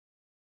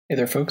Hey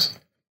there, folks.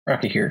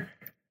 Rocky here.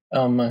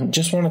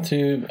 Just wanted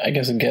to,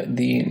 get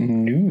the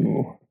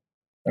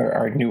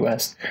our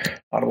newest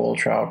Audible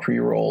trial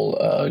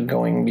pre-roll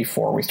going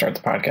before we start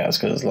the podcast,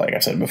 because like I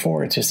said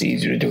before, it's just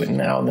easier to do it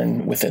now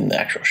than within the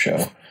actual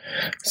show.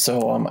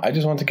 So I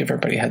just want to give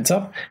everybody a heads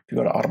up. If you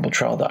go to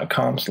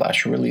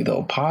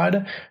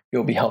audibletrial.com/reallythoughpod,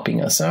 you'll be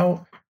helping us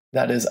out.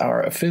 That is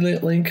our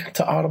affiliate link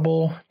to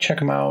Audible. Check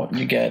them out.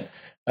 You get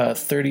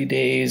 30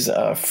 days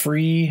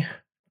free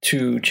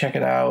to check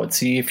it out,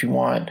 see if you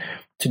want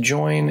to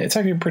join. It's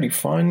actually pretty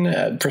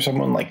fun for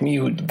someone like me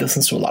who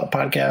listens to a lot of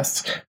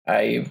podcasts.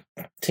 I've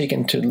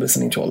taken to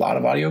listening to a lot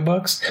of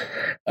audiobooks.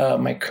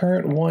 My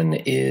current one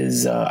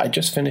is I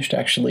just finished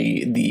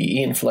actually the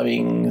Ian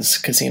Fleming's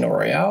Casino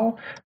Royale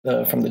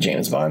from the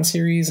James Bond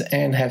series,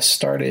 and have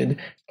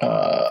started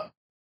Live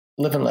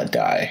and Let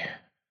Die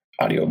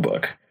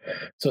audiobook.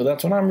 So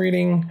that's what I'm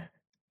reading.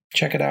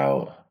 Check it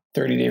out.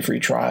 30-day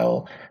free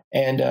trial.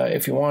 And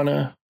if you want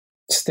to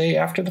stay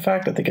after the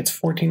fact, I think it's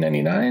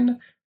 $14.99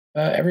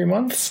 every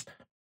month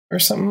or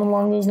something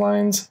along those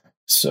lines.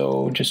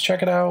 So just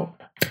check it out.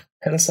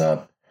 Hit us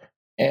up.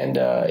 And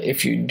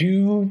if you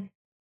do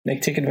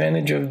take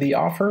advantage of the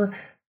offer,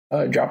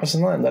 drop us a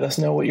line. Let us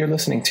know what you're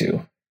listening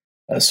to.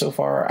 So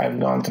far, I've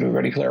gone through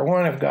Ready Player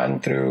One. I've gotten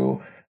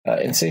through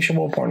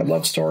Insatiable, Porn and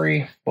Love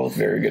Story. Both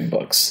very good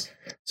books.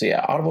 So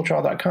yeah,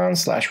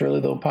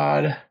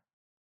 audibletrial.com/reallythoughpod.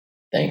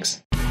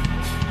 Thanks.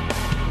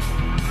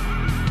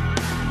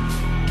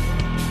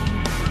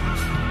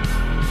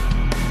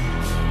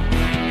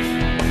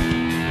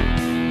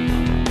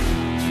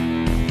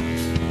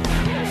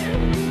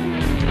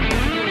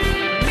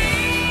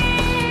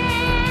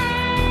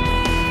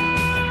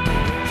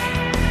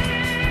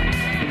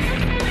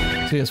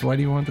 So yes, why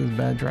do you want this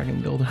Bad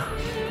Dragon dildo?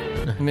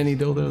 Mini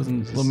dildos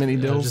and little mini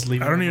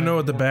dildos. I don't even know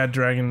what the Bad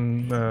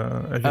Dragon,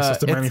 I guess it's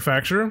the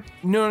manufacturer.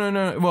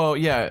 No. Well,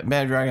 yeah,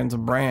 Bad Dragon's a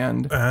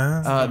brand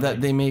that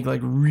they make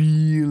like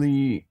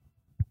really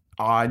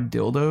odd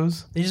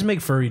dildos. They just make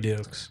furry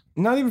dicks.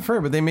 Not even furry,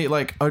 but they make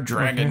like a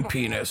dragon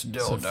penis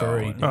dildo. It's a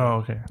furry. Oh,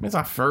 okay. It's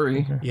not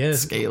furry. Yeah,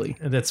 it's scaly.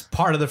 That's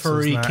part of the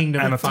furry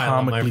kingdom and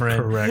phylum, my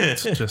friend.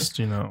 Correct. Just,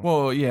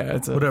 Well, yeah,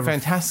 it's a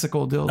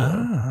fantastical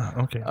dildo.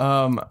 Okay.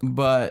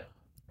 But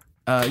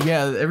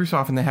yeah, every so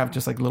often they have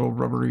just like little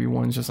rubbery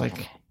ones, just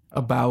like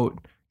about,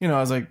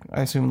 I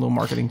assume a little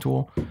marketing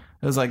tool. It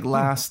was like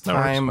last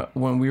time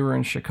when we were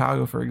in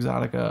Chicago for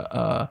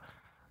Exotica,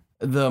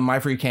 the My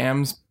Free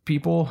Cams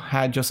people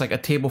had just like a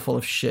table full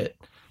of shit.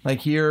 Like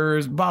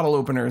here's bottle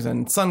openers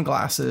and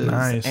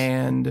sunglasses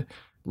and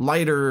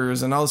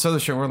lighters and all this other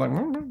shit. We're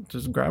like,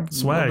 just grab a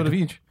little bit of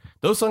each.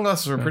 Those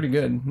sunglasses were pretty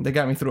good. They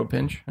got me through a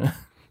pinch.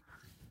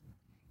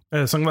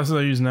 The sunglasses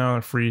I use now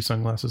are free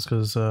sunglasses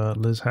because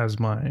Liz has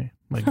my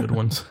good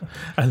ones.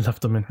 I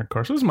left them in her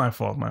car, so it's my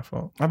fault.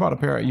 I bought a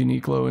pair at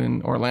Uniqlo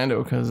in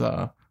Orlando because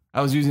I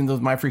was using those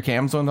My Free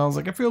Cams ones. I was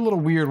like, I feel a little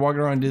weird walking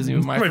around Disney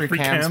with My Free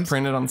Cams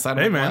printed on the side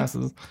of my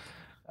glasses.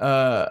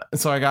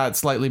 So I got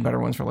slightly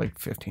better ones for like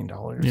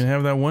 $15. You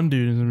have that one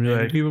dude and be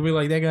like, people be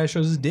like, that guy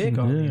shows his dick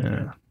on me.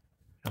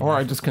 Or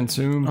I just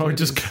consume. No,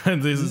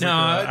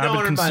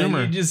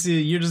 consumer.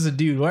 You're just a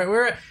dude.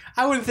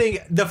 I wouldn't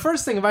think the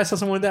first thing if I saw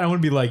someone with that, I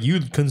wouldn't be like, you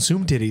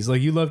consume titties.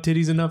 Like you love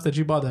titties enough that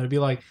you bought that. I'd be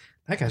like,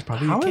 that guy's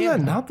probably How is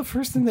that not the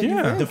first thing that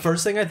you think? The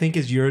first thing I think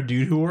is you're a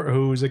dude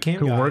who's a cam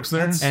guy. Who works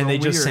there? And they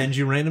just send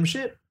you random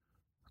shit.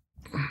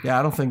 Yeah,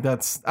 I don't think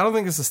it's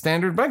a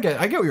standard, but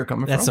I get where you're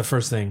coming from. That's the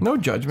first thing. No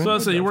judgment. So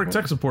let's say you work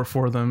tech support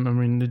for them. I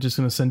mean, they're just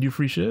going to send you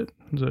free shit?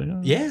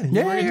 Yeah,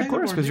 of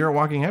course, because you're a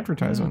walking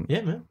advertisement.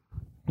 Yeah, man.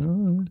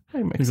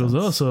 He goes,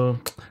 oh, so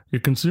you're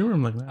a consumer?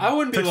 I'm like, nah. I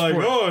wouldn't be like,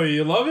 oh,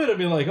 you love it? I'd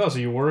be like, oh, so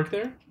you work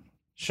there?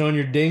 Showing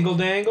your dingle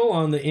dangle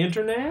on the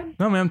internet?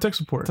 No, man, I'm tech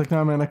support. It's like,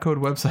 no, man, I code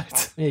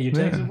websites. Yeah, you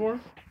tech support?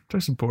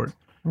 Tech support.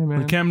 Hey, man.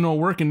 When cam not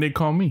working, they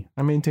call me.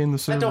 I maintain the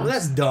server.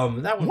 That's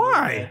dumb.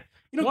 Why?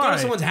 You don't go to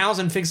someone's house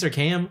and fix their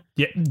cam?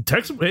 Yeah,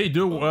 tech support. Hey,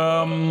 do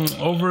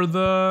over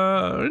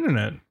the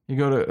internet. You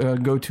go to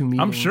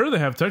GoToMeeting. I'm sure they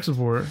have tech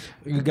support.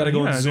 You got to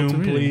go on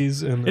Zoom,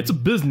 please. And it's a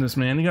business,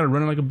 man. You got to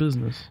run it like a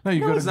business. No,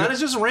 it's not.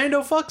 It's just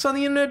rando fucks on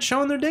the internet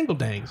showing their dingle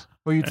dangs.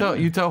 Well, you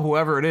tell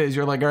whoever it is,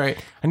 you're like, all right,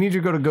 I need you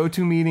to go to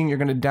GoToMeeting. You're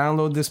going to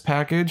download this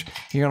package.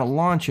 You're going to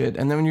launch it,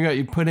 and then when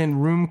you put in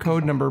room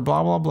code number,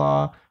 blah blah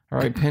blah. All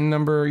right, pin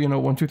number,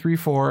 1 2 3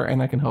 4,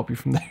 and I can help you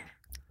from there.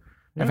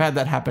 Yeah. I've had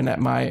that happen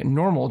at my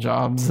normal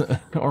jobs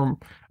or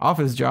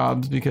office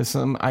jobs because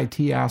some IT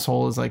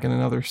asshole is like in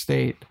another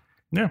state.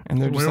 Yeah.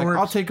 And they're just like,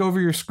 I'll take over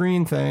your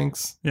screen,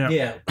 thanks.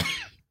 Yeah.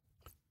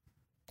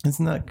 It's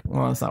not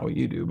what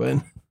you do, but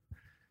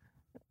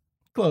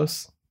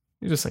close.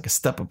 You're just like a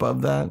step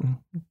above that.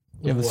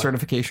 You have a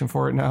certification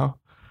for it now.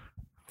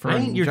 I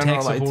ain't your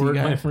tech support,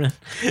 my friend.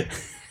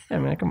 Yeah,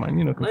 man, come on,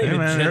 you know. Not Hey, even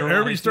man, generalized.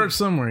 everybody starts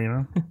somewhere, you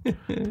know.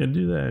 Can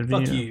do that.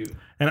 Fuck you.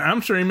 And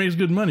I'm sure he makes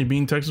good money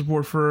being tech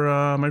support for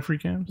My Free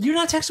Cams. You're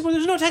not tech support.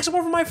 There's no tech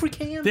support for My Free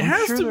Cam. There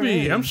has sure to there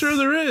be. is. I'm sure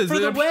there is. For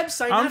the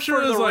website, I'm not sure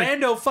for the there's like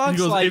rando fucks. he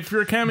goes, like if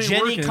your cam ain't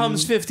Jenny working,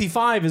 comes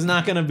 55 is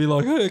not going to be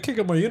like, hey, kick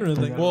up my internet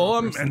thing.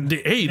 Well, hey, No, they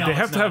it's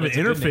have to not. have an It's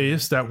a good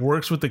interface that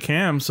works with the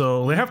cam,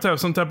 so they have to have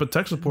some type of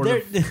tech support.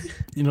 They're-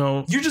 You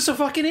know, You're just a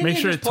fucking idiot. Make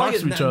sure Just it talks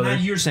plug to each Not other.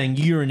 you're saying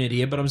you're an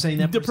idiot, but I'm saying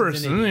that the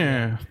person's an person,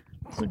 idiot.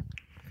 yeah.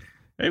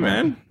 Hey,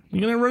 man,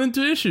 you're gonna run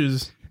into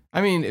issues.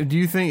 I mean, do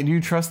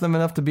you trust them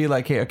enough to be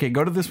like, hey, okay,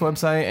 go to this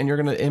website and you're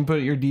going to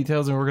input your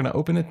details and we're going to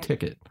open a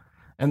ticket,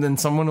 and then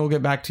someone will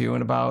get back to you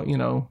in about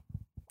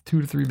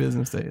 2 to 3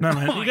 business days. No,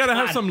 man, Oh you my gotta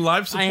have God. some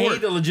live support. I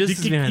hate the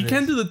logistics You behind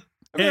can't this. do the.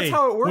 mean, that's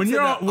how it works when in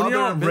you're that when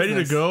you're other ready to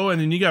business. go,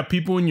 and then you got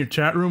people in your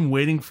chat room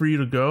waiting for you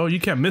to go. You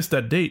can't miss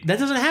that date. That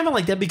doesn't happen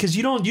like that because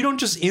you don't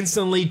just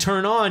instantly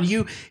turn on.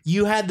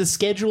 You had the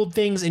scheduled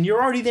things and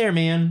you're already there,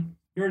 man.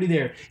 You're already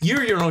there.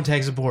 You're your own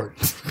tech support.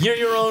 You're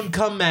your own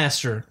cum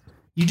master.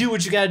 You do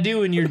what you got to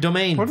do in your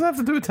domain What does that have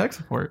to do with tech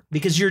support?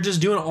 because you're just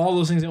doing all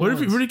those things at What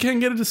once. if you really can't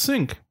get it to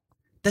sync?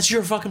 That's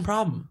your fucking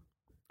problem.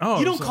 Oh,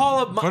 You don't so- call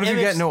up. What if you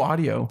get no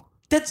audio?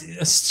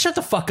 That's shut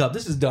the fuck up.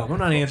 This is dumb. I'm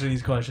not answering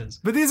these questions.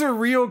 But these are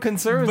real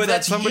concerns. But that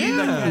that's somebody you.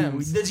 that can-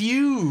 That's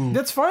you.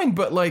 That's fine,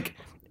 but like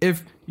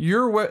if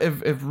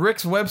if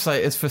Rick's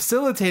website is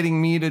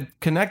facilitating me to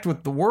connect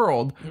with the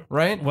world,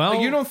 right? Well-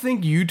 Like, you don't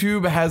think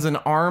YouTube has an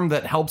arm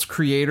that helps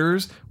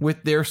creators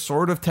with their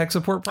sort of tech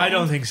support I problems?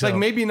 don't think so. Like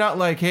maybe not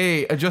like,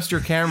 hey, adjust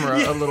your camera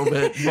a little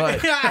bit,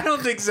 but I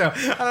don't think so. I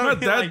don't Not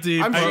feel that like,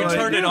 deep. I'm but sure You like-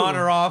 turn it on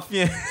or off.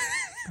 Yeah.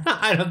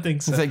 I don't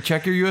think so. it's like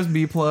check your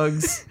USB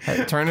plugs,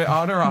 turn it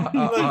on or off,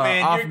 Look,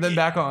 man, off you're- then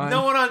back on.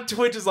 No one on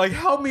Twitch is like,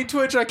 help me,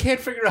 Twitch. I can't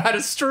figure out how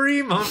to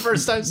stream. I'm a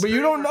first time but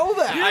you don't know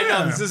that. I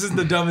know. This is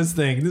the dumbest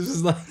thing. This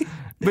is like,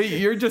 But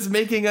you're just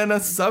making an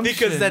assumption.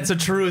 because that's a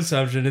true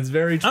assumption. It's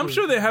very true. I'm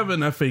sure they have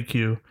an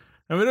FAQ.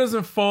 If it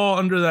doesn't fall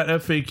under that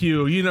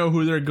FAQ, you know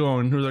who they're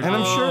going. Who they're And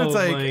I'm going. sure it's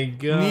Oh like, my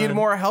God. need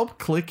more help?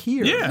 Click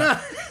here.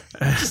 Yeah.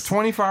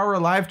 24-hour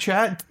live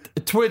chat.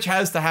 Twitch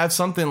has to have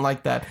something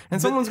like that,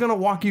 and someone's gonna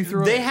walk you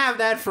through They it. have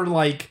that for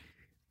like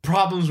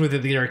problems with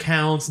their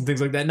accounts and things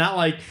like that. Not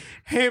like,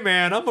 hey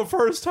man, I'm a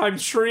first time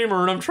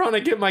streamer and I'm trying to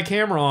get my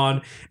camera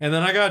on, and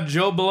then I got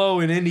Joe Blow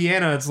in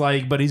Indiana. It's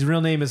like, but his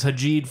real name is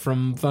Hajid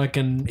from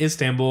fucking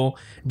Istanbul,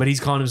 but he's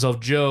calling himself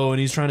Joe and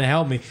he's trying to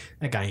help me.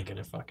 That guy ain't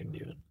gonna fucking do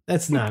it.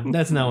 That's not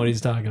what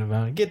he's talking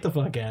about. Get the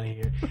fuck out of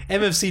here.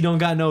 MFC don't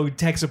got no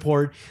tech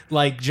support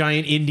like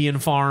giant Indian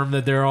farm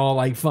that they're all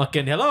like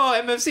fucking hello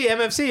MFC.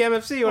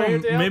 We're here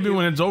to help Maybe you."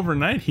 when it's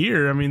overnight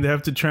here, I mean, they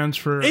have to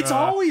transfer. It's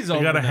always They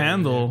got to overnight,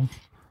 handle.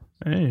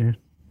 Hey, Are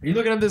you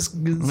looking at this?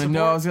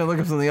 No, I was gonna look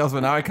up something else, but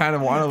now I kind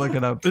of want to look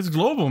it up. it's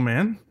global,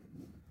 man.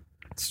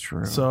 It's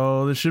true.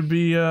 So there should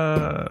be.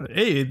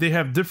 Hey, they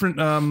have different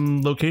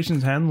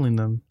locations handling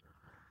them.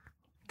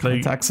 Like,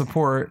 Contact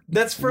support.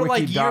 That's for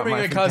like you being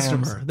a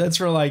customer. That's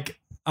for like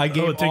I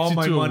gave it takes all you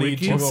my to a money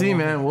wiki? to. We'll see,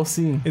 man. We'll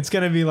see. It's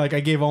gonna be like I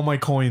gave all my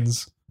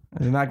coins.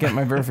 I did not get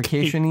my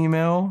verification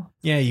email.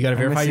 Yeah, you gotta I'm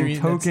verify your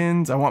missing tokens.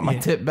 tokens. I want my Yeah.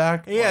 tip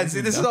back. Yeah, see,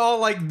 this is all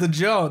like the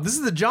Joe. This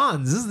is the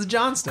Johns. This is the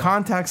John stuff.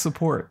 Contact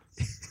support.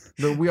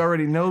 We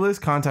already know this.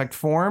 Contact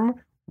form.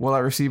 Will I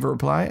receive a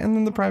reply? And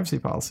then the privacy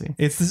policy.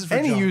 This is for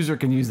Any John. user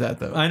can use that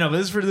though. I know, but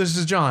this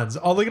is John's.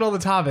 Oh, look at all the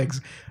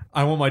topics.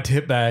 I want my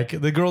tip back.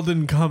 The girl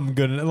didn't come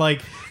good.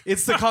 Like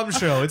it's the cum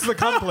show. It's the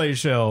cum play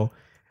show.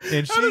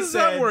 And she how does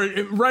said, that work?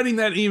 Writing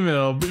that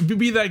email,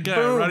 be that guy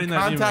Boom, writing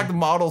that contact email.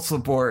 model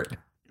support.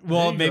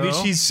 Well, There you maybe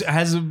go. she's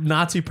has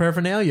Nazi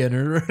paraphernalia in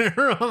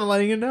her. I'm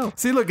letting you know.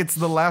 See, look, it's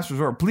the last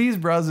resort. Please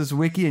browse this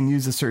wiki and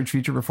use the search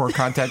feature before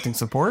contacting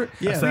support.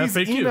 Yeah. That's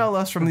Please FAQ. email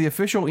us from the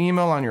official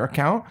email on your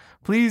account.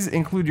 Please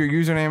include your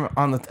username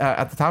on the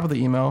at the top of the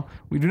email.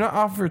 We do not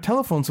offer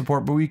telephone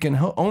support, but we can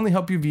only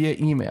help you via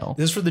email.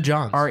 This is for the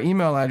Johns. Our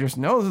email address,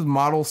 no, this is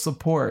model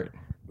support.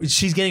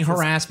 She's getting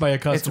harassed by a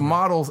It's customer.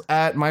 models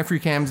at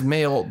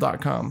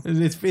myfreecamsmail.com.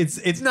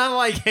 It's not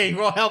like, hey,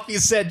 we'll help you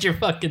set your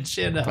fucking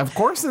shit up. Of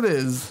course it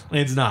is.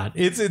 It's not.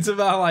 It's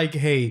about like,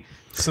 hey,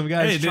 some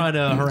guy's trying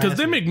to harass because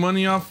they me. make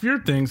money off your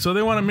thing, so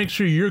they want to make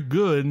sure you're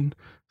good,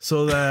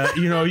 so that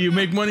you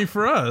make money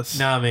for us.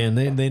 Nah, man,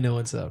 they know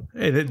what's up.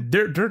 Hey,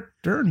 they're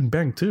earning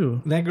bank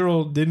too. That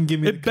girl didn't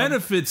give me. It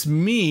benefits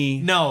me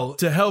No,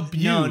 to help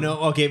you. no.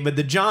 Okay, but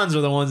the Johns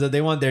are the ones that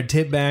they want their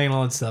tip bag and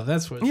all that stuff.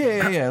 That's what.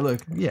 Yeah. Look,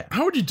 yeah.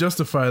 How would you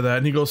justify that?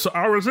 And he goes, so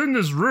I was in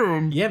this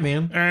room. Yeah,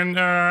 man. And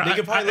They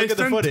could probably I look at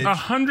the sent footage.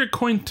 100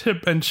 coin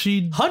tip, and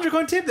she. 100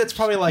 coin tip. That's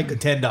probably like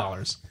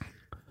 $10.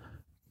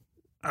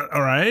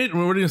 All right,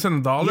 what are you gonna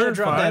send $1? You gotta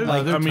drop that, $5?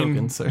 like, They're I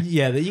tokens, sir.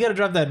 Yeah, you got to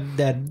drop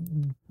that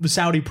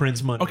Saudi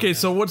prince money. Okay,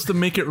 so what's the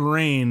make it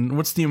rain?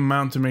 What's the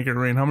amount to make it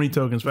rain? How many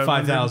tokens?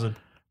 5,000.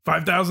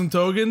 5,000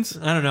 tokens?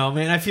 I don't know,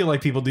 man. I feel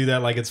like people do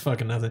that like it's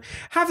fucking nothing.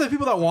 Half the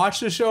people that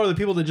watch the show are the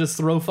people that just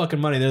throw fucking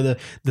money. They're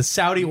the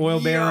Saudi oil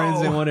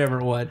barons and whatever.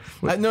 What?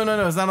 No,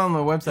 it's not on the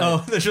website.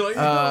 Oh, they're like,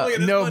 look at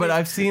this no, money. but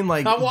I've seen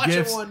like I'm watching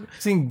gifs, one.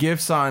 seen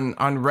gifs on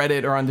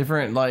Reddit or on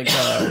different like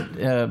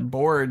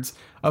boards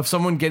of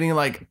someone getting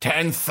like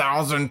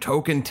 10,000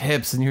 token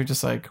tips, and you're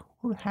just like,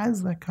 who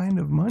has that kind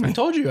of I money?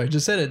 told you. I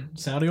just said it.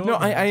 Saudi oil. No,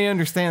 I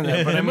understand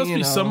that, but It I mean, must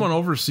be someone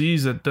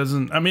overseas that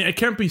doesn't. I mean, it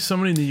can't be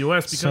somebody in the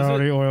U.S. because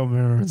oil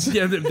barons.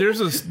 yeah,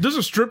 there's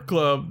a strip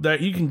club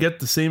that you can get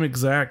the same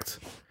exact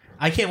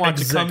I can't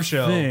watch a cum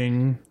show.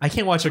 thing. I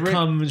can't watch a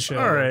cum show.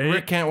 All right,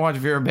 Rick can't watch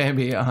Vera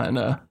Bambi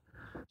on.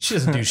 She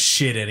doesn't do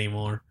shit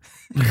anymore.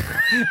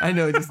 I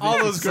know. It just All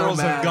makes those me so girls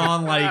have mad.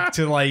 gone like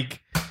to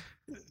like.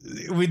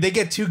 They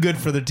get too good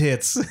for the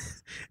tits,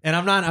 and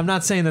I'm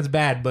not saying that's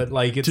bad, but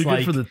like it's too like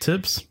good for the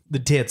tips. the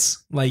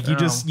tits. Like you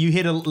just you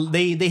hit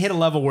they hit a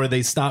level where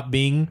they stop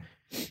being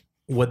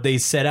what they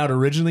set out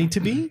originally to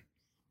be,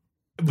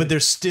 but they're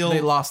still They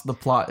lost the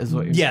plot, is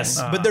what you're yes,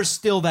 saying. but they're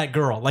still that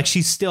girl. Like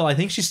she's still I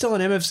think she's still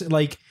an MFC.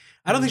 Like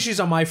I don't think she's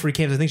on My Free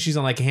Cams. I think she's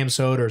on like Ham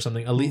Soda or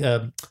something.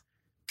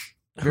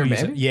 Vera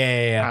Bambi?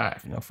 Yeah. I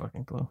have no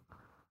fucking clue.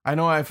 I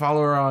know I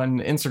follow her on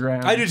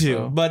Instagram. I do too,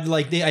 so- but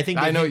like I think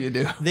I they've know hit- you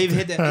do. They've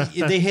hit that.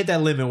 They hit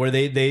that limit where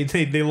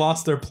they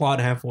lost their plot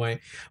halfway.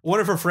 One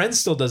of her friends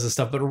still does this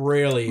stuff, but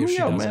rarely if she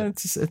Yo, does man,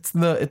 it.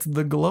 it's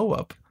the glow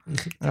up.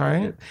 All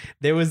right.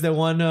 There was the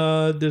one.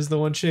 There's the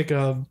one chick.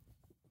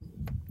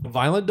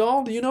 Violet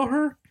Doll. Do you know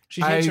her?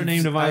 She changed her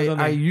name to Violet.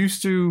 I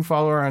used to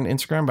follow her on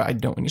Instagram, but I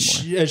don't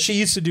anymore. She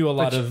used to do a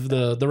lot of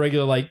the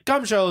regular like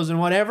cum shows and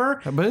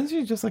whatever. But isn't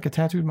she just like a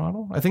tattooed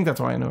model? I think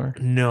that's why I know her.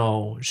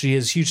 No, she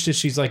is huge.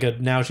 She's like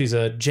she's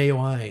a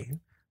JOI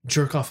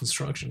jerk off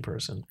instruction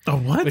person, Oh,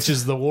 what? which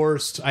is the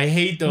worst. I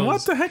hate those.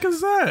 What the heck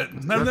is that?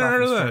 I've never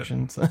heard of that.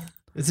 Instructions.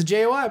 It's a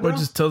JOI, bro. What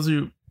just tells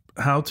you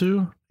how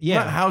to? yeah.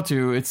 Not how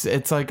to. It's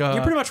like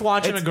You're pretty much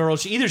watching a it's- girl.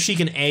 Either she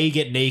can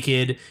get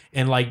naked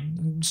and like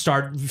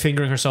start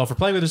fingering herself or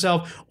playing with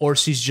herself, or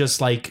she's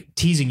just like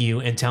teasing you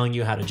and telling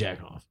you how to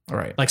jack off. all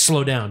right. Like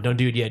slow down, don't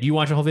do it yet. You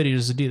watch a whole video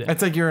just to do that.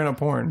 It's like you're in a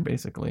porn,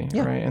 basically,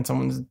 Yeah. right? And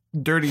someone's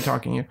dirty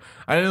talking you.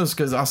 I know this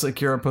because Asa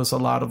Akira posts a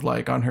lot of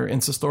like on her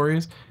Insta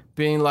stories,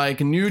 being like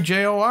new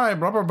JOI,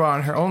 blah blah blah,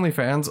 on her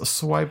OnlyFans.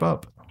 Swipe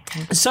up.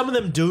 Some of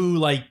them do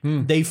like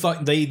they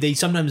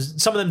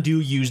sometimes some of them do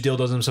use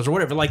dildos themselves or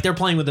whatever. Like they're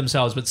playing with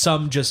themselves, but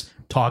some just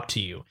talk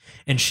to you.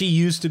 And she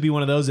used to be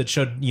one of those that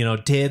showed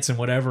tits and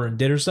whatever and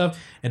did her stuff,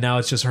 and now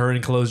it's just her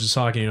and clothes just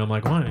talking. And I'm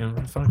like,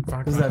 what?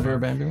 Fuck, Is that Vera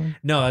Bambi one?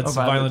 No, that's Oh,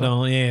 Violet Violet Dawn.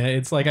 Dawn. Yeah,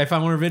 it's like I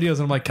found one of her videos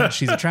and I'm like, God,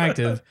 she's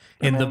attractive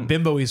in the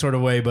bimbo-y sort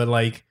of way, but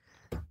like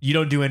you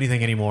don't do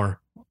anything anymore.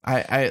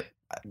 I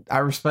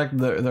respect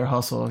their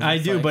hustle. I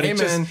It's do, like, but hey, it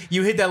man, just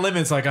you hit that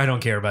limit. It's like I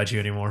don't care about you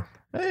anymore.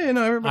 hey,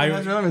 everybody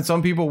has their limits.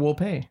 Some people will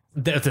pay.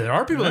 There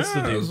are people that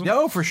still do.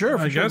 No, for sure,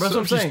 I for sure. guess That's so.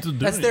 what I'm She's saying. still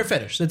doing That's their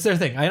fetish. That's their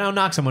thing. I don't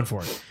knock someone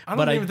for it. I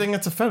but don't even think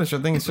it's a fetish. I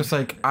think it's just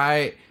like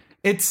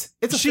it's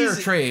a fair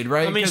She's- trade,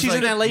 right? I mean, 'Cause, she's like,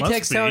 in that latex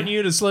must be. telling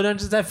you to slow down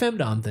to that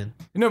femdom thing.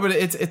 No, but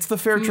it's the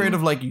fair trade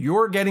of like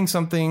you're getting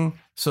something,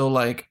 so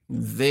like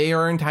they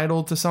are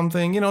entitled to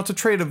something. It's a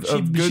trade of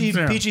goods. She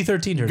yeah.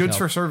 PG-13 herself. Goods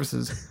for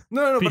services.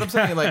 No, but I'm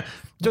saying like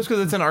just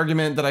because it's an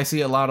argument that I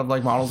see a lot of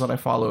like models that I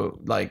follow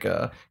like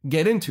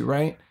get into,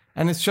 right?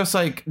 And it's just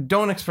like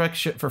don't expect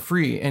shit for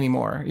free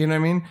anymore. You know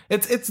what I mean?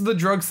 It's the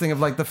drugs thing of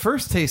like the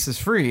first taste is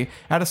free.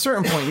 At a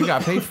certain point, you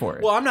got paid for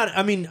it. Well, I'm not.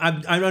 I mean,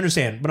 I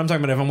understand, but I'm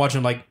talking about if I'm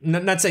watching, like,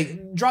 not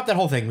saying drop that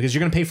whole thing because you're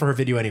going to pay for her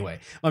video anyway.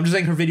 I'm just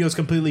saying her video is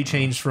completely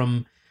changed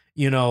from,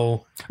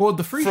 Well,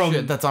 the free from-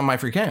 shit that's on my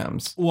free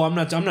cams. Well, I'm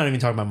not even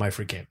talking about My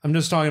Free Cam. I'm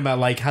just talking about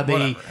like how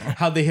they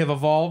Whatever. have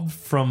evolved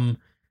from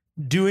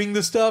doing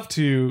the stuff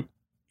to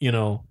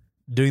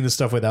doing the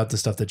stuff without the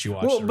stuff that you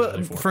watch. Well,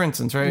 but for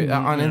instance, right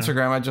on yeah.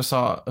 Instagram, I just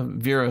saw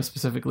Vera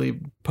specifically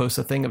post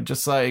a thing of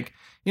just like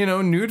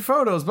nude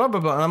photos, blah blah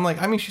blah. And I'm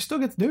like, I mean, she still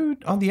gets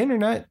nude on the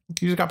internet.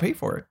 You just got paid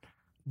for it.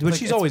 but Like,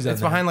 she's always done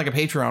it's that. behind like a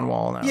Patreon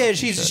wall now. Yeah, and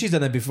shit. she's done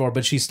that before,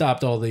 but she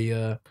stopped all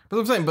the. But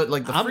I'm saying, but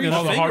like the I'm free gonna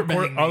all the shit- finger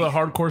hardcore, bang all me. the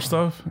hardcore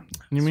stuff.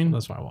 You mean?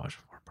 That's what I watch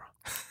for,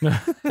 bro.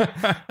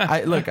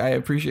 I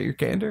appreciate your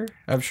candor.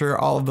 I'm sure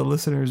all of the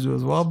listeners do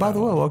as well. By the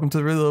way, welcome to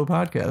the Really Low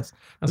Podcast.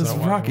 That's This is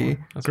what I watch Rocky.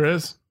 for.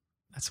 Chris,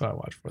 That's what I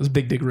watch for. It's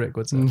Big Dick Rick.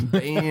 What's that?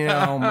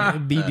 Damn, let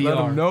him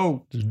BDR.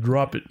 know. just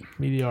drop it.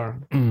 BDR.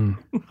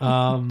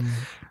 Mm.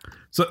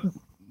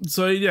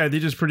 So yeah, they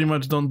just pretty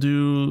much don't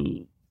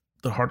do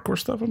the hardcore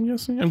stuff. I'm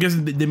guessing. I'm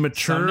guessing they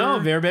mature. No,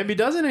 Vera Baby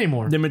doesn't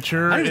anymore. They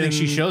mature. I don't even think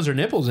she in- shows her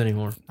nipples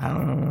anymore. I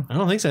don't know. I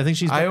don't think so. I think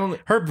she's. I only-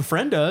 her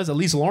friend does. At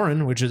least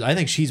Lauren, which is I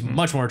think she's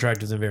much more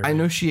attractive than Vera. I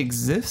know she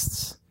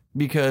exists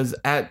because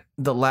at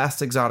the last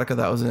Exotica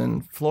that was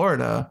in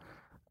Florida,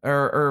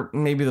 or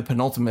maybe the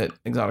penultimate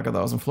Exotica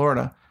that was in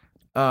Florida,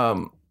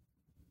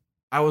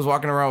 I was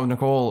walking around with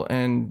Nicole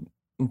and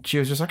she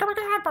was just like, oh my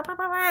God, blah, blah,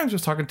 blah, blah. I was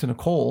just talking to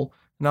Nicole.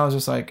 And I was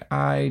just like,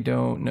 I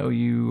don't know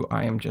you.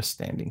 I am just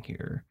standing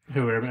here.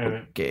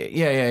 Okay.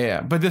 Yeah.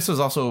 But this was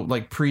also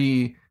like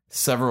pre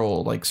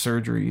several like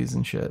surgeries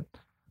and shit.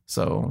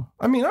 So,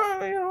 I mean,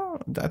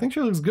 I think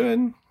she looks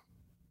good.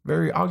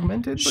 Very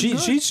augmented. But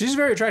good. She's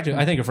very attractive.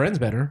 I think her friend's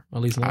better.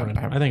 At least Lauren.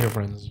 I- I think her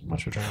friend's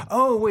much attractive.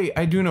 Oh wait,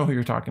 I do know who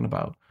you're talking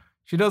about.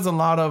 She does a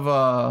lot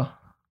of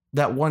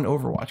that one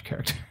Overwatch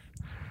character,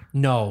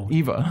 No,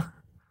 Eva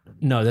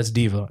no, that's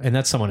Diva, and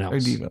that's someone else. or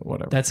Diva,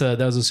 whatever. That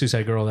was a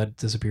Suicide Girl that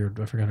disappeared.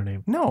 I forgot her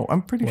name. No,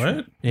 I'm pretty sure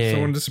What? Yeah.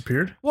 Someone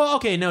disappeared? Well,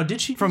 okay, no,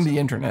 did she from the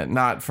internet,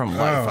 not from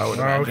life. I would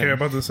imagine. okay. I'm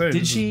about to say.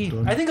 Did she?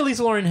 I think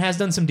Elisa Lauren has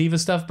done some diva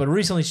stuff, but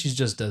recently she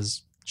just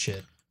does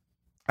shit.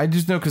 I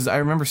just know because I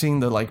remember seeing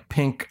the like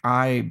pink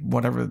eye,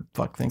 whatever the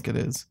fuck think it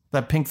is,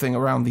 that pink thing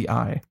around the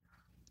eye.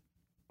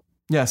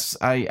 Yes,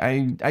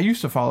 I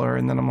used to follow her,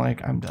 and then I'm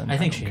like, I'm done. I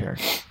think don't she- care.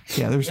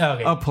 Yeah, there's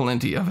Okay. a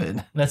plenty of it.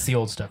 That's the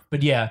old stuff.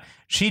 But yeah,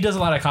 she does a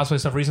lot of cosplay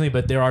stuff recently.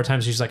 But there are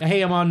times she's like,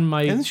 "Hey, I'm on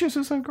my." Isn't she a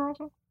Suicide Girl?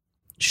 Also?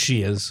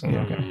 She is.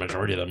 Yeah, okay.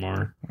 Majority of them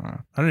are. I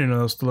didn't even know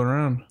that was still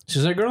around.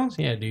 Suicide Girls?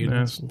 Yeah, dude.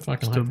 Yeah, It's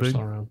fucking still hype big.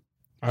 still around.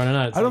 I don't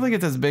know. I don't think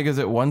it's as big as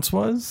it once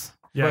was.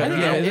 Yeah, But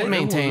yeah, it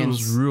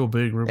maintains- It was real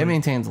big. Real It big.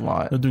 maintains a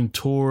lot. They're doing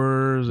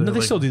tours. No, they're, they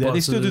like, still do that. They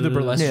still do the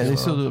buses. burlesque Yeah, they stuff.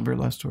 still do a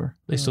burlesque tour.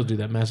 They still do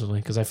that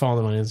massively because I follow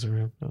them on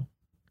Instagram. So.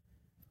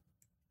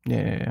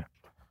 Yeah.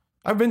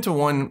 I've been to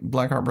one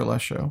Blackheart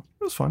burlesque show.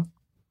 It was fun.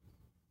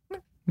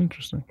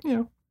 Interesting.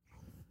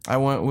 I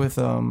went with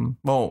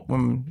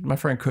when my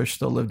friend Kush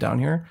still lived down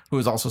here, who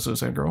was also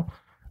Suicide Girl,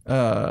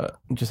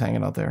 just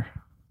hanging out there.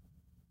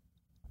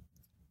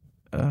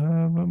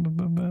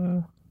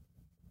 Damn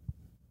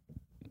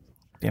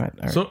it!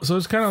 All right. So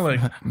it's kind of like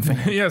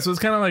yeah. So it's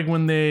kind of like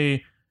when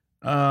they,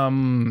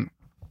 I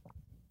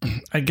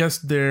guess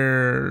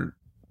their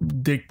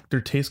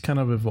taste kind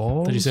of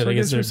evolves. Did you say I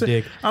guess their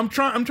dick? I'm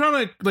trying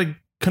to like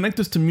connect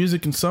this to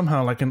music and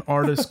somehow like an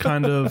artist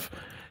kind of,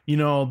 you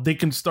know, they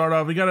can start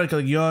off. We got like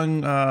a young,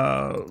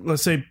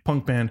 let's say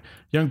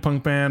young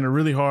punk band, or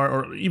really hard,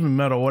 or even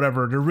metal,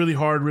 whatever. They're really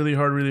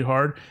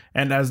hard,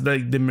 and as they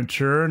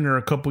mature and they're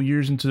a couple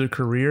years into their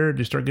career,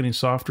 they start getting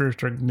softer,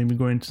 start maybe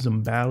going into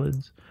some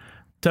ballads.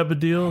 Type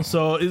of deal.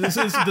 So does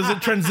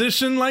it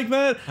transition like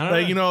that?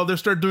 Like, you know, they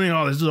start doing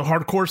all this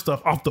hardcore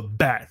stuff off the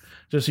bat.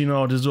 Just, you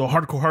know, just do a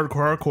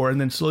hardcore,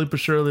 and then slowly but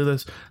surely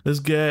let's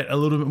get a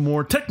little bit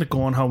more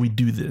technical on how we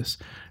do this,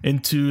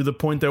 into the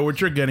point that what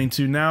you're getting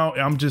to now.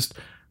 I'm just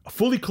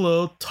fully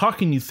clothed,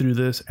 talking you through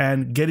this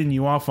and getting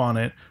you off on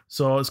it.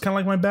 So it's kind of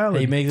like my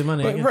ballad. They make the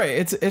money. I But, guess.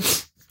 right.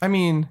 It's. I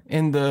mean,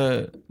 in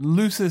the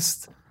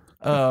loosest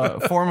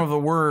form of the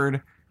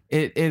word,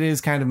 it is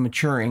kind of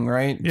maturing,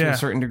 right? To Yeah. a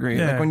certain degree.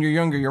 Yeah. Like when you're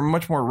younger, you're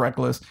much more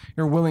reckless.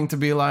 You're willing to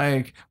be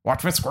like,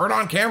 watch me squirt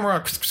on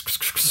camera.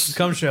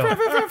 Come show.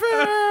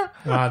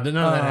 Wow, none of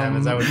that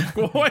happens. I would.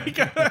 Why you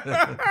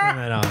gotta,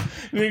 Right on.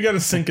 you gotta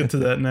sink into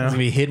that It's now. gonna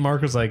be hit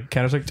markers like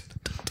Counter Strike.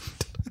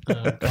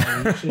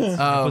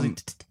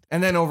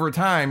 And then over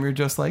time, you're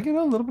just like, you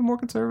know, a little bit more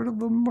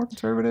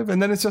conservative,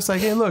 and then it's just like,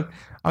 hey, look,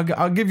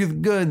 I'll give you the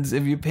goods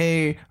if you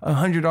pay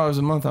 $100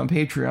 a month on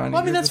Patreon.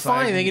 Well, I mean, that's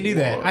fine. They can do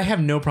that. I have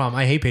no problem.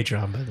 I hate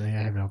Patreon, but I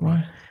have no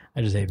problem.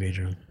 I just hate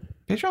Patreon.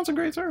 Patreon's a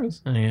great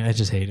service. I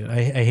just hate it.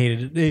 I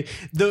hated it.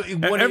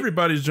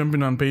 Everybody's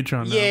jumping on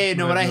Patreon now. Yeah,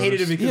 no, but I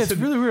hated it because Yeah, it's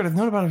really weird. I've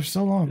known about it for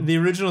so long. the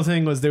original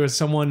thing was there was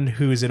someone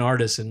who's an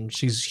artist, and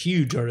she's a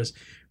huge artist,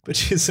 but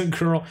she's a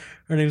girl.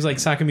 Her name's like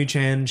Sakami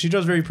Chan. She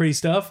does very pretty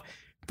stuff,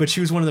 but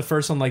she was one of the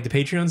first on like the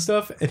Patreon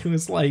stuff, and it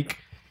was like,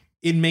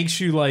 it makes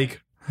you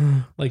like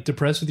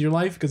depressed with your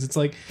life because it's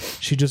like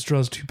she just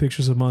draws 2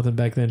 pictures a month, and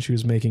back then she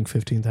was making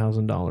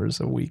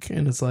 $15,000 a week,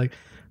 and it's like,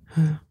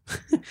 and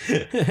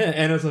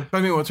it's like, I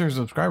mean, what's her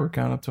subscriber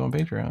count up to on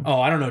Patreon? oh,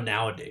 I don't know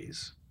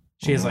nowadays.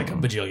 She has like a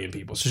bajillion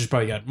people, so she's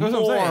probably got That's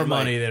what I'm more saying,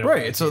 money like, than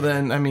right. So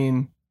then, I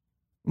mean,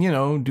 you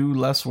know, do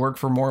less work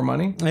for more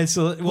money. it's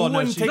well, Who no,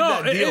 wouldn't she, take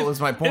that deal? Is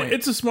my point.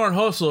 It's a smart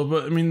hustle,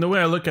 but I mean, the way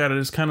I look at it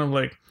is kind of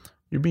like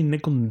you're being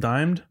nickel and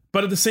dimed,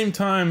 but at the same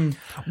time,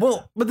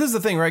 Well, but this is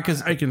the thing, right?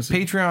 Because I can see.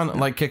 Patreon,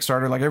 like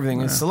Kickstarter, like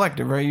everything, is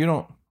selective, right? You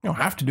don't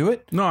have to do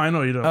it. No, I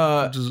know you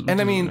don't.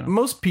 And I mean,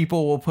 most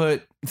people will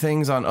put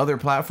things on other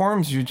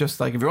platforms. You just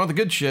like, if you want the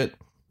good shit,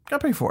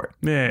 gotta pay for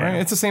it. yeah, Right?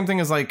 It's the same thing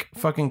as like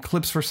fucking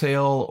Clips for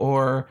Sale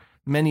or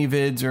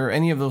ManyVids or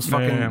any of those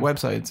fucking Yeah.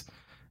 websites.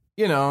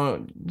 You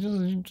know,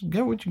 just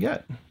get what you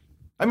get.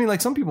 I mean,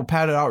 like some people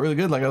pad it out really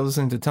good. Like I was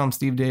listening to Tom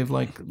Steve Dave,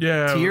 like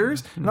yeah,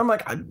 tiers, and I'm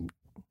like,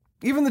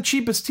 even the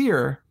cheapest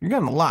tier, you're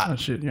getting a lot. Oh,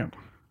 shit, yeah,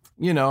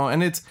 You know,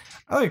 and it's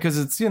because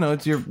it's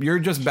it's you're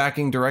just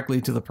backing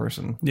directly to the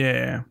person.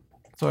 yeah.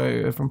 So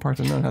if From Parts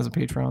Unknown has a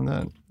Patreon,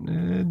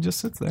 that it just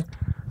sits there.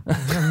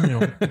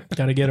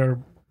 gotta get our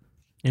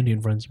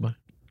Indian friends by.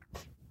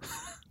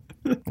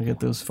 I get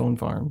those phone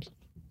farms.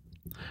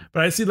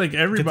 But I see like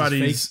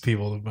everybody's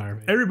people to buy.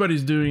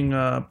 everybody's doing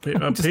Just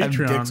have dicks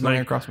Patreon. going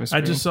Like, across my I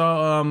screen. just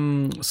saw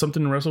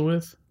something to wrestle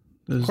with.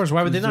 Of course,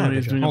 why would they not have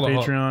He's Patreon? doing Hold a on,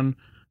 hold Patreon.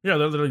 Yeah,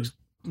 they're like,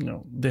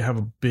 they have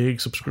a big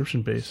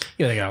subscription base.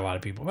 Yeah, they got a lot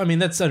of people. I mean,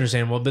 that's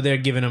understandable, but they're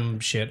giving them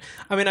shit.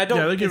 I mean, I don't.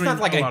 Yeah, they're it's giving not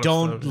like a I lot of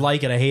don't stuff.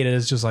 like it. I hate it.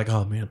 It's just like,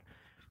 oh man.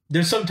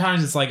 There's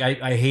sometimes it's like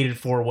I hate it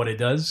for what it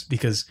does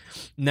because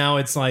now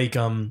it's like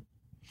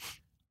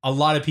a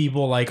lot of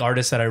people like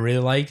artists that I really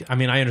liked. I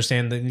mean, I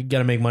understand that you got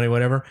to make money,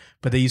 whatever,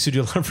 but they used to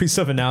do a lot of free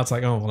stuff, and now it's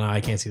like, oh, well, no,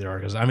 I can't see their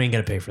art because I ain't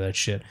gonna pay for that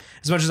shit.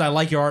 As much as I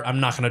like your art, I'm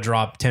not gonna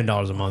drop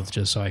 $10 a month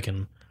just so I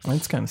can.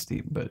 It's kind of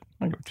steep, but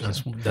I get what you're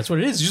saying. That's what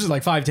it is. It's usually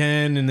like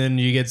 5-10, and then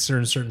you get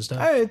certain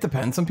stuff. It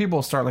depends. Some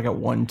people start like at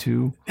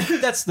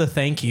 1-2. That's the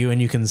thank you, and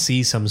you can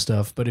see some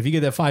stuff. But if you get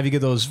that 5, you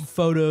get those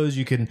photos.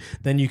 You can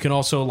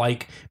also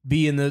like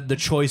be in the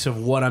choice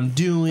of what I'm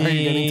doing. Are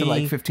you getting to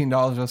like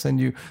 $15? I'll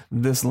send you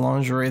this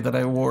lingerie that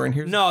I wore, and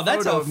here's no,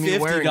 that's a photo of me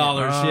wearing it.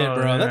 $50 shit,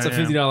 bro. That's a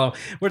 $50.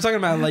 We're talking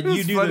about like It's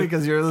you do funny the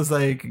because you're just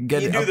like you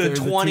getting do the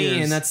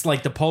 20, and that's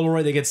like the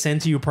Polaroid that gets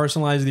sent to you,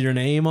 personalized with your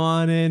name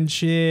on and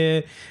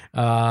shit.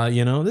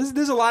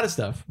 There's a lot of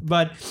stuff,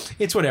 but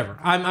it's whatever.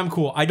 I'm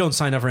cool. I don't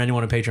sign up for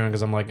anyone on Patreon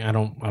because I'm like I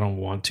don't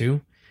want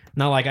to.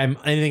 Not like I'm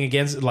anything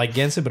against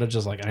it, but it's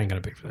just like I ain't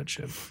gonna pay for that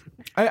shit.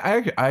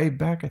 I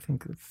back I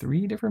think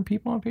 3 different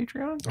people on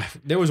Patreon.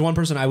 There was one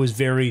person I was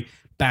very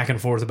back and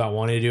forth about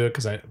wanting to do it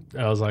because I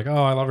was like,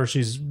 oh, I love her,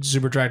 she's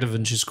super attractive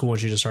and she's cool and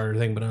she just started her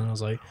thing. But then I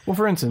was like, well,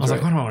 for instance,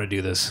 like, why do I want to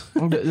do this?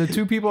 the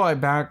 2 people I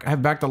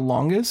have backed the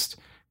longest,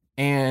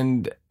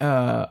 and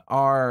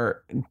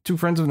are 2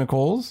 friends of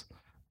Nicole's.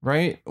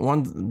 Right,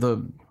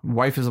 the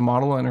wife is a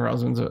model and her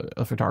husband's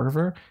a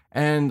photographer,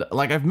 and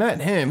like I've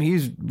met him,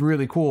 he's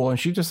really cool, and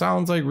she just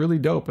sounds like really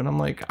dope, and I'm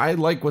like, I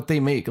like what they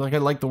make, like I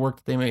like the work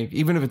that they make,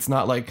 even if it's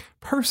not like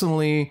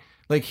personally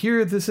like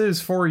here this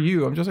is for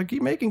you. I'm just like,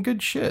 keep making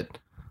good shit.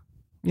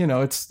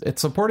 It's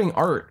supporting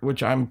art,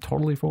 which I'm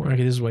totally for.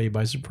 Okay, this is why you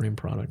buy Supreme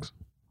products.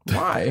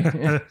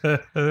 Why?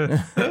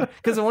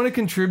 Because I want to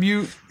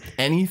contribute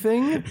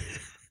anything.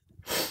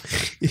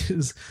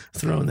 Is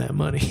throwing that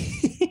money.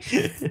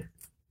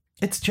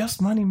 It's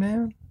just money,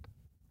 man.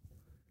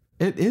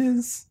 It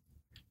is.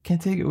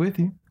 Can't take it with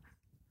you.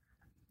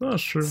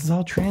 That's true. This is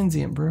all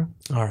transient, bro.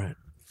 All right.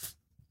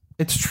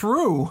 It's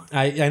true.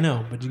 I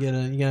know, but you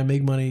gotta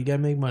make money. You gotta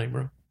make money,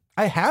 bro.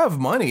 I have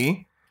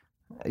money.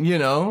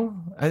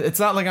 It's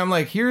not like I'm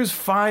like, here's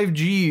 5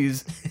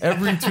 G's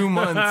every 2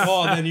 months.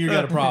 Well, then you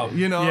got a problem.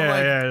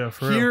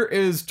 Here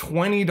is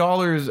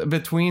 $20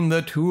 between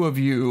the 2 of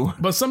you.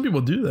 But some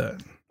people do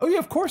that. Oh yeah,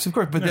 of course.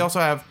 But they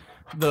also have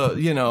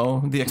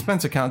the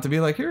expense account to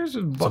be like, here's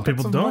a bucket. Some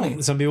people of don't.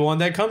 money. Some people want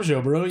that cum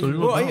show,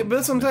 bro.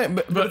 But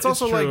sometimes, but it's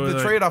also like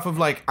the trade-off of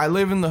like, I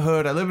live in the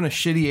hood, I live in a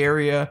shitty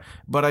area,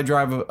 but I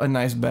drive a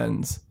nice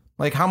Benz.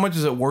 Like, how much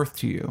is it worth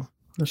to you?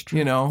 That's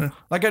true.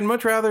 Like I'd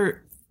much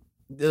rather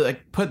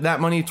like put that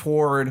money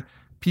toward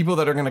people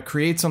that are going to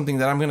create something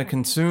that I'm going to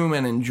consume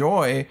and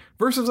enjoy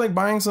versus like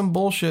buying some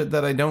bullshit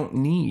that I don't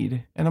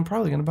need. And I'm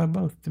probably going to buy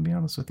both, to be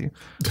honest with you.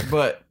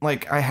 But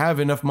like I have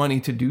enough money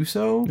to do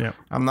so. Yeah.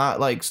 I'm not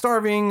like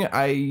starving.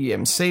 I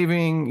am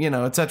saving,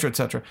 et cetera, et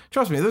cetera.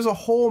 Trust me, there's a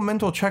whole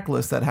mental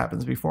checklist that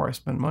happens before I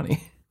spend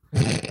money.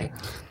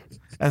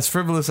 As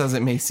frivolous as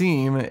it may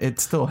seem, it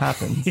still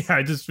happens. Yeah,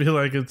 I just feel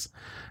like it's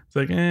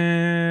like,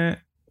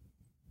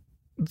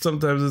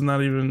 sometimes it's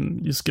not even,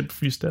 you skip a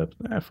few steps.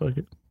 Fuck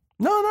it.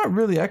 No, not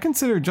really. I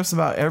consider just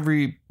about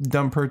every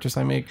dumb purchase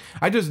I make.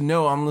 I just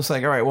know I'm just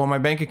like, all right, well, my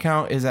bank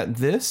account is at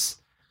this,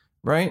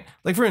 right?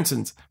 Like, for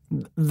instance,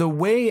 the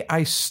way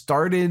I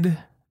started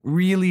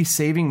really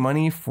saving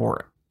money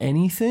for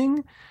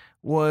anything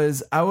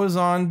was I was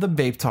on the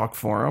Babe Talk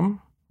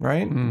forum,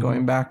 right? Mm-hmm.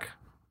 Going back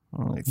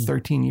like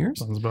 13 years.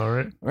 Sounds about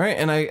right. Right?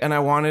 And I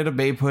wanted a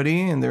Babe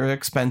hoodie, and they're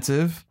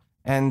expensive.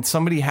 And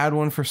somebody had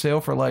one for sale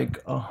for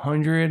like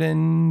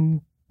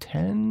 $110,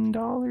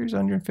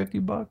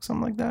 $150,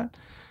 something like that.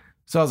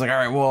 So I was like, all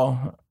right,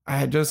 well, I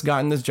had just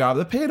gotten this job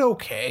that paid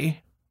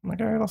okay. I'm like,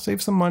 all right, I'll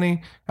save some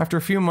money. After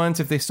a few months,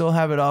 if they still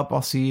have it up,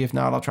 I'll see. If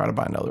not, I'll try to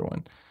buy another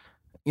one.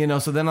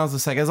 So then I was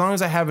just like, as long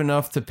as I have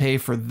enough to pay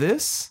for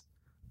this,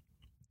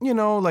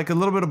 like a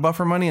little bit of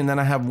buffer money, and then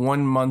I have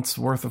 1 month's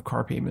worth of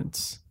car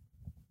payments,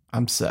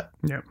 I'm set.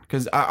 Yeah.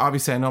 Because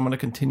obviously I know I'm going to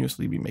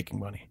continuously be making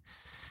money.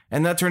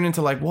 And that turned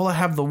into like, well, I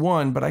have the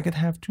 1, but I could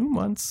have 2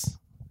 months.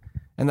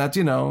 And that's,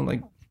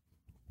 like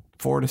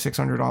 $400 to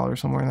 $600,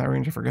 somewhere in that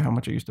range. I forget how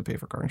much I used to pay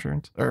for car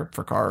insurance or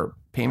for car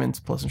payments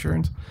plus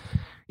insurance.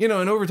 And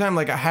over time,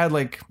 like I had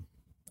like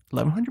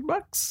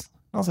 $1,100.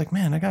 I was like,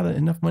 man, I got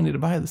enough money to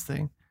buy this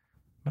thing,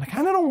 but I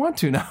kind of don't want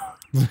to now.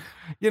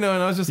 And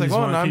I was just like,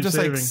 well, no, I'm just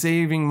like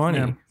saving money.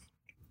 Yeah.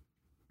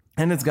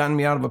 And it's gotten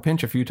me out of a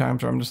pinch a few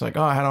times where I'm just like,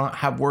 oh, I don't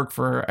have work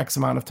for X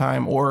amount of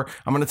time, or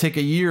I'm going to take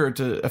a year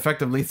to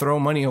effectively throw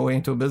money away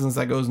into a business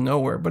that goes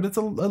nowhere. But it's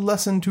a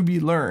lesson to be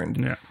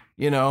learned,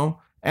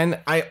 And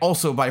I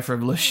also buy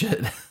frivolous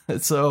shit.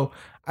 So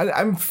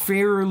I'm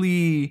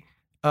fairly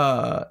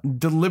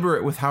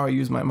deliberate with how I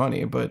use my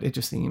money, but it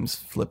just seems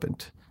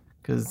flippant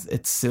because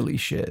it's silly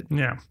shit.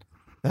 Yeah.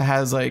 That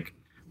has like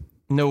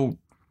no...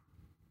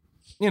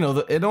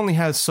 it only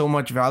has so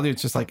much value.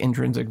 It's just like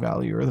intrinsic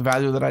value or the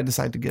value that I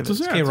decide to give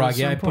it. Hey,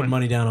 Rocky, I put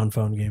money down on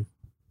phone game.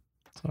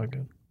 It's all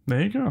good.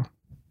 There you go.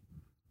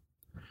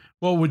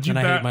 Well, would you? And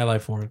I hate my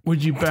life for it.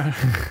 Would you back?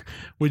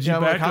 Would you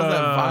back? How's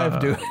that Vive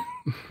do?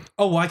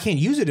 Oh, well, I can't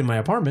use it in my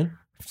apartment.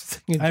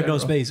 I have no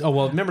space. Oh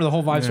well, remember the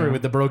whole Vive story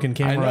with the broken I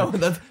camera? know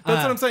that's what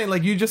I'm saying.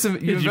 Like you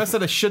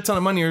invested a shit ton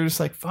of money. You're just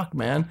like, fuck,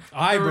 man.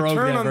 I broke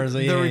that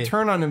version. The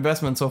return on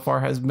investment so far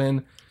has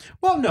been.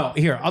 Well, no.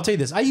 Here, I'll tell you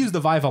this. I used the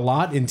Vive a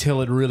lot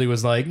until it really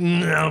was like,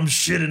 I'm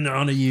shitting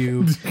on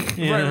you.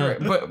 Right.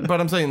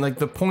 But I'm saying like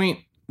the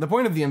point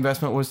of the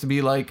investment was to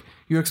be like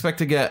you expect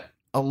to get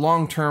a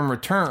long-term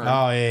return.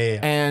 Oh yeah.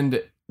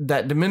 And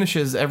that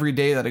diminishes every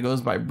day that it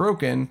goes by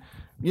broken.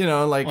 You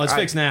know, like Well, it's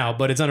fixed now,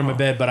 but it's under my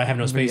bed. But I have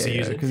no space to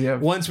use it.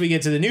 Once we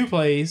get to the new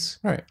place,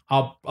 right?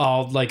 I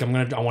want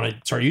to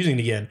start using it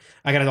again.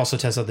 I gotta also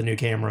test out the new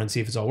camera and see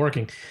if it's all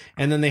working.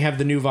 And then they have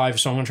the new Vive,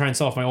 so I'm gonna try and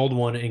sell off my old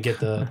one and get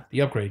the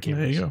upgrade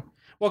camera. There you go.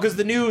 Well, because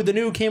the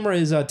new camera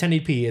is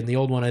 1080p and the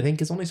old one I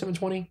think is only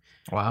 720.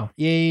 Wow.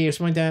 Yeah, or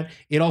something like that.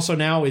 It also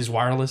now is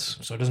wireless,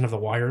 so it doesn't have the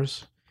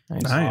wires.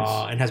 Nice.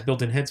 And has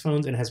built-in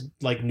headphones and has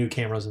like new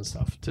cameras and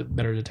stuff to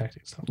better detect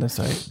and stuff. That's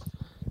right.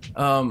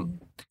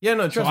 Yeah,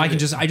 no. So I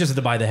just had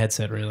to buy the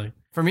headset really.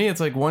 For me,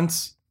 it's like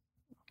once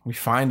we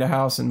find a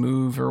house and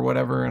move or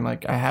whatever, and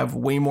like I have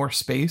way more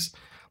space.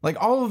 Like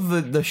all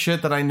of the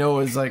shit that I know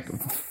is like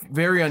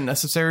very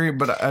unnecessary,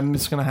 but I'm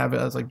just gonna have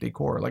it as like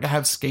decor. Like I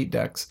have skate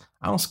decks.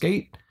 I don't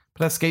skate,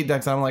 but that skate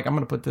decks. I'm like I'm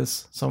gonna put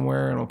this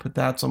somewhere and I'll put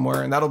that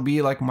somewhere, and that'll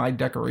be like my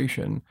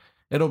decoration.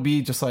 It'll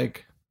be just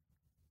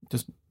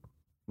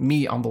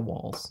me on the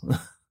walls,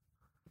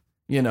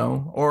 you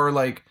know, or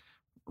like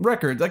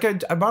records. Like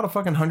I bought a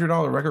fucking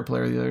 $100 record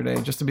player the other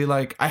day just to be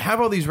like, I have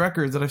all these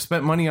records that I've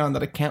spent money on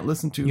that I can't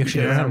listen to. You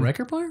actually never had a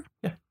record player?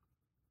 Yeah.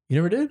 You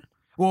never did?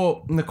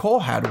 Well, Nicole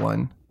had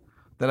one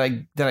that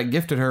I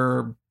gifted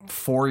her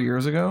 4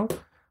 years ago,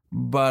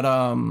 but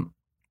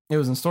it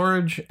was in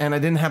storage and I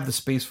didn't have the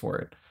space for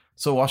it.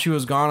 So while she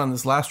was gone on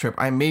this last trip,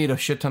 I made a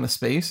shit ton of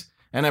space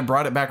and I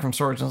brought it back from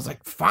storage and I was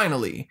like,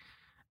 finally.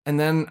 And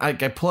then I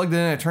plugged it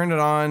in, I turned it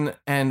on,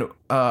 and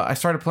I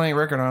started playing a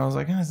record, and I was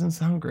like, it doesn't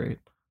sound great.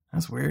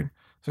 That's weird.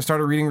 So I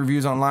started reading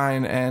reviews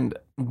online, and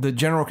the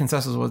general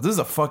consensus was, this is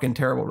a fucking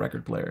terrible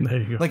record player. There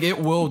you go. Like, it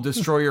will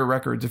destroy your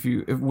records if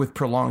with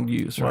prolonged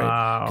use,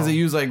 right? Because they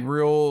use, like,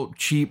 real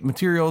cheap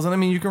materials. And, I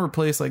mean, you can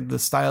replace, like, the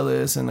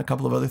stylus and a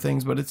couple of other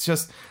things, but it's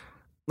just,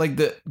 like,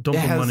 don't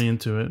put money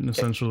into it,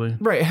 essentially.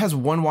 Right. It has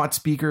 1 watt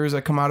speakers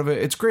that come out of it.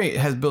 It's great. It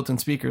has built-in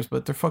speakers,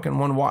 but they're fucking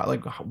 1 watt.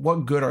 Like,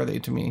 what good are they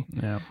to me?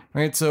 Yeah.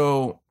 Right.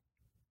 So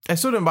I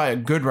still didn't buy a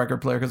good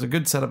record player because a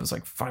good setup is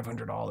like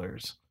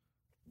 $500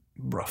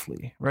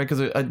 roughly. Right. Because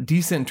a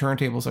decent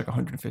turntable is like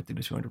 $150 to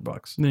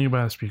 $200. Then you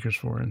buy the speakers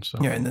for it and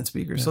stuff. Yeah. And then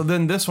speakers. Yeah. So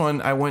then this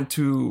one, I went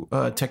to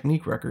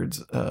Technique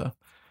Records my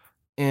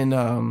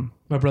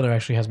brother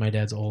actually has my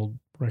dad's old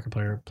record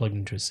player plugged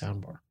into his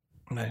soundbar.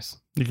 Nice.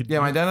 Yeah,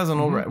 my dad has an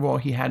old. Well,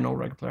 he had an old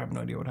record player. I have no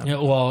idea what happened.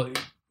 Yeah, well,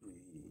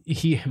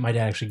 my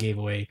dad actually gave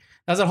away.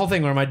 That's that whole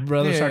thing where my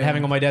brother started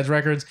having all my dad's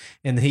records,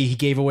 and he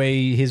gave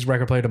away his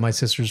record player to my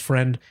sister's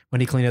friend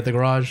when he cleaned out the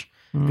garage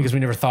because we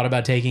never thought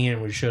about taking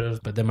it. We should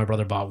have, but then my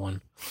brother bought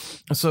one.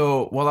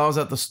 So while I was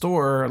at the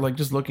store, like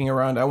just looking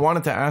around, I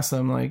wanted to ask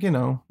them, like, you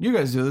know, you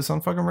guys do this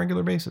on fucking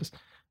regular basis.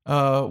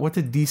 What's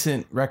a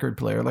decent record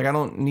player? Like, I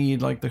don't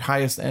need like the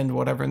highest end,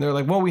 whatever. And they're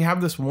like, well, we have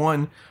this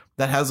one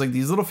that has like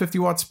these little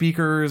 50-watt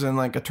speakers and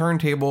like a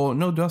turntable,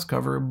 no dust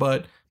cover,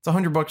 but it's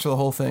 $100 for the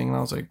whole thing. And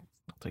I was like,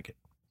 I'll take it.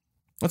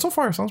 And so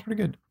far, it sounds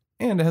pretty good.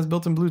 And it has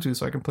built-in Bluetooth,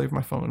 so I can play with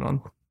my phone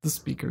on the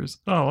speakers.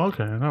 Oh,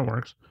 okay, that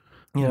works.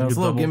 You know, it's a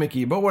little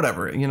gimmicky, but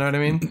whatever. You know what I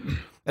mean?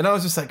 And I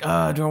was just like, do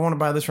I want to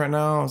buy this right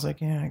now? I was like,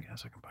 yeah, I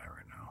guess I can buy it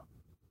right now.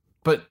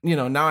 But, you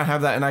know, now I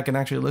have that and I can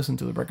actually listen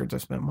to the records I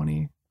spent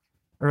money,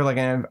 or like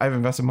I've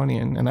invested money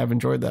in, and I've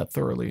enjoyed that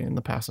thoroughly in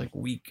the past like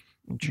week.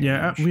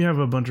 Yeah, we have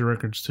a bunch of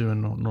records too,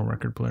 and no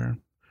record player.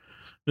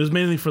 It was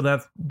mainly for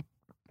that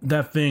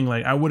thing.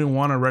 Like, I wouldn't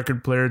want a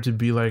record player to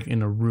be like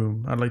in a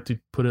room. I'd like to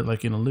put it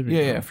like in a living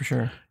room. Yeah, for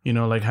sure. You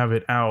know, like have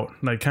it out.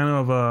 Like kind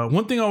of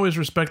one thing I always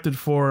respected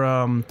for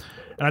and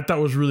I thought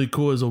was really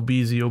cool is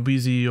Obeezy.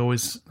 Obeezy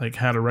always like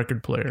had a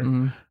record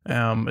player,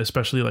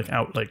 especially like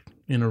out like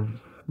in a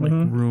like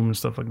room and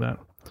stuff like that.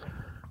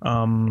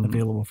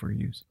 Available for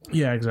use.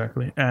 Yeah,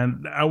 exactly.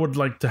 And I would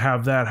like to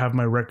have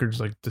my records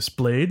like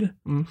displayed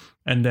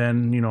and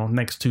then, you know,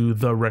 next to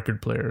the record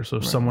player. So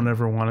if someone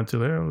ever wanted to,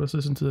 like, oh, let's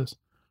listen to this.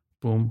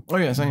 Boom. Oh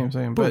yeah,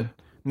 same. But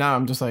now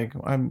I'm just like,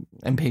 I'm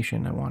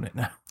impatient. I want it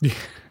now.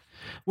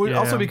 Well,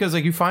 also because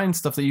like you find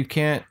stuff that you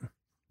can't,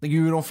 like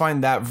you don't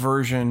find that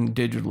version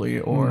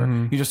digitally, or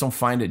you just don't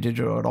find it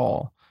digital at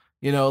all.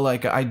 You know,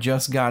 like I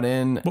just got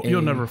in. Well,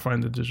 you'll never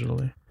find it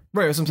digitally.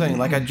 Right, that's what I'm saying.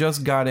 Like I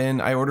just got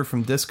in, I ordered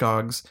from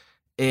Discogs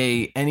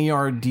a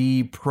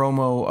NERD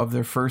promo of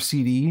their first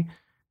CD,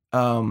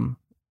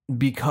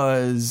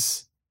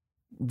 because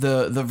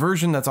the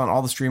version that's on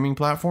all the streaming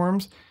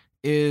platforms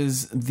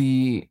is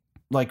the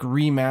like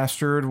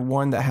remastered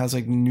one that has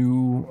like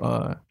new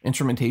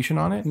instrumentation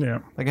on it. Yeah,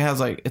 like it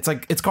has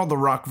it's called the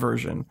rock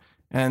version,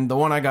 and the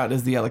one I got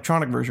is the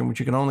electronic version,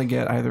 which you can only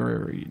get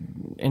either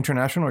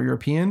international or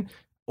European,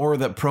 or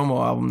the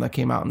promo album that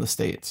came out in the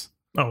States.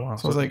 Oh wow!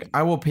 So I was like,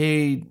 I will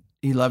pay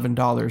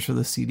 $11 for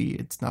the CD.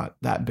 It's not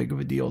that big of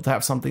a deal to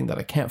have something that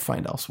I can't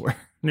find elsewhere.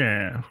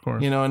 Yeah, of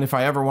course. You know, and if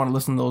I ever want to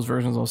listen to those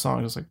versions of those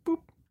songs, it's like boop,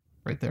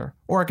 right there.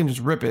 Or I can just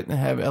rip it and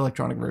have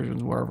electronic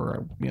versions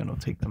wherever I,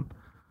 take them.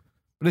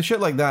 But it's shit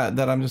like that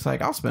I'm just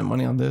like, I'll spend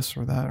money on this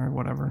or that or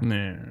whatever.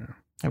 Yeah.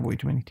 I have way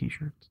too many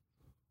t-shirts.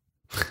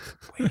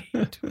 Way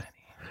too many.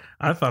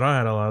 I thought I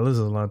had a lot. This is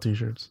a lot of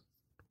t-shirts.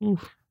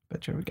 Oof.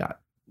 Bet you we got,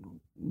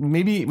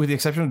 maybe with the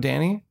exception of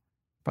Danny,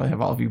 probably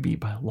have all of you beat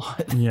by a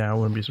lot. Yeah, I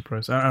wouldn't be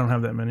surprised. I don't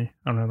have that many.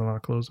 I don't have a lot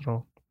of clothes at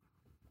all.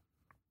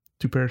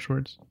 2 pair of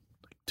shorts,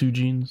 2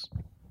 jeans.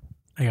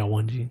 I got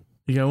 1 jean.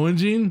 You got 1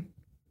 jean?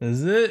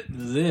 Is it?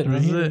 This is it. Is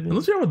Right here, it?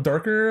 Unless you have a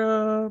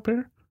darker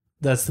pair.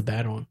 That's the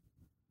bad one.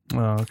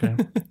 Oh, okay.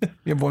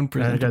 You have one I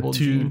presentable got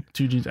jean.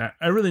 two jeans.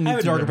 I really need I have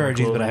a to darker get pair more of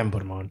jeans, but I clothing. haven't put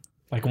them on.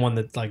 Like one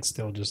that's like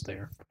still just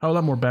there. I have a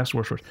lot more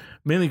basketball shorts,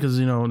 mainly because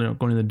going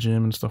to the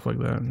gym and stuff like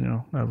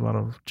that. I have a lot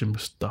of gym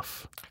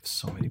stuff. I have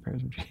so many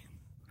pairs of jeans.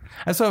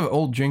 I still have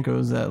old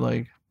Jinkos that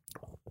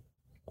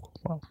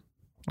Wow.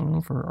 I don't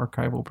know, for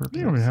archival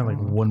purposes. You only have like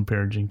 1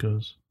 pair of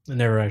Jinkos. I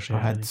never actually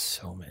I had had any.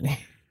 so many.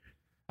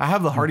 I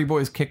have the Hardy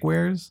Boys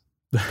kickwears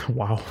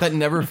Wow. that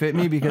never fit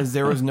me because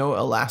there was no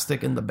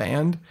elastic in the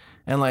band.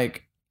 And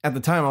at the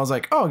time I was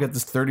like, oh, I'll get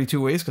this 32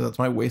 waist because that's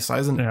my waist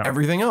size and Yeah.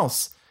 everything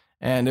else.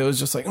 And it was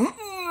just like,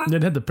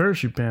 It had the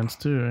parachute pants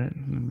too,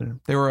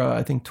 right? they were,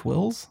 I think,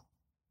 Twills.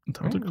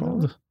 What's it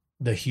called?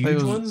 The huge It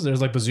was- ones?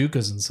 There's like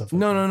bazookas and stuff.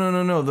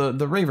 No.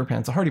 The Raver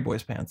pants, the Hardy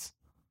Boys pants.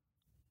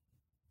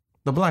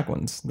 The black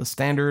ones, the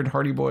standard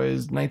Hardy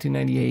Boys,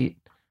 1998.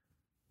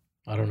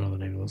 I don't know the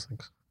name of those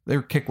things.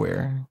 They're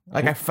kickwear.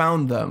 I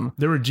found them.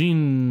 They were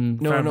jean.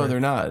 No, fabric. they're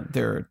not.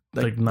 They're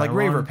like nylon?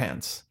 Raver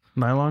pants.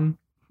 Nylon.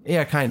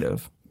 Yeah, kind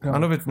of. I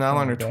don't know if it's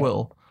nylon or okay.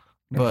 twill,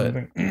 but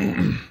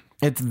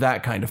it's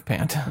that kind of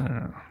pant.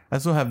 I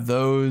still have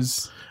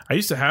those. I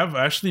used to have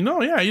I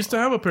used to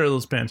have a pair of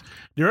those pants.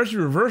 They're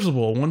actually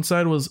reversible. One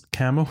side was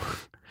camo,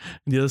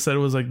 and the other side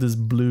was like this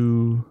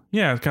blue.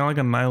 Yeah, it's kind of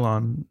like a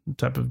nylon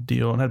type of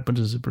deal, and had a bunch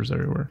of zippers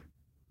everywhere.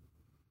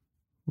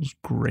 It was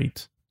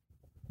great.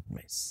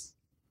 Nice.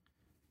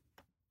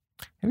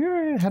 Have you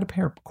ever had a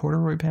pair of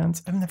corduroy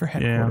pants? I've never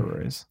had Yeah.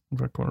 corduroys.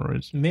 For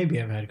corduroys,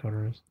 Maybe I've had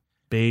corduroys.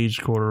 beige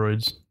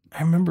corduroys.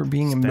 I remember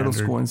being in middle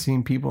Standard. school and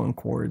seeing people in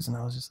cords, and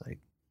I was just like,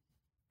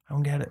 I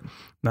don't get it.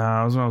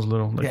 Nah, it was when I was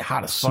little. Like Get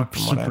hot as fuck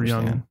from what I super young.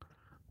 understand.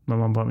 My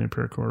mom bought me a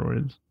pair of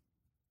corduroys.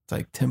 It's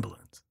like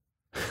Timberlands.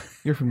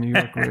 You're from New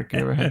York, Rick. You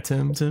ever had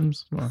Tim's?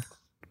 Tim's. Come on.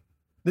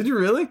 Did you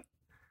really?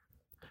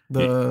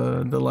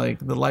 The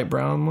light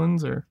brown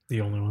ones, or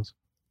The only ones.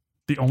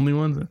 The only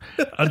ones.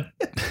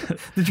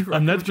 did you?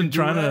 Annette's been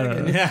trying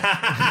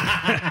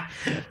to.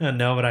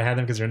 No, but I had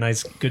them because they're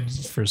nice, good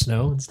for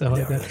snow and stuff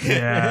like that.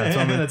 Yeah, it's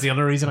on the- That's the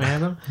only reason I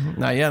had them.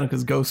 Not yet,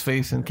 because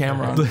Ghostface and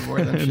Cameron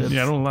wore them shits.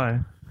 Yeah, don't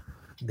lie.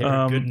 They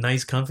were good,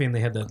 nice, comfy, and they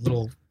had that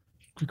little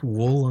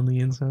wool on the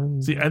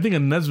inside. See, I think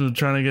Annette was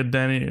trying to get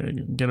Danny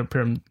get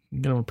him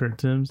a pair of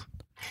Tim's,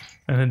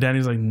 and then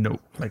Danny's like, "No,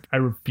 like I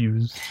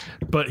refuse."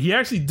 But he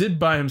actually did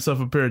buy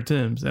himself a pair of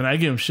Tim's, and I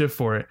gave him shit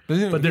for it.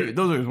 But they're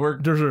those are his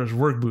work. those are his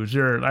work boots.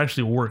 They're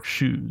actually work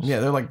shoes. Yeah,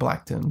 they're like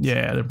black Tims.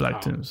 Yeah, they're black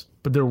Tim's,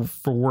 but they're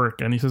for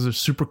work, and he says they're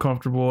super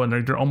comfortable and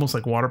they're almost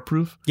like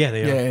waterproof. Yeah,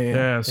 they yeah, are. yeah. yeah.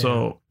 Yeah,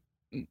 so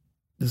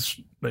this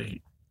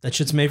like That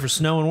shit's made for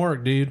snow and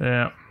work, dude.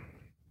 yeah.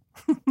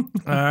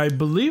 I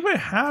believe I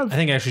have. I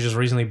think I actually just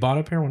recently bought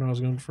a pair when I was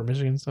going for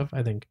Michigan and stuff.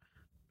 I think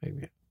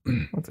maybe.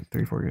 What's it?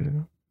 3-4 years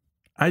ago.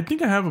 I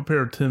think I have a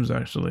pair of Tim's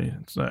actually.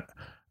 It's not,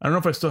 I don't know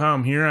if I still have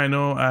them here. I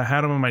know I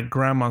had them at my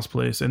grandma's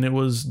place, and it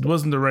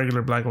wasn't the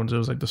regular black ones. It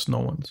was like the snow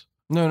ones.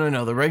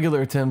 No. The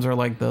regular Tims are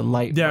like the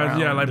light. Yeah, brown,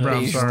 yeah, light the brown,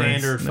 beige. sorry.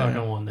 Standard Yeah.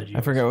 fucking one that you.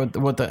 I forget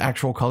what the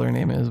actual color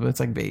name is, but it's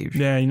like beige.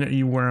 Yeah,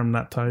 you wear them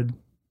not tied.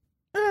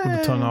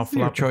 the tongue off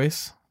Your flap.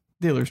 choice,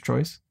 dealer's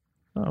choice.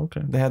 Oh,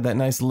 okay. They had that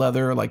nice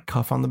leather like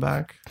cuff on the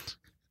back.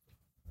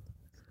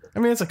 I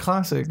mean, it's a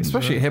classic,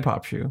 especially a hip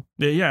hop shoe.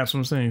 Yeah, that's what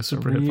I'm saying.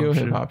 Super hip Real hop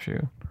hip shoe. hop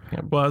shoe. Yeah.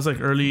 Well, it's like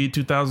early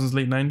 2000s,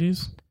 late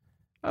 90s.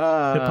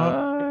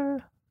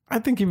 Hip-hop? I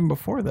think even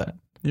before that,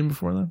 Even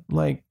before that.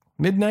 like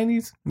mid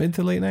 90s, mid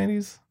to late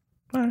 90s.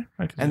 All right,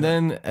 I can And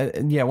see that.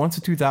 then, once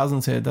the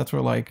 2000s hit, that's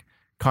where like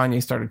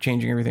Kanye started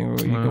changing everything.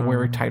 Where you could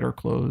wear tighter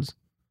clothes.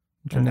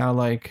 And now,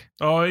 like,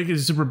 Oh, you can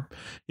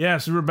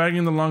super baggy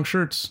in the long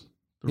shirts.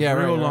 The yeah,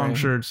 real right, long right.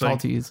 shirts, tall like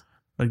tees,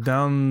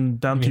 down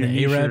to You your mean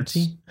knee an Arab shirts.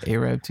 tee?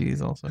 Arab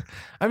tees also.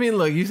 I mean,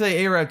 look, you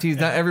say Arab tees,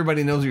 not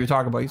everybody knows what you're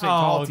talking about. You say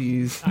tall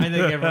tees. I think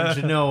everyone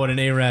should know what an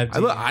Arab tee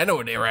is. I know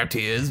what an Arab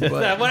tee is, but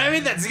What I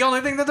mean, that's the only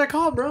thing that they're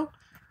called, bro.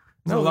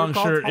 It's a long they're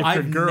called shirt. tall- If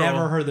your I've girl,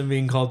 never heard them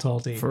being called tall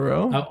tee. for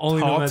real. I've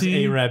only Tall known as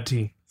tee? Arab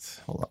tee.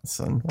 Hold on,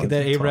 son. Get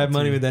that Arab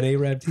money with that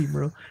Arab tee,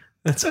 bro.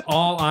 That's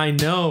all I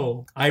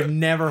know. I've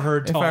never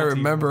heard If tall I tee.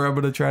 remember, I'm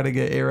gonna try to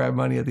get Arab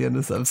money at the end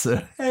of this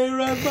episode.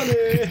 Arab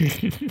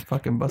money.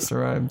 Fucking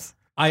Busta Rhymes.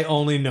 I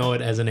only know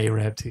it as an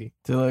Arab tee.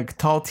 To like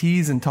tall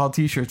tees and tall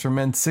t-shirts for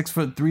men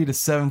 6'3" to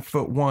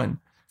 7'1",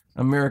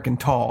 American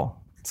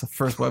tall. It's the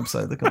first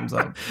website that comes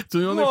up. So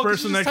the only Well, 'cause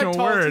person you that just can type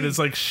tall wear it tees. is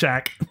like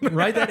Shaq.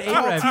 Write that Tall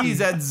Arab tees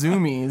tee. at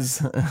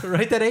Zoomies.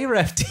 Write that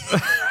Arab tee.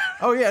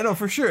 Oh yeah, no,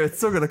 for sure. It's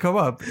still gonna come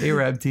up.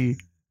 Arab tea.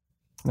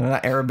 No,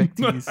 not Arabic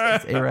tees.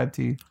 It's Arab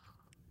tea.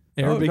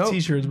 Arabic no.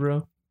 t-shirts,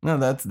 bro. No,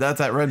 that's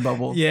at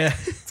Redbubble. Yeah.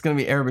 It's gonna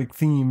be Arabic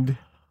themed.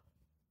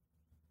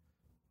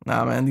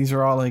 Nah, man, these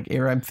are all like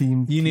Arab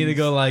themed. You need to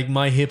go like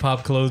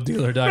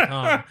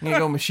myhiphopclothesdealer.com. You need to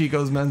go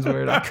Mashiko's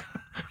menswear.com.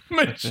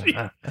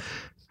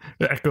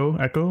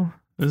 Echo.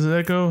 Is it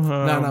Echo? no,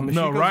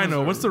 Mashiko's Rhino.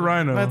 was a- What's the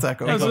Rhino? That's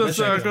Echo. That's That's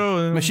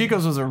Echo.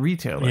 Mashiko's was a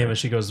retailer Yeah, but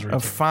she goes to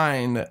of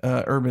fine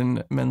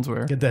urban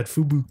menswear. Get that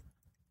FUBU.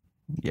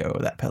 Yo,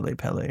 that Pele.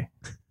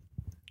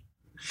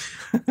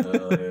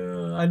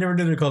 I never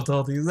knew they're called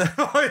tall tees. I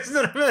always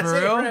knew them as For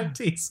real? Arab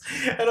tees.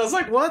 And I was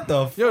like, what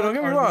the fuck? Yo, don't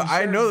get me are wrong. these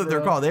I know that shirts, they're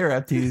bro? called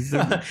Arab tees.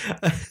 They're-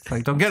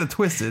 like, don't get it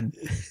twisted.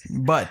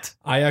 But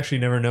I actually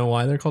never know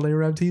why they're called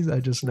Arab tees. I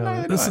just know.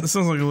 No, This sounds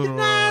like a little.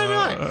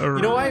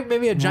 You know why?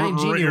 Maybe a giant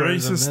genie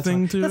wears them. racist That's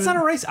thing why. to That's it? not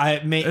a race.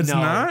 It's no.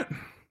 not.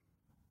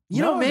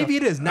 You know, No, maybe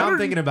it is. Now I'm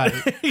thinking about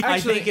it. I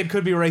Actually- think it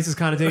could be racist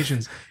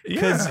connotations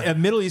because Yeah.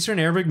 Middle Eastern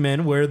Arabic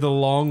men wear the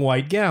long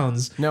white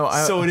gowns. No,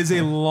 so it is a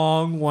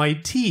long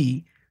white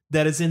tee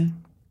that is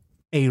an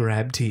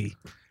Arab tee.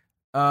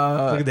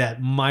 Look at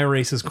that, my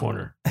racist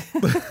corner.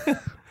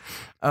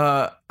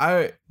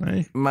 I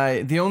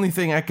Hey. the only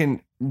thing I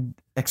can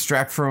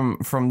extract from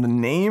the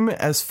name,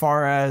 as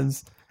far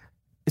as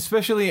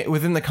especially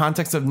within the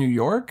context of New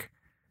York,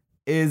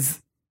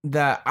 is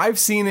that I've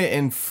seen it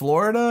in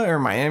Florida or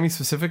Miami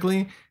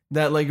specifically,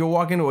 that like you'll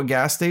walk into a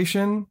gas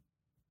station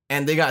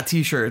and they got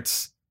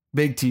t-shirts,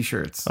 big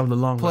t-shirts, Of the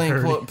long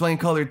plain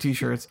colored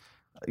t-shirts.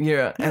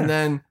 Yeah, and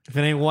then If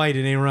it ain't white,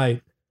 it ain't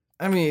right.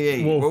 I mean,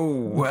 hey, Whoa.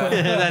 whoa,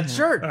 That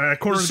shirt,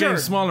 Quarter's The getting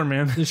shirt. smaller,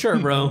 man. the shirt,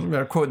 you bro,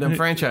 better quote them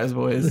franchise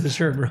boys the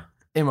shirt, bro.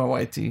 in my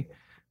white tee.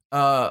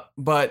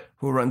 But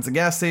who runs the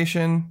gas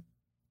station?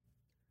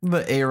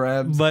 The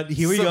Arabs. But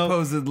here we go.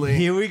 Supposedly.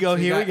 Here we go.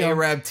 So you Here we got go.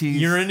 Arab tees.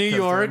 You're in New 'cause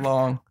they're York.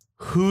 Long.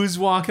 Who's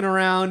walking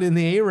around in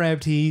the Arab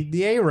tee?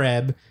 The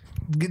Arab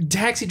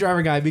taxi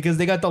driver guy, because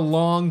they got the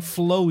long,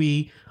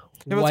 flowy Yeah,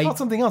 but it's white. called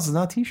something else. It's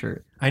not a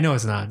t-shirt. I know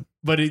it's not,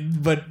 but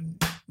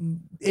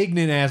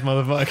ignorant ass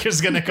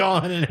motherfuckers gonna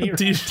call it an Arab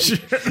tee.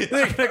 T-shirt.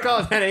 They're gonna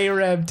call it that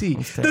Arab tee.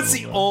 That's That's the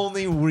terrible,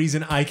 only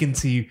reason I can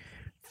see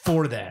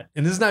for that.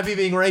 And this is not me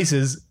being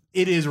racist.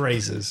 It is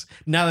racist.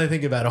 Now that I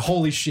think about it,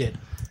 holy shit.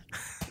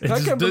 It I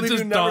just- can't it believe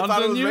just you never dawned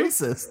thought it on was you?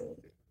 racist.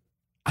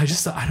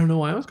 I don't know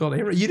why I was called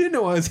Arab. You didn't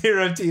know I was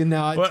Arab tee, and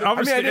now I Well, took-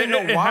 obviously, I didn't know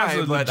it why,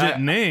 has a but legit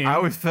name. I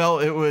always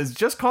felt it was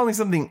just calling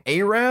something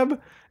Arab,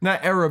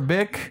 not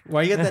Arabic.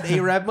 why you got that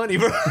Arab money,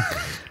 bro?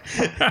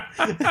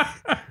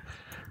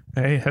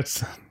 Hey,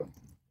 that's.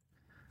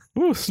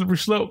 Ooh, slippery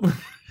slope.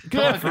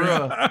 Good for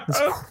real. It's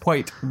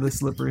quite the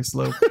slippery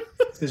slope.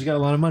 Because you got a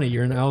lot of money.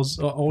 You're an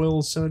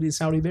oil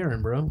Saudi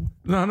baron, bro.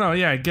 No,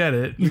 yeah, I get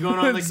it. You're going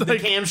on It's the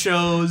cam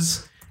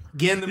shows,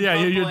 getting them. yeah,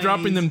 front you're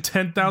dropping them planes,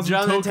 10,000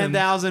 dropping them tokens.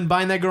 10,000,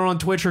 buying that girl on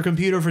Twitch her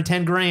computer for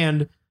 10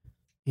 grand.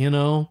 You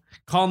know,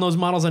 calling those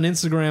models on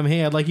Instagram,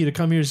 hey, I'd like you to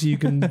come here so you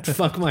can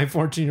fuck my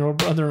 14-year-old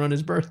brother on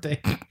his birthday.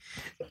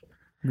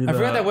 I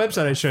forgot that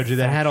website I showed you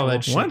that had all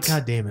that shit. What?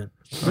 God damn it.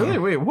 Really?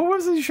 Wait, what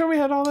was it you showed me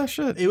had all that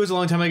shit? It was a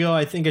long time ago.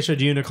 I think I showed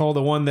you, Nicole,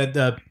 the one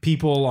that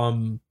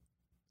people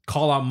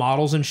call out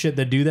models and shit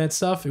that do that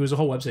stuff. It was a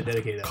whole website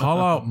dedicated to that. Call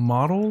out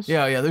models?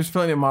 Yeah, there's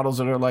plenty of models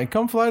that are like,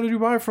 come fly to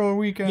Dubai for a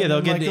weekend. Yeah, they'll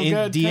and, get like, the you'll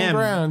get 10 DM.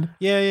 grand.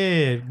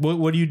 Yeah.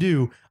 What do you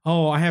do?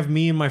 Oh, I have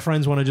me and my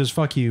friends want to just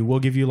fuck you. We'll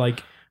give you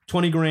like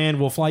 20 grand.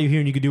 We'll fly you here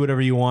and you can do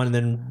whatever you want. And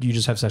then you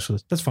just have sex with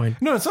us. That's fine.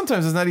 No,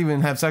 sometimes it's not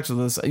even have sex with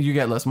us. You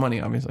get less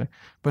money, obviously.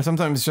 But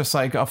sometimes it's just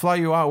like, I'll fly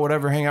you out,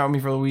 whatever, hang out with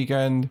me for the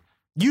weekend.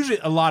 Usually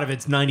a lot of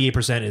it's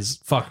 98% is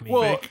fuck me.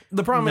 Well,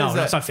 the problem no, is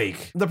that's that not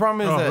fake. the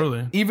problem is Oh, that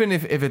really? even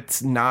if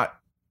it's not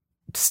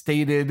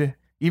stated,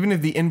 even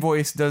if the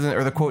invoice doesn't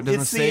or the quote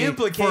doesn't It's the say for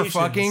implications.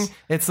 fucking,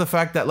 it's the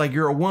fact that like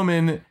you're a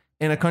woman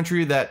in a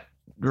country that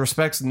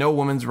respects no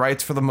woman's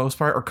rights for the most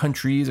part, or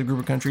countries, a group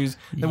of countries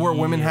that where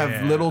women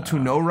have little to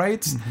no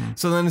rights.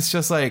 So then it's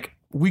just like,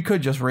 we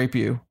could just rape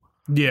you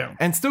Yeah.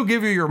 and still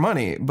give you your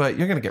money, but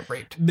you're gonna get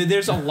raped. But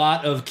there's a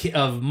lot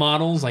of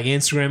models, like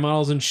Instagram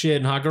models and shit,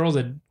 and hot girls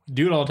that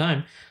do it all the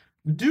time.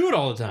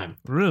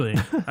 Really?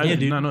 I Yeah, did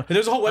dude. not know.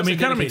 There's a whole website I mean, it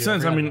kind of makes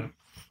dedicated, sense. I forgot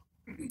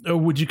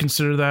mean, would you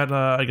consider that,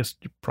 I guess,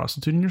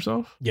 prostituting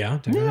yourself? yeah,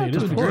 technically it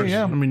is. of course,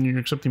 yeah. I mean, you're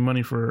accepting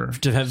money for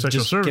To have sexual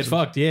just services. get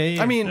fucked.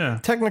 Yeah. I mean, Yeah.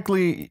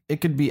 technically, it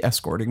could be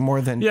escorting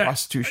more than Yeah.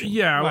 prostitution.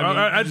 Yeah, Well, I mean,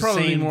 I'd the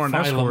probably be same more on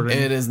phylum. escorting.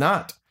 It is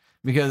not,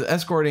 because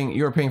escorting,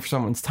 you're paying for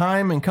someone's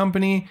time and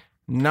company,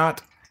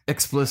 not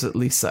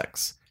explicitly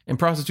sex. In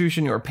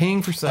prostitution, you are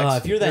paying for sex.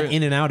 if you're that You're-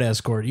 in and out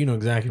escort, you know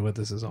exactly what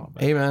this is all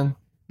about. hey man,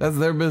 that's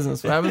their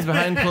business. What happens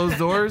behind closed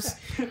doors?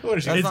 What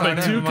is she It's not like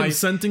an two my,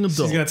 consenting adults.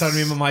 She's gonna talk to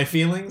me about my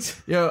feelings.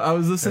 Yo, I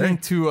was listening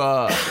to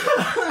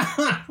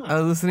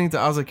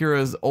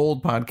Azakura's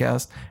old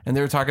podcast, and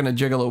they were talking to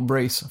Gigolo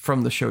Brace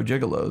from the show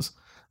Gigolos.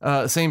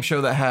 Same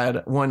show that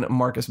had one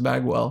Marcus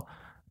Bagwell.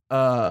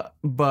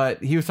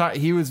 But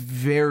he was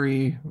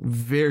very,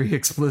 very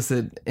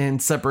explicit in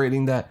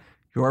separating that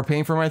you are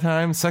paying for my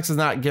time. Sex is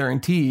not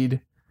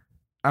guaranteed.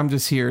 I'm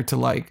just here to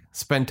like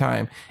spend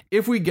time.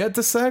 If we get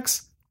to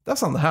sex,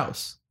 that's on the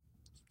house.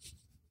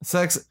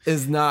 Sex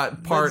is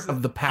not part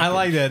of the package. I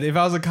like that. If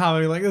I was a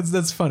comedy, like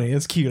that's funny.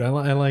 It's cute. I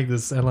like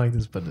this. I like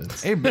this. But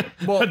it's Hey,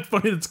 well, That's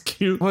funny. That's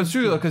cute. well, it's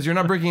true though, because you're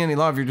not breaking any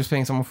law if you're just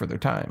paying someone for their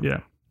time.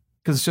 Yeah.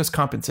 Because it's just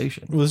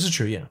compensation. well, this is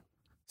true. Yeah.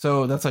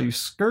 So that's how you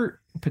skirt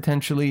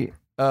potentially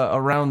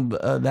around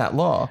that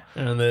law.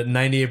 And the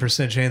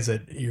 98% chance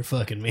that you're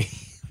fucking me.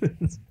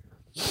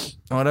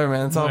 Whatever,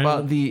 man. It's all Right.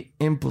 about the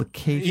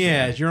implication.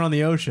 Yeah, you're on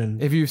the ocean.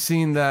 If you've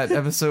seen that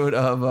episode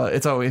of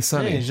It's Always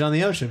Sunny, Yeah, she's on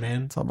the ocean,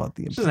 man. it's all about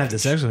the She doesn't have to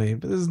implication. sex with me,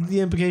 but this is the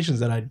implications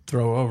that I'd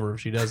throw over if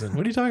she doesn't.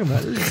 What are you talking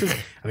about?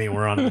 I mean,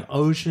 we're on an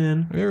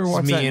ocean. Have you ever It's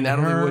watched me that and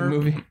Natalie her. Wood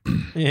movie?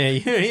 Yeah.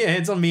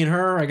 It's on me and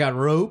her. I got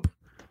rope.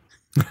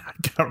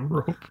 Got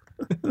rope.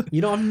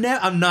 You know, I'm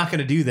not going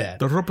to do that.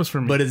 The rope is for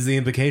me. But it's the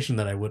implication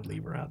that I would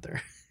leave her out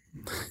there.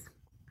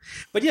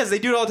 But yes, they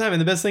do it all the time. And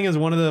the best thing is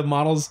one of the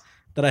models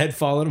that I had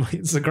followed on my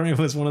Instagram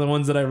was one of the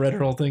ones that I read her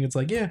whole thing. It's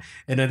like, yeah.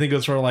 And I think it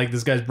was for like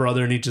this guy's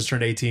brother and he just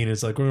turned 18.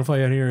 It's like, we're going to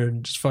fly out here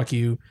and just fuck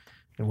you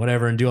and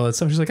whatever and do all that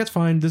stuff. She's like, that's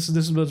fine. This is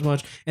as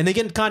much. And they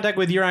get in contact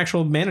with your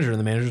actual manager and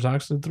the manager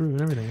talks it through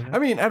and everything. I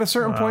mean, at a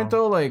certain Wow. point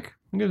though, like,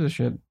 who gives a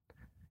shit?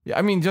 Yeah,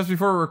 I mean, just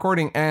before we're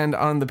recording and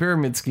on the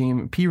pyramid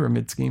scheme, you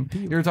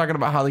were talking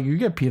about how like you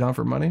get peed on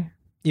for money.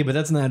 Yeah, but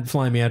that's not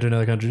flying me out to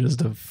another country just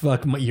to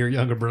fuck your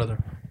younger brother.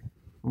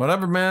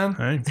 Whatever, man.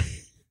 Hey.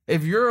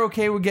 If you're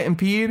okay with getting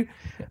peed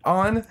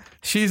on,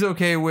 she's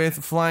okay with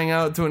flying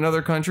out to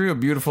another country, a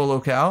beautiful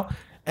locale,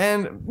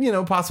 and, you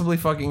know, possibly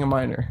fucking a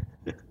minor.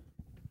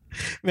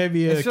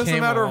 Maybe It's just a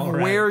camel, matter of all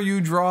right. where you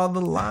draw the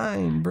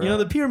line, bro. You know,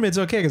 the pyramid's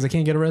okay because I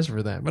can't get arrested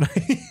for that. But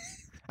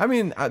I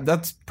mean,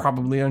 that's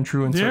probably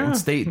untrue in certain Yeah.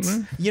 states.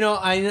 you know,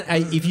 I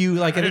if you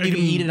like, I think I if you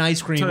can eat an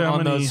ice cream tell you how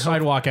on the many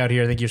sidewalk out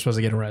here, I think you're supposed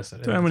to get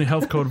arrested. So how many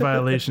health code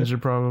violations are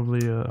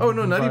probably? Oh,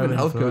 no, not even violating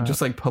health for code, that?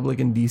 just like public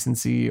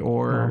indecency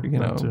or, Oh, you that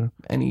know, too.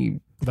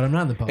 any. But I'm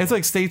not in the public. It's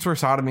like states where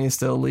sodomy is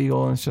still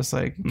illegal, and it's just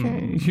like,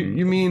 okay,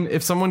 you mean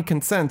if someone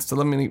consents to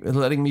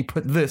letting me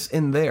put this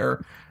in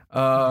there,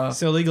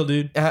 still legal,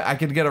 dude. I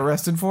could get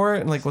arrested for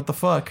it? And like, what the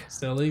fuck?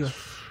 Still legal.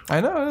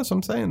 I know, that's what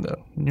I'm saying,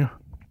 though. Yeah.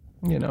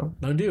 You know,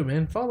 Don't do it,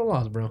 man. Follow the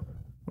laws, bro.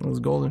 those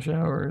golden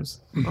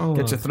showers Oh,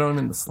 get you thrown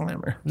in the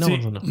slammer. no See,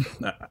 one's gonna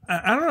know.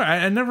 I don't know.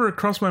 I never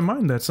crossed my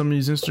mind that some of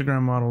these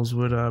Instagram models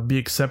would be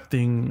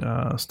accepting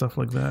stuff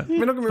like that. I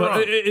mean, don't get me But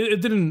wrong. it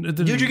didn't. It didn't.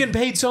 Dude, you're getting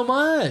paid so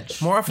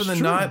much. More often than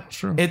true, not, it's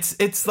true.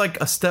 it's like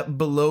a step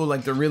below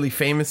like the really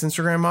famous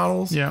Instagram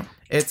models. Yeah.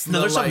 It's No, the,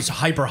 there's like some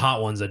hyper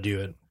hot ones that do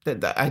it.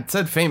 I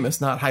said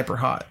famous, not hyper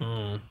hot.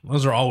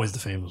 Those are always the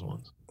famous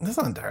ones. That's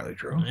not entirely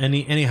true.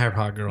 Any hyper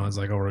hot girl has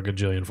like over a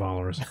gajillion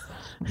followers.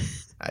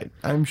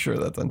 I'm sure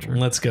that's untrue.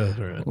 Let's go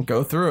through it.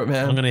 Go through it, I'm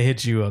man. gonna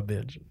hit you up,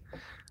 bitch.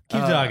 Keep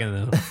talking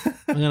though.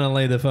 I'm gonna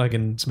lay the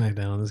fucking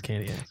smackdown on this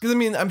candy ass. Because I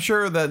mean, I'm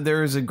sure that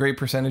there is a great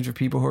percentage of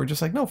people who are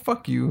just like, no,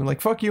 fuck you,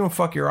 like fuck you and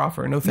fuck your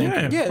offer, no thank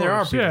Yeah. you. Yeah, there are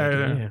course. people. Yeah,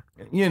 that do, yeah.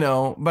 yeah. You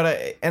know, but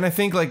I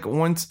think like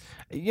once,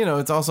 you know,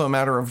 it's also a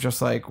matter of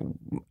just like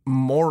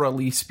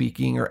morally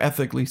speaking or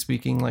ethically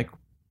speaking, like,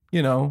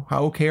 you know,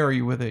 how okay are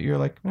you with it? You're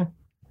like, eh.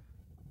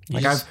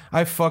 Like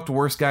I've fucked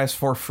worse guys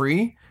for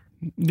free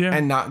Yeah.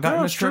 and not gotten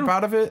Yeah, a it's trip true.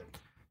 out of it.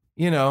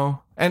 You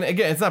know, and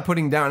again, it's not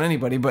putting down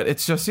anybody, but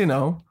it's just, you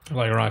know,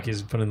 Like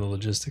Rocky's putting the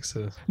logistics to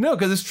this. no,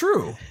 because it's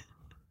true.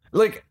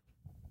 Like,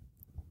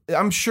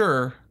 I'm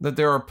sure that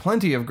there are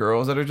plenty of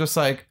girls that are just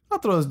like, I'll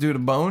throw this dude a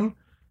bone.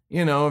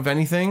 You know, if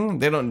anything,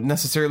 they don't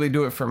necessarily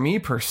do it for me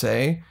per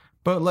se,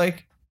 but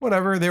like,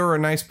 whatever, they were a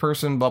nice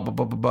person, blah, blah,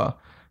 blah, blah, blah.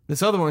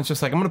 This other one's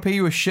just like, I'm going to pay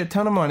you a shit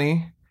ton of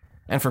money.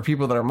 And for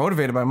people that are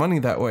motivated by money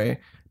that way,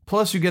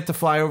 plus you get to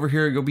fly over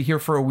here, you'll be here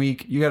for a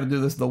week. You got to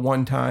do this the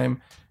one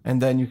time,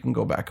 and then you can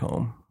go back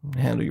home and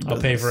handle your business.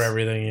 I'll pay for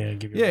everything. Yeah,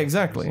 give you Yeah,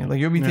 exactly. Like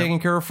you'll be taken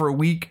care of for a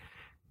week,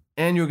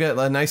 and you'll get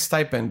a nice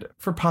stipend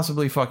for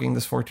possibly fucking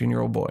this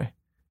 14-year-old boy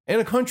in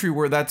a country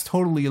where that's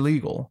totally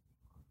illegal,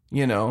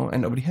 you know,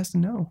 and nobody has to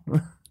know.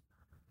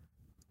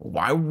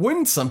 Why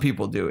wouldn't some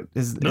people do it?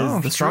 Is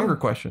the it's stronger true.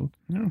 question.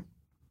 Yeah.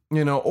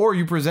 You know, or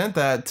you present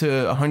that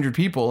to 100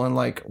 people, and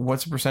like,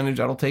 what's the percentage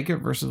that'll take it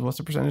versus what's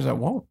the percentage that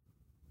won't?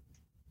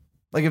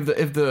 Like if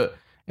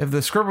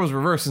the script was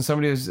reversed and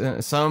somebody is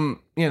some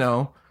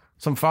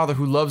father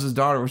who loves his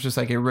daughter was just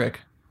like, hey Rick,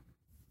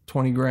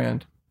 20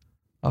 grand,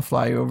 I'll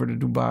fly you over to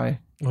Dubai.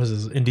 What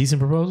is this? Indecent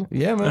proposal?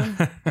 Yeah,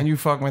 man. And you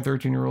fuck my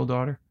 13-year-old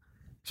daughter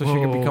so she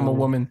can become a Whoa.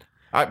 woman.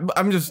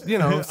 I'm just, you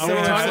know, Are we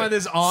similar- talking about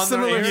this on the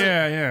similar-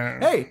 air?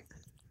 Yeah. hey,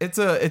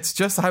 it's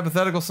just a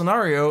hypothetical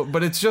scenario,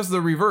 but it's just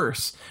the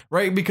reverse,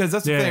 right? Because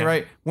that's the Yeah. thing,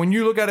 right? When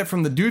you look at it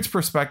from the dude's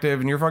perspective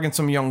and you're fucking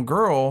some young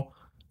girl,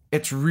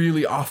 it's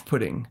really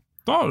off-putting.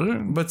 Oh, yeah.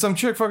 But some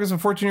chick fucking some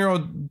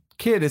 14-year-old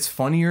kid, it's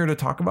funnier to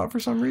talk about for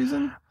some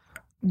reason.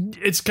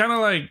 It's kind of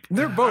like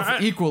They're both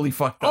equally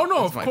fucked up. Oh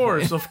no, is of my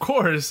course, point. of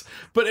course.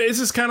 But it's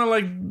just kind of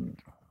like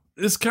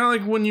it's kind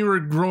of like when you were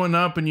growing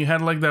up and you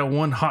had like that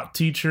one hot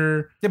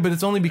teacher. Yeah, but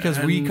it's only because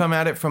we And come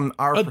at it from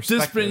our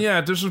perspective.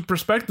 There's a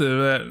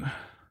perspective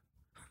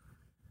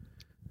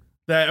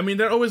that I mean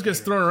that always gets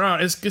thrown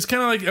around. It's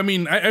kind of like, I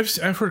mean,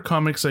 I've heard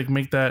comics like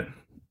make that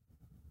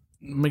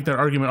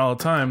argument all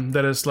the time,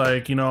 that it's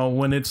like, you know,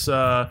 when it's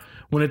a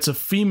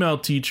female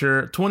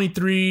teacher,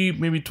 23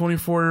 maybe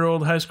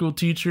 24-year-old high school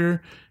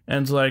teacher,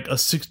 and it's like a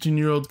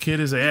 16-year-old kid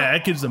is like, yeah,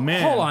 that kid's a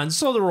man. Hold on,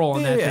 slow the roll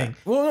on that thing.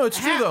 Well, no, it's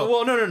true though.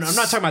 Well, no. I'm not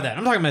talking about that.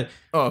 I'm talking about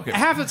okay.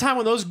 half the time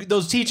when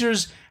those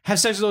teachers have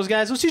sex with those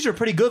guys, those teachers are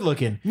pretty good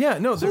looking. Yeah,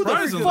 no, Who the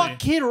Surprisingly. fuck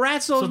kid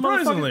rats those motherfuckers?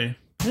 Surprisingly.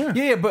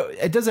 yeah, but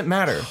it doesn't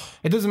matter.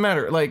 It doesn't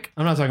matter. Like,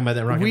 I'm not talking about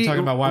that, Rocky. I'm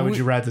talking about why would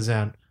you rat this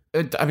out?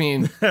 I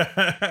mean,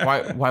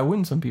 why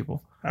wouldn't some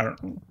people? I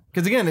don't know.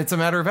 Because again, it's a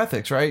matter of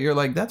ethics, right? You're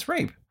like, that's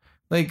rape.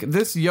 Like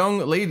this young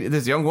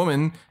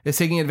woman is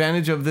taking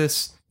advantage of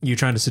this You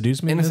trying to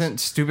seduce me? innocent,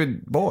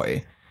 stupid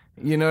boy.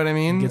 You know what I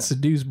mean? Get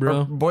seduced, Or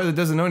bro. boy that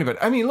doesn't know anybody.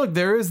 I mean, look,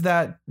 there is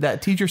that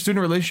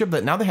teacher-student relationship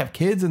that now they have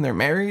kids and they're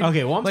married.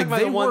 Okay, well, I'm Like, talking about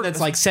they the one were- that's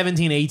like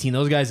 17, 18.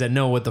 Those guys that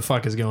know what the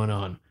fuck is going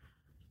on.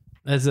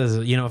 That's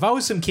you know, if I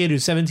was some kid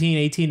who's 17,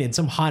 18, and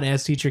some hot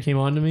ass teacher came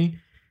on to me,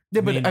 Yeah,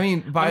 but I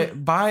mean, by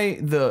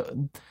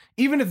the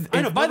even if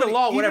I know by the nobody-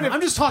 law, even whatever. if- I'm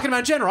just talking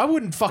about general. I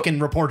wouldn't fucking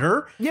report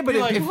her. Yeah, but Be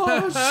if- like, if-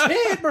 oh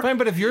shit, bro. Fine,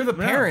 but if you're the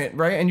parent,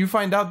 right, and you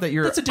find out that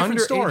you're That's a different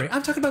underage- story.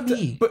 I'm talking about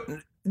me. But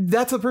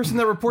that's the person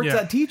that reports Yeah.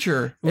 that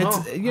teacher.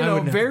 Well, It's, you I know,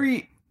 would never.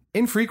 very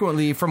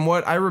infrequently, from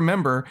what I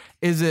remember,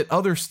 is it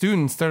other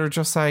students that are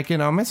just like, you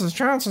know, Mrs.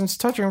 Johnson's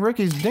touching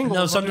Ricky's dingle.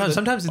 No, sometimes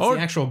it's Or-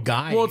 the actual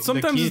guy. Well,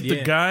 sometimes kid, it's the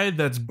yeah. guy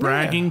that's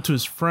bragging to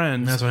his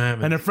friends. That's what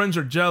happens. And their friends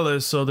are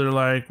jealous, so they're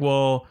like,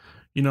 well,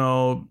 you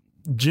know,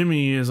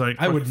 Jimmy is like,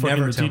 I would fucking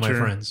never the tell my teacher.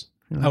 friends.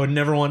 I would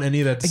never want any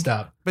of that to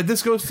stop. But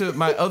this goes to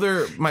my Can't point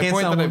stop,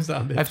 that won't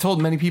stop, bitch. I've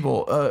told many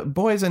people.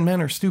 Boys and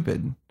men are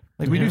stupid.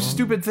 Like we Yeah. do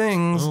stupid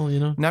things, Well, you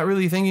know, not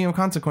really thinking of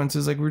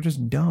consequences. Like we're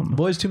just dumb.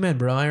 boys to men,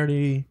 bro. I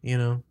already, you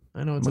know,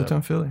 I know what's up.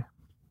 Motown Philly.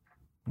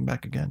 I'm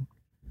back again.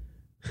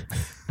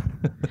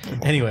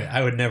 Anyway,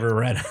 I would never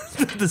rat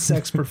the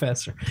sex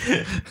professor.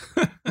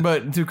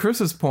 But to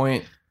Chris's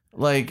point,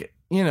 like,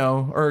 you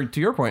know, or to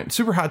your point,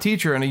 super hot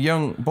teacher and a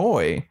young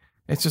boy,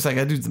 it's just like,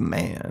 that dude's a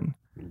man.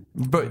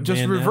 But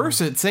just Man reverse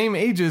it, same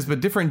ages, but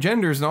different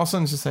genders, and all of a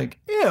sudden it's just like,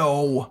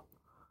 ew.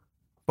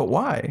 But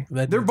why?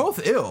 That They're dude's-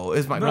 both ill,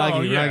 is my No, point.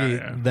 Raggy, yeah, Raggy,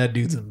 yeah. that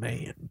dude's a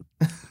man.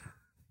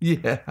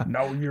 Yeah.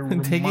 No, you're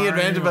Taking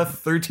advantage of a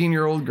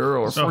 13-year-old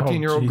girl or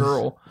 14-year-old jeez.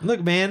 girl.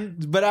 Look, man,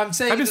 but I'm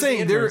saying, I'm just this is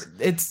saying, the there. inverse.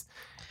 It's.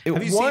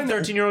 Have you seen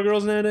 13-year-old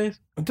girls nowadays?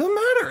 It doesn't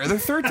matter. They're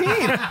 13.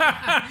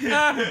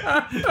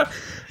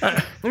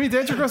 I mean, to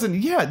answer your question,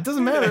 yeah, it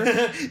doesn't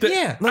matter.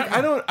 Yeah. Like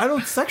I don't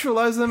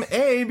sexualize them,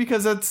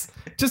 because that's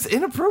just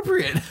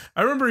inappropriate.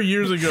 I remember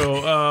years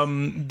ago,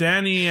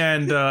 Danny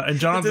and There's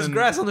Jonathan.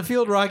 grass on the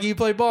field, Rocky. You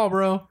play ball,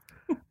 bro.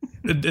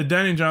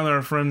 Danny and Jonathan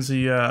are friends.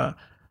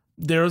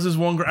 There was this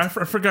one girl. I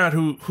forgot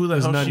who the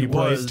hell she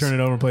was. Turn it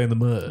over and play in the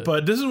mud.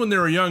 But this is when they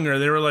were younger.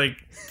 They were like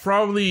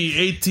probably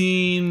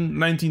 18,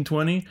 19,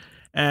 20.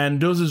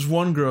 And there was this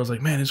one girl. I was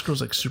like, man, this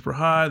girl's like super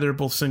hot. They were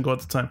both single at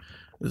the time.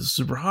 This is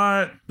super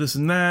hot, this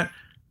and that.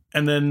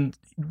 And then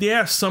they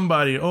asked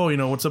somebody, oh, you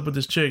know, what's up with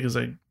this chick? Is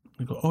like,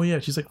 I go, oh yeah,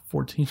 she's like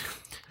 14.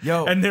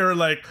 Yo, And they were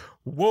like,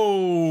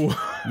 whoa.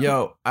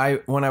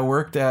 when I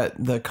worked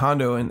at the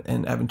condo in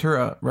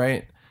Aventura,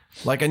 right?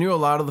 Like I knew a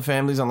lot of the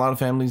families, and a lot of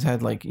families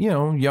had like, you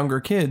know, younger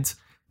kids.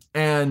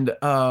 And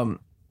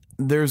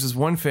there's this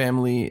one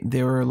family,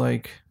 they were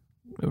like,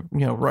 you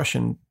know,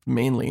 Russian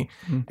mainly,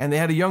 and they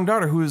had a young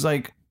daughter who was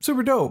like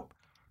super dope.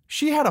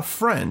 She had a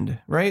friend,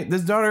 right?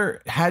 This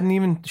daughter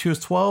she was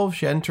 12,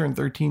 she hadn't turned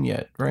 13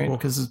 yet, right?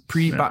 Because it's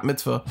pre-bat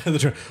mitzvah.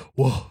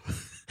 Whoa.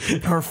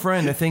 Her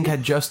friend, I think,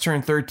 had just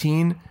turned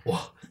 13. Whoa.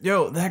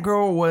 Yo, that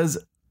girl was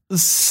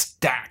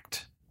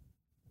stacked.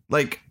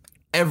 Like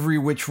every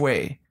which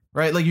way,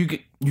 right? Like you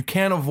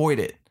can't avoid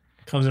it.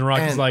 Comes in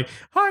Rocky's And- like,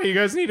 hi, you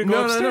guys need to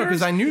go upstairs. No,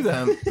 because I knew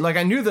them. Like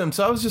I knew them,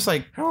 so I was just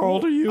like, How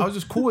old are you? I was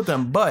just cool with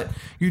them. But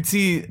you'd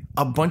see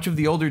a bunch of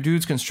the older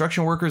dudes,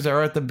 construction workers that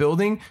are at the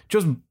building,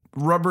 just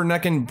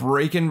rubbernecking,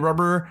 breaking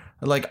rubber,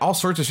 like all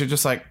sorts of shit.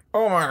 Just like,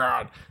 oh my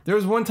god. There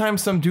was one time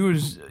some dude,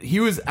 he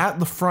was at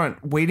the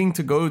front waiting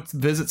to go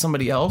visit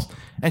somebody else,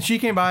 and she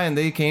came by and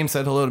they came,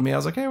 said hello to me. I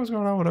was like, hey, what's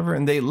going on? Whatever.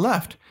 And they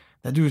left.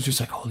 That dude was just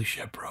like, holy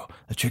shit, bro.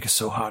 That chick is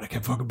so hot. I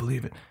can't fucking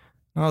believe it.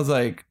 And I was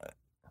like,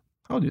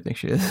 how old do you think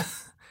she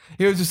is?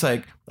 He was just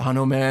like, oh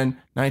no,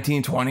 man,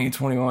 19, 20,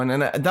 21.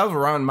 And that was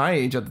around my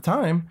age at the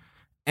time.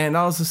 And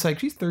I was just like,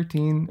 she's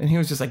 13. And he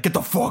was just like, get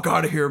the fuck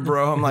out of here,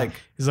 bro. I'm like,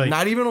 He's like,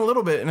 not even a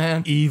little bit,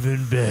 man.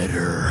 even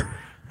better.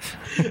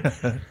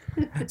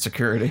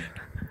 Security.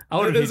 I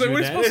would It's have like,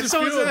 we're supposed to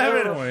Someone feel said at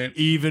that that went, point.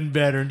 even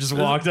better, and just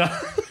walked up.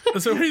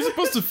 So what are you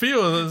supposed to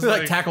feel? It's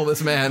Like, tackle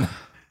this man.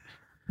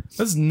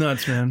 that's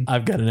nuts, man.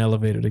 I've got an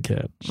elevator to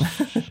catch.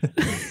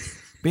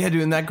 But yeah,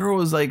 dude, and that girl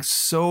was like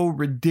so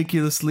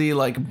ridiculously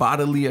like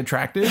bodily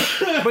attractive.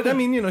 But I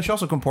mean, you know, she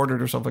also comported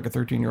herself like a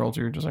 13-year-old.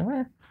 So you're just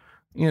like,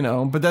 you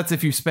know. But that's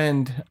if you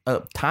spend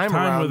time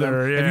around with them.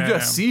 her. If Yeah. you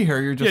just see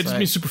her, you're just just like,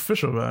 be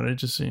superficial about it.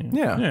 Just see.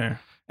 Yeah. Yeah.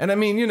 and I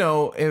mean, you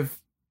know, if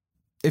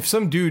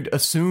some dude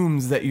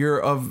assumes that you're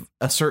of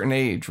a certain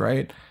age,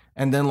 right,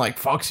 and then like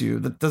fucks you,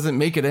 that doesn't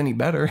make it any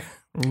better.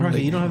 Right,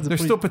 you don't have to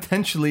There's still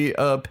potentially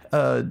a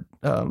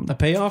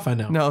payoff. I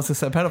know. no, it's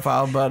just a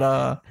pedophile, but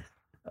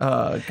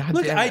God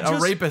Look, damn I it, just- a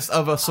rapist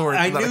of a sort.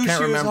 I that knew I can't she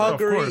was remember.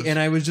 hungry, course. and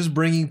I was just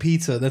bringing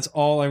pizza. That's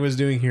all I was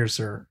doing here,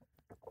 sir.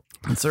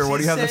 Sir, what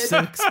do you have? The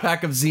said-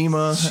 6-pack of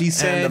Zima. She and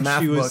said the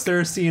math she was book.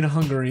 thirsty and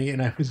hungry,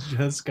 and I was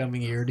just coming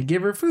here to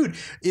give her food.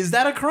 Is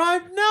that a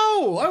crime?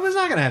 No, I was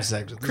not going to have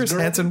sex with this Chris girl.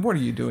 Hansen, what are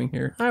you doing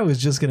here? I was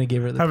just going to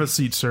give her the. Have a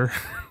seat, sir.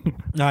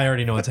 No, I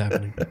already know what's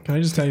happening. Can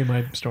I just tell you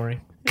my story?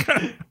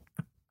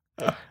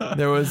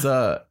 There was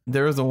a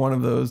one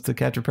of those To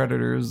Catch a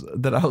Predators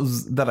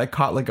that I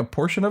caught like a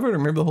portion of it, or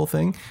maybe the whole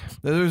thing.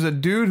 There was a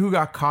dude who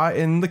got caught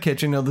in the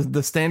kitchen, you know,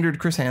 the standard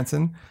Chris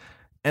Hansen,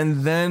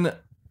 and then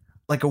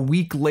like a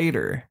week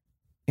later,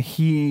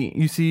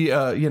 you see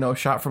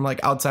shot from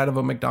like outside of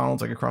a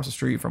McDonald's, like across the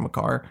street from a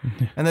car,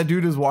 and that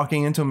dude is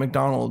walking into a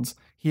McDonald's.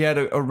 He had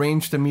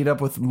arranged to meet up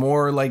with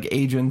more like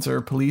agents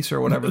or police or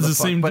whatever Is the the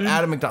fuck, same but dude?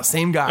 at a McDonald's,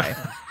 same guy,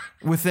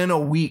 within a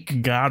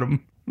week. Got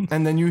him.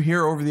 And then you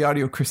hear over the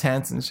audio Chris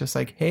Hansen's just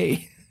like,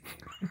 hey.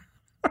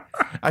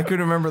 I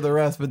couldn't remember the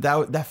rest, but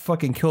that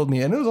fucking killed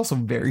me. And it was also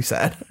very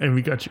sad. And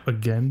we got you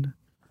again.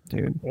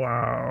 Dude.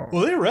 Wow.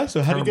 Well, they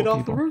arrested. How to get Terrible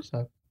off the people. first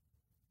time?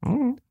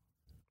 Mm.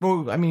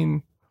 Well, I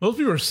mean, Those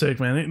people are sick,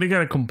 man. They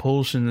got a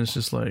compulsion. It's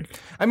just like,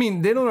 they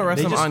don't arrest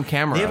They them just- on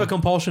camera. They have a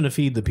compulsion to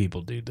feed the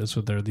people, dude. That's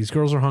what they're. These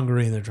girls are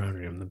hungry and they're trying to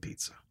give them the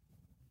pizza.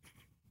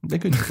 They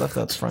could just left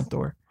out the front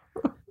door.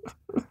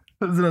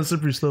 it's not a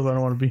slippery slope I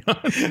don't want to be on.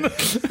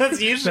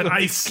 That's usually That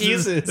ice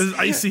is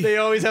icy. They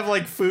always have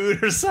like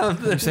food or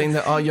something. You're saying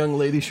that all young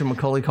ladies should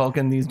Macaulay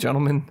Culkin these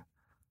gentlemen.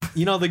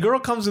 You know, the girl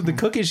comes with the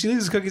cookies. She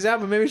leaves the cookies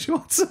out, but maybe she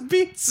wants some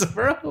pizza,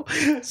 bro.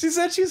 She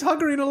said she's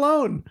hungry and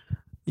alone.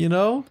 You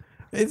know?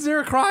 Is there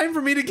a crime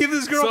for me to give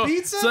this girl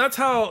pizza? So that's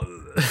how.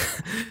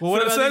 Well,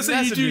 what so about that's these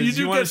how you messages?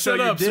 do You wanna get show set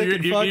your up. So dick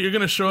and fuck? you're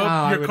gonna show No, I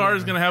up. Your would car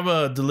is never. gonna have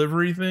a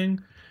delivery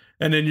thing,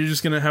 and then you're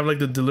just gonna have like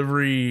the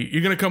delivery.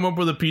 You're gonna come up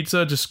with a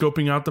pizza, just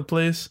scoping out the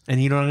place.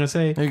 And you know what I'm going to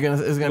say? Is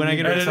it When gonna I be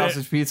get a it-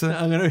 sausage pizza?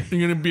 I'm going to...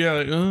 You're gonna be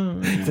like,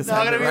 Just No,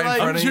 I'm have gonna it be right in like,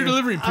 front I'm of here you.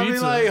 delivering I'll be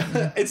pizza.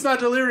 like, it's not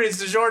delivery,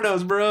 it's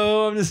DiGiorno's,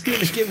 bro. I'm just going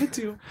to give it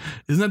to you.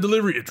 Isn't that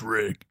delivery? It's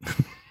Rick.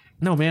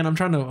 No, man, I'm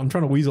trying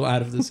to weasel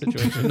out of this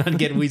situation, not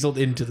get weaseled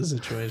into the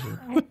situation.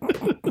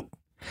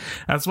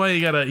 That's why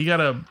you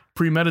gotta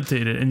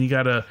premeditate it, and you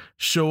gotta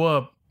show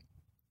up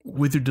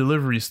with your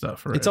delivery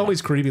stuff. Right? It's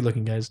always creepy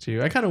looking guys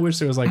too. I kind of wish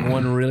there was like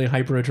one really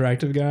hyper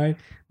attractive guy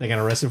that got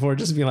arrested for it,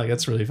 just to be like,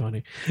 that's really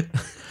funny.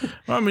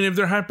 Well, I mean, if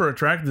they're hyper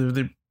attractive,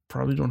 they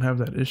probably don't have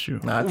that issue.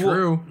 Not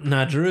true.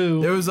 Not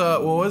true. There was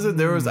what was it?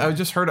 There was I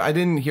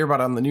didn't hear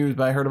about it on the news,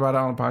 but I heard about it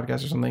on a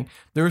podcast or something.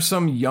 There was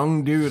some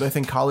young dude, I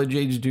think college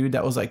age dude,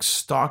 that was like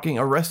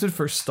arrested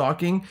for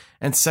stalking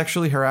and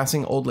sexually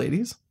harassing old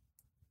ladies.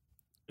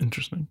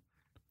 Interesting.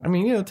 I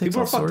mean, it takes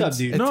People all are fucked sorts. up,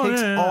 dude. It No,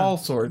 takes yeah, yeah. all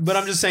sorts. But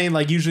I'm just saying,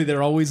 like, usually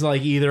they're always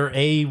like either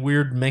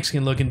weird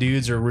Mexican looking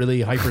dudes or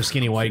really hyper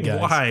skinny white guys.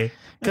 Why?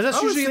 Because that's I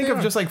always usually think of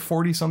they are. just like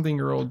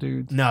 40-something-year-old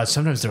dudes. No,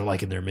 sometimes they're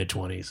like in their mid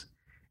 20s.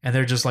 And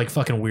they're just like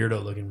fucking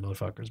weirdo looking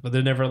motherfuckers. But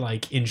they're never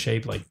like in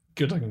shape, like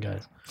good looking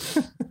guys.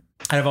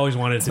 I've always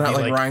wanted It's to not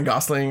be like, like. Ryan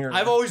Gosling or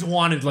I've always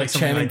wanted like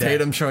something Channing like that.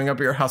 Tatum showing up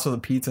at your house with a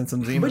pizza and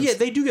some Zimas. But yeah,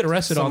 they do get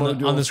arrested on Someone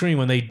the will- screen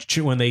when they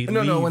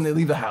no, leave. when they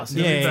leave the house.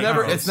 Yeah, it's yeah,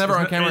 never House. it's never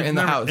on camera in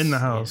the never house. In the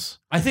house.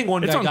 I think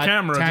one It's guy on got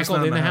camera, just tackled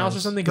not in the house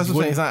or something. That's 'cause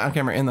what I'm he saying. It's not on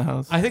camera in the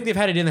house. I think they've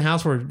had it in the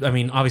house where, I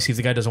mean, obviously if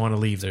the guy doesn't want to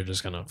leave, they're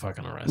just gonna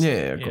fucking arrest him.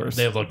 Yeah, of course.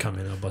 They'll come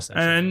in and bust that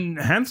shit. And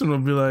Hanson will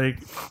be like,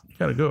 "You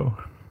gotta go.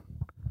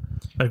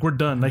 Like we're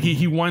done." Like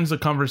he winds the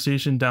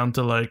conversation down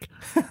to like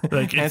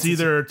it's Hanson's-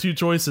 either two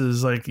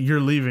choices, like you're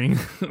leaving,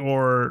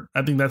 or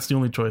I think that's the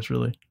only choice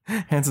really.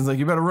 Hanson's like,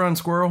 you better run,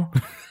 squirrel.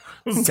 Guy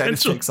just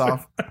Essentially. takes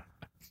off.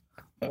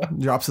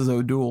 Drops his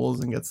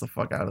O'Doul's and gets the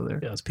fuck out of there.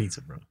 Yeah, it's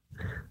pizza, bro.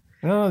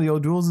 No, the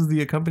O'Doul's is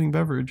the accompanying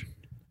beverage.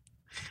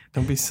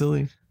 Don't be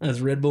silly. That's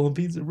Red Bull and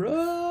pizza,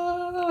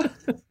 bro.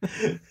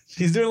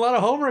 She's doing a lot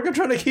of homework. I'm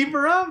trying to keep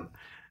her up.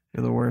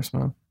 You're the worst,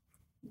 man.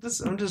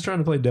 I'm just trying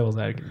to play devil's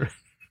advocate.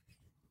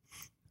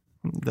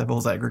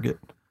 Devil's aggregate.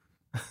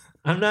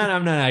 I'm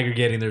not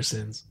aggregating their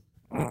sins.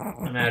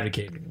 I'm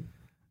advocating.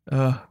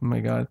 Oh my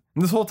god.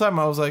 And this whole time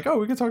I was like, oh,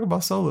 we can talk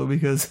about Solo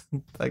because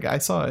like I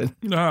saw it.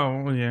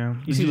 Oh yeah.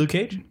 You see Luke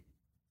Cage?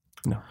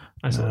 No.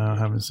 I saw. No, I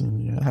haven't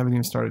seen it I yet. haven't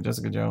even started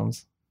Jessica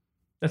Jones.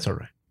 That's all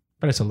right.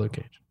 But I saw Luke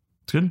Cage.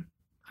 It's good.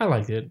 I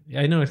liked it.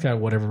 I know it's got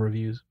whatever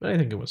reviews, but I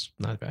think it was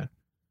not bad.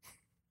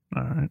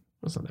 All right.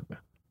 It's not that bad.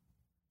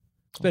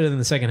 It's better than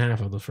the second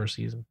half of the first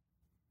season.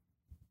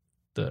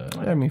 Yeah,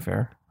 I mean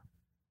fair.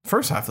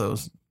 First half though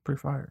was pretty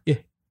fire.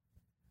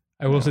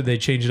 I will say they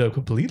changed it up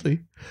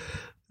completely.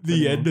 The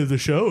Yeah. end of the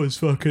show is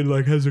fucking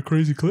like has a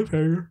crazy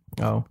cliffhanger.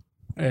 Oh.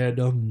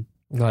 And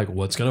like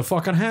what's gonna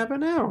fucking happen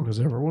now? Because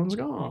everyone's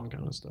gone,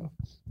 kind of stuff.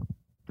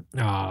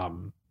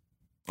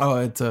 Oh,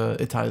 it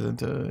ties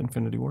into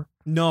Infinity War.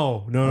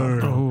 No.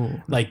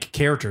 Oh. Like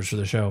characters for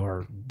the show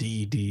are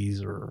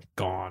DEDs or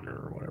gone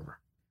or whatever.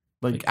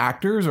 Like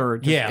actors or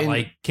just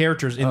like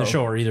characters in the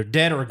show are either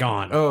dead or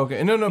gone. Oh,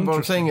 okay. No. But what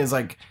I'm saying is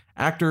like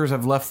actors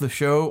have left the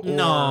show. Or...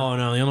 No.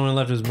 The only one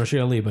left is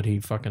Mahershala Ali, but he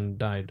fucking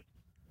died.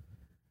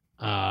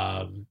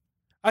 I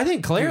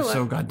think Claire He was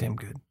so goddamn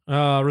good.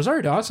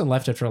 Rosario Dawson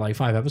left after like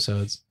 5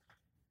 episodes,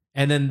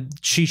 and then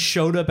she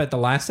showed up at the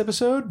last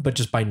episode, but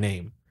just by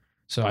name.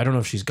 So I don't know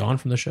if she's gone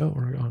from the show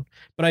or gone,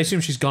 but I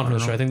assume she's gone from the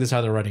show. I think that's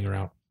how they're writing her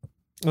out.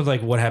 It's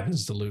like what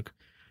happens to Luke.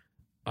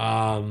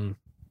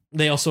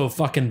 They also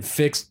fucking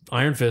fixed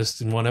Iron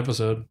Fist in 1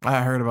 episode.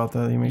 I heard about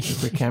that. He makes a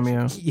quick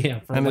cameo. Yeah,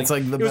 and it's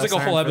like the it was best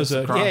like a whole Iron Fist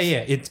episode. across.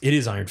 Yeah. It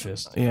is Iron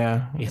Fist.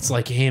 Yeah. It's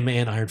like him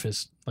and Iron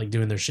Fist like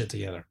doing their shit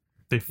together.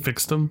 They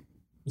fixed him.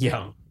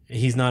 Yeah.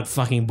 He's not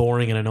fucking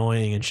boring and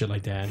annoying and shit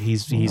like that.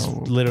 He's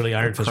literally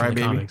Iron Fist from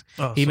the crybaby. comics.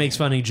 Oh, He makes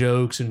funny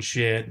jokes and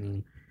shit,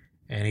 and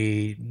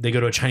they go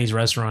to a Chinese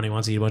restaurant. He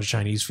wants to eat a bunch of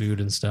Chinese food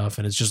and stuff,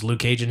 and it's just Luke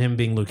Cage and him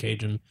being Luke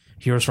Cage and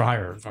Heroes for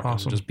Hire, fucking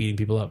Awesome. just beating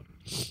people up.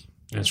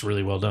 And it's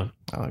really well done.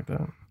 I like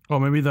that.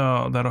 Well, maybe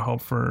that'll help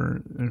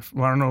for. I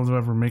don't know if they'll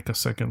ever make a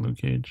second Luke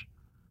Cage.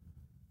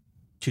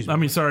 I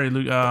mean, sorry,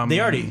 Luke.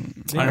 They already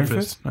Iron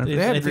Fist. Iron They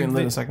Fist. had I think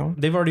greenlit a second one.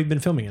 they've already been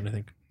filming it. I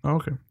think. Oh,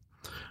 okay,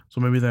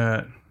 so maybe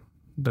that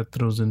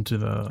throws into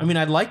the. I mean,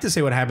 I'd like to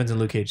say what happens in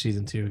Luke Cage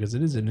season 2 because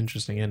it is an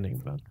interesting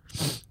ending. But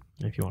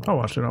if you want, I'll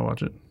watch it.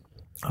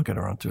 I'll get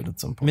around to it at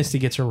some point. Misty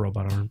gets her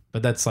robot arm,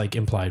 but that's like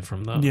implied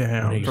from the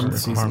from her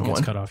season arm gets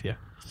 1. cut off. Yeah.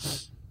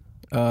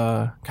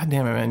 God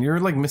damn it, man! You're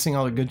like missing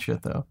all the good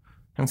shit though.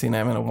 Haven't seen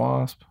Ant-Man and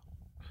Wasp.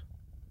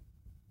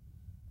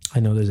 I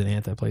know there's an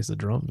ant that plays the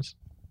drums.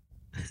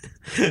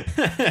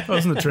 That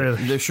was in the trailer.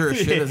 There sure as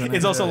shit isn't.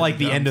 It's also like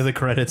the end of the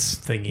credits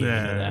thingy.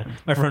 Yeah.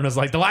 My friend was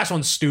like, the last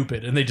one's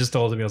stupid. And they just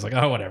told me, I was like,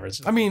 oh, whatever. It's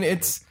just- I mean,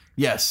 it's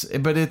yes,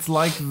 but it's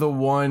like the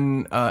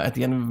one at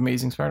the end of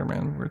Amazing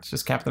Spider-Man where it's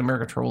just Captain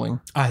America trolling.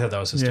 I thought that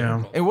was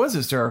hysterical. It was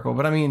hysterical,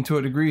 but I mean, to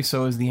a degree,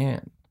 so is the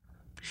ant.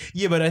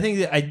 Yeah, but I think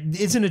that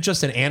isn't it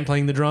just an ant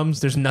playing the drums?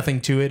 There's nothing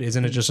to it.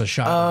 Isn't it just a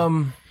shot?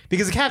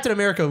 Because Captain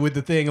America with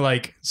the thing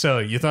like, so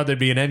you thought there'd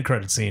be an end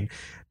credit scene.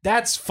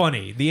 That's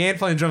funny. The ant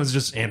playing drums is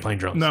just ant playing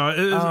drums. No,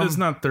 it's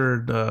not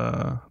third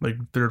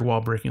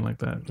wall breaking like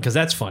that. Because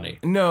that's funny.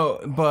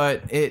 No,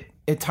 but it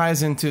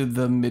ties into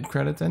the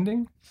mid-credits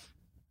ending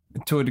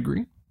to a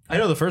degree. I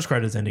know the first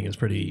credits ending is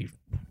pretty,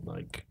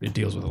 like, it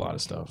deals with a lot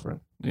of stuff, right?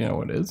 You know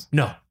what it is?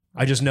 No.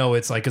 I just know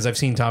it's like, because I've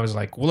seen Thomas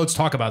like, well, let's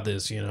talk about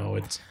this, you know,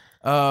 it's...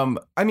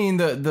 I mean,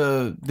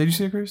 the did you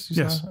see it, Chris?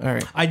 You Yes. saw it? All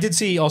right. I did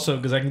see also,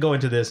 because I can go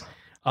into this,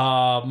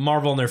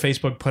 Marvel on their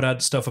Facebook put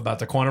out stuff about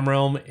the quantum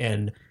realm,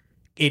 and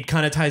it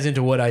kind of ties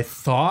into what I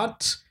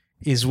thought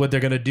is what they're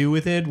going to do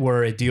with it,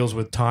 where it deals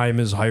with time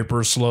is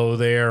hyper slow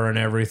there and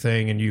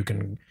everything, and you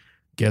can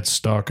get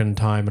stuck in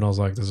time. And I was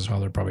like, this is how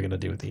they're probably going to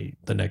do with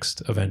the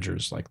next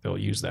Avengers. Like, they'll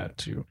use that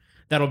to...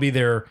 That'll be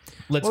their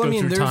let's go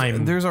through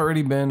time. There's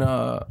already been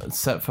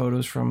set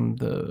photos from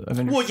the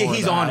Avengers. Well, yeah, 4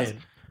 he's that on has- it.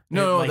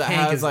 No, Like that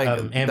Hank has is, like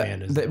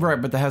Ant-Man is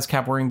right, but that has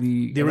Cap wearing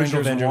the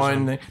original Avengers Avengers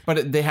one, one.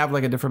 but they have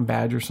like a different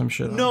badge or some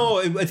shit. No,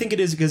 I think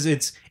it is because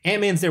it's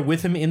Ant-Man's there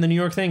with him in the New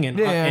York thing, and,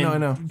 Yeah, and I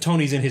know.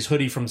 Tony's in his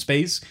hoodie from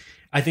space.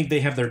 I think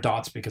they have their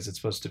dots because it's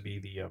supposed to be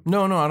the.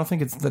 No, I don't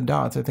think it's the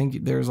dots. I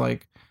think there's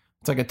like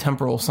it's like a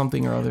temporal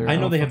something or other. I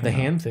know don't they have the fucking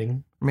know. hand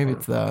thing. Maybe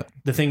it's that.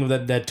 The thing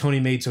that Tony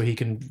made so he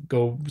can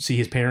go see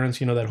his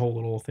parents. You know that whole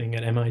little thing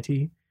at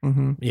MIT.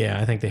 Mm-hmm. Yeah,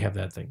 I think they have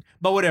that thing.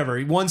 But whatever.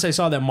 Once I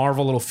saw that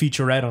Marvel little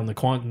featurette on the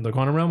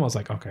quantum realm, I was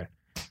like, okay,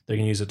 they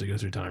can use it to go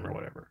through time or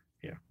whatever.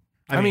 Yeah.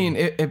 I mean,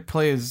 it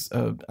plays.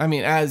 I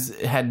mean, as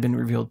it had been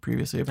revealed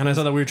previously. And I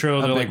saw that weird trailer.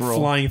 a They're like big role.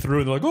 flying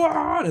through. They're like, oh,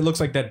 and it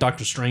looks like that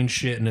Doctor Strange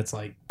shit, and it's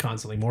like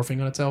constantly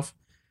morphing on itself.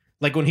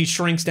 Like when he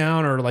shrinks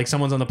down, or like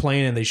someone's on the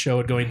plane and they show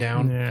it going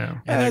down. Yeah.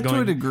 And they're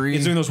to a degree.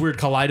 It's doing those weird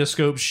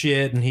kaleidoscope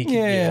shit, and he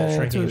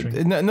can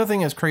shrinking.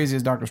 Nothing as crazy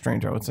as Doctor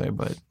Strange, I would say,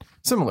 but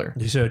similar.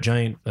 You saw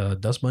giant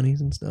dust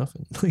bunnies and stuff,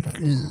 and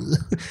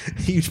like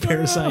huge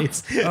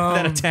parasites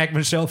that attack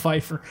Michelle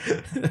Pfeiffer.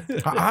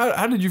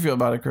 How did you feel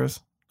about it, Chris?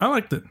 I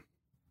liked it.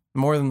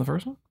 More than the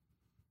first one?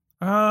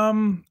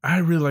 I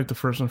really liked the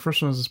first one. The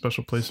first one has a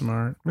special place in my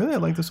heart. Really, I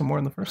like this one more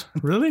than the first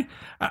one. Really?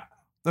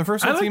 The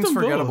first I one like seems them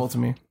forgettable both. to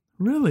me.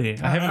 Really?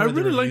 haven't I read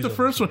the really liked the reviews of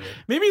first them one. yet.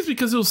 Maybe it's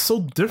because it was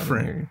so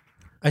different.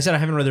 I said I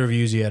haven't read the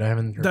reviews yet. I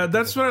haven't. heard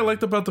That's what I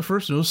liked about the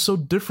first one. It was so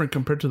different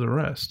compared to the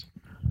rest.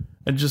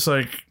 And just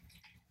like,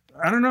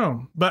 I don't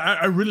know. But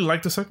I really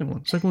liked the second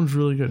one. Second one's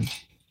really good.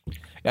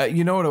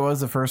 You know what it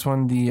was? The first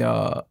one,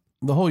 the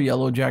whole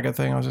Yellow Jacket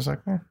thing. I was just like,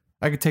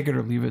 I could take it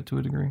or leave it to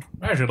a degree.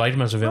 I actually liked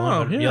him as a villain.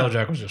 Oh, but yeah. Yellow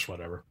Jack was just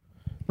whatever.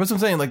 That's what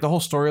I'm saying. Like the whole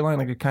storyline,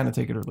 I could kind of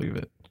take it or leave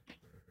it.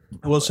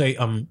 I will say,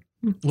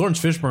 Lawrence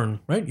Fishburne,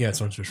 right? Yeah, it's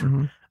Lawrence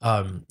Fishburne.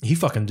 He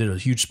fucking did a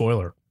huge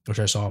spoiler, which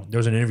I saw. There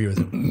was an interview with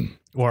him,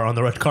 or on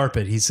the red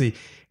carpet.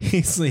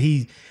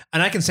 He,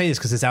 and I can say this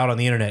because it's out on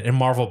the internet, and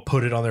Marvel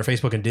put it on their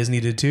Facebook, and Disney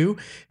did too.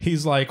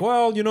 He's like,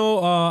 well, you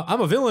know, I'm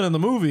a villain in the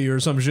movie or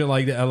some shit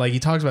like that. Like he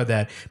talks about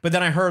that, but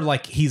then I heard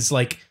like he's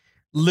like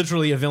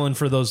literally a villain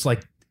for those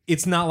like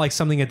it's not like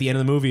something at the end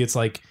of the movie. It's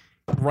like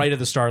right at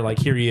the start, like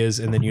here he is,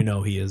 and then he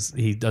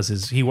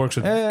works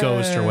with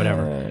Ghost or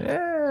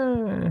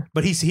whatever.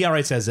 But he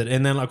outright says it,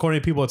 and then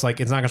according to people, it's like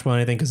it's not gonna spoil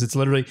anything because it's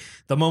literally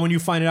the moment you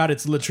find it out.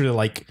 It's literally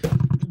like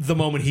the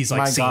moment he's like,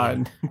 my seen.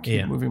 God, keep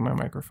Yeah. moving my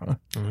microphone.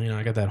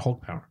 I got that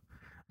Hulk power.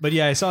 But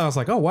yeah, I saw it, I was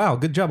like, oh wow,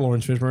 good job,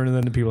 Lawrence Fishburne. And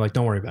then the people were like,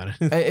 don't worry about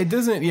it. It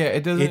doesn't. Yeah,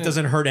 it doesn't. It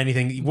doesn't hurt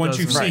anything. Once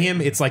you see Right.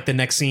 him, it's like the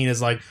next scene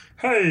is like,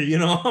 hey,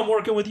 I'm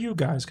working with you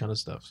guys, kind of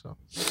stuff. So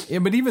Yeah,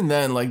 but even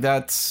then, like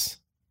that's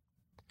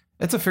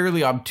a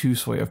fairly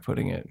obtuse way of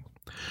putting it.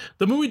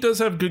 The movie does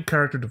have good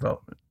character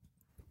development.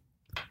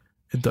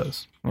 It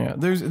does. Yeah,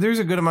 there's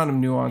a good amount of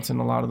nuance in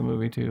a lot of the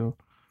movie too.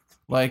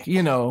 Like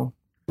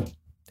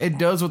it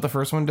does what the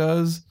first one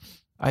does.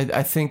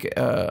 I think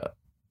the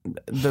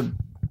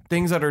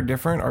things that are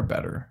different are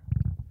better.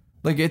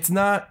 Like it's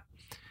not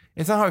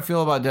how I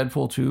feel about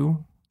Deadpool 2.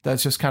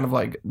 That's just kind of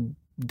like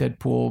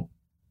Deadpool,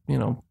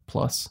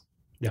 plus.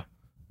 Yeah.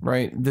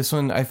 Right. This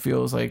one I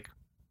feel is like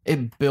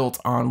it built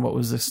on what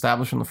was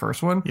established in the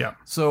first one. Yeah.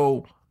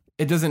 So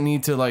it doesn't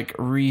need to like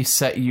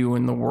reset you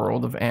in the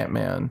world of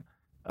Ant-Man.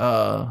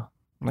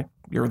 Like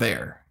you're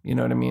there. You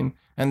know what I mean?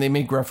 And they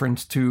make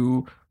reference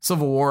to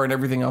Civil War and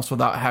everything else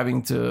without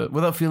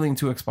feeling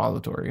too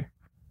expository.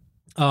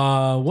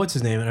 what's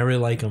his name? I really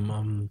like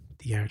him.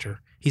 The actor.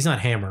 He's not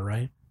Hammer,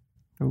 right?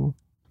 Who?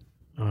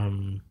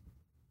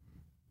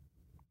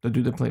 The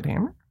dude that played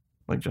Hammer?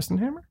 Like Justin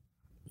Hammer?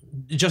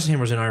 Justin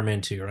Hammer's in Iron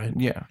Man 2, right?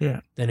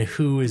 Yeah. Then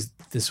who is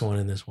this one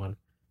in this one?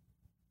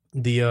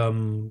 The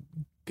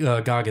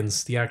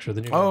Goggins, the actor,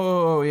 the new guy.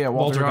 Oh yeah,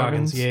 Walter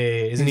Goggins. Yeah.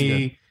 Isn't He's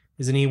he?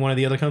 Isn't he one of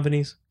the other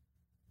companies?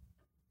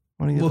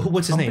 One of the Well, other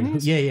what's his name?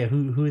 companies? Yeah.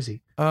 Who is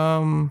he? I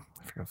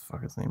forget what the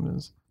fuck his name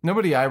is.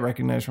 Nobody I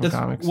recognize from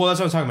comics. Well, that's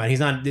what I'm talking about. He's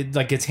not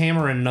like it's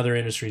Hammer and other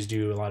industries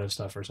do a lot of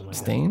stuff or something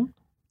like Stain?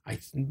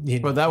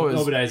 that. Well, that was-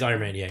 Obadiah's Iron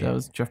Man. Yeah. That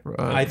was Jeff.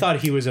 I thought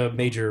he was a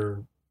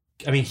major.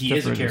 I mean, he Jeff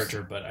is a Bridges.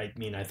 character, but I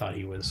mean, I thought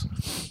he was.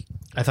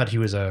 I thought he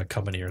was a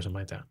company or something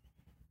like that.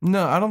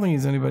 No, I don't think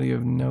he's anybody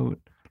of note.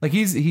 Like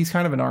he's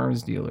kind of an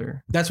arms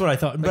dealer. That's what I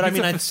thought. Like, But I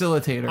he's mean, a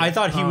facilitator. I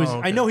thought he was. Oh,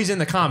 okay. I know he's in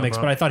the comics,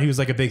 bro. but I thought he was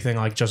like a big thing,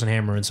 like Justin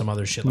Hammer and some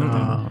other shit like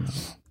that.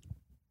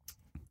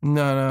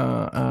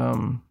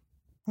 No.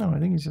 No, I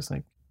think he's just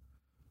like.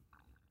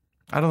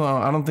 I don't know.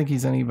 I don't think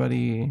he's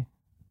anybody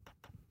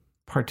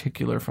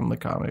particular from the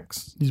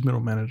comics. He's middle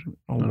management.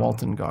 Oh,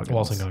 Walton Goggins.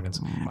 Walton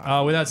Goggins.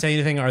 Without saying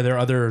anything, are there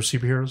other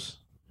superheroes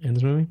in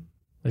this movie?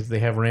 Like they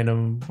have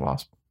random.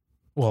 Wasp.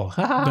 Well,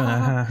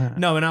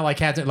 no, but not like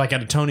Captain. Like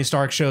a Tony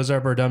Stark shows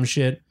up or dumb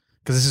shit.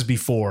 Because this is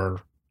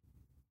before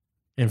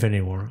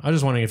Infinity War. I was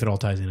just wondering if it all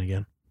ties in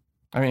again.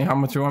 I mean, how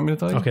much you want me to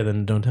tell you? Okay,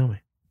 then don't tell me.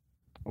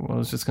 Well, I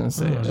was just gonna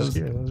say. I was just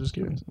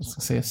curious. I was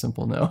gonna say a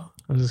simple no.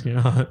 I was just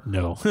curious.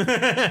 No.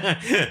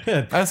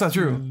 That's not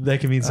true. That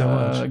can mean so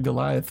much.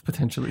 Goliath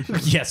potentially.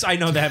 Yes, I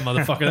know that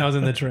motherfucker. That was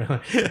in the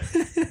trailer.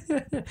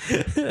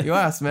 You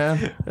asked,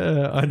 man.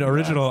 An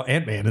original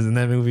Ant-Man is in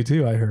that movie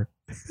too, I heard.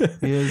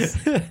 He is.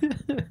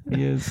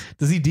 He is.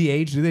 Does he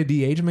de-age? Do they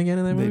de-age him again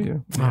in that They movie?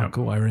 do. Oh,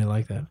 cool. I really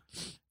like that.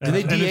 Do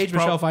they And it's de-age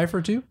Michelle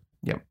Pfeiffer too?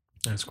 Yep.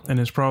 That's cool. And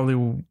it's probably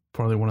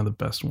one of the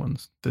best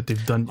ones that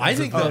they've done. I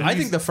think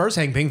the first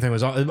Hank Pym thing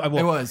was It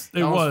was.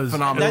 It was.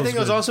 phenomenal. I think it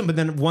was awesome, but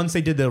then once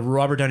they did the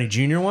Robert Downey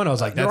Jr. one, I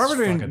was like, The that's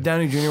Robert fucking...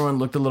 Downey Jr. one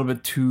looked a little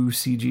bit too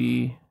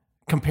CG,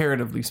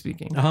 comparatively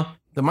speaking. Uh-huh.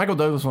 The Michael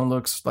Douglas one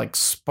looks like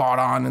spot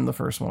on in the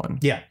first one.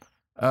 Yeah.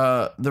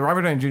 The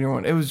Robert Downey Jr.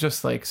 one, it was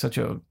just like such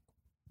a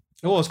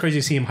Well, it's crazy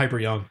to see him hyper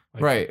young.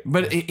 Like, right,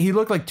 but he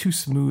looked like too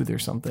smooth or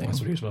something. That's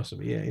what he was supposed to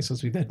be. Yeah, he's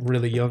supposed to be that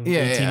really young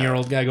Yeah,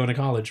 18-year-old guy going to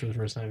college for the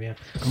first time. Yeah.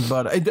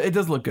 But it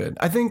does look good.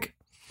 I think.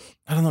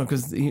 I don't know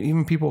because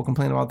even people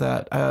complain about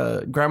that.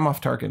 Grand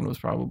Moff Tarkin was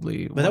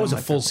probably, But that was a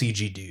full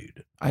CG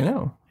dude. I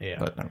know.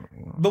 Yeah.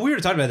 But we were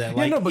talking about that.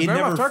 Like, yeah, no, but it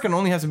Grand Moff never Tarkin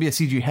only has to be a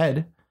CG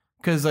head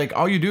because like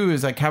all you do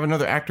is like have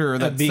another actor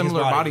that's be his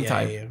similar body Yeah,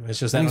 type, yeah. It's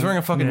just and that he's wearing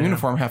a fucking Yeah.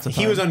 uniform half the time.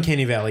 he was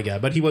Uncanny Valley guy,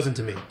 but he wasn't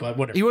to me. But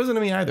whatever. He wasn't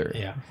to me either.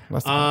 Yeah.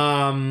 That's the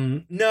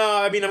point. No,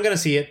 I mean, I'm gonna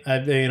see it. I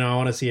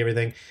want to see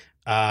everything.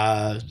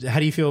 How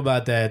do you feel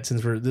about that?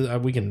 Since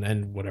we can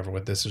end whatever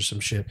with this or some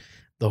shit.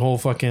 The whole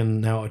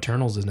fucking now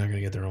Eternals is not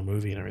gonna get their own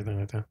movie and everything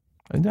like that.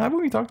 Haven't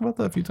we talked about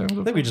that a few times?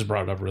 I think we just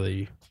brought it up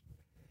really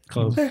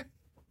close. Yeah,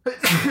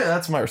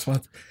 that's my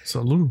response.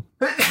 Salute.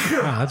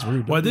 Wow, that's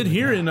rude. Well, I did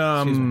hear in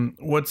Excuse me.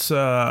 what's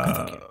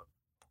a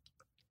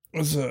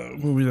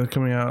movie that's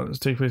coming out? It's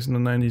take place in the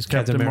 90s.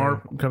 Captain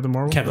Captain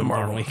Marvel.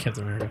 Marvel.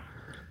 Captain America.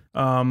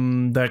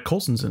 That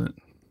Coulson's in it.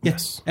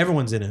 Yes,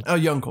 everyone's in it. Oh,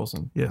 young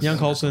Coulson. Yes. Young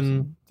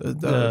Coulson.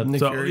 Nick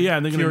So Fury. yeah,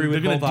 they're Fury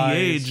with gonna both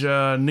eyes.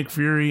 de-age Nick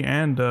Fury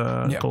and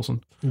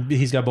Coulson.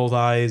 He's got both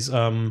eyes.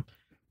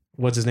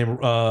 What's his name?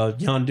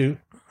 Yondu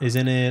is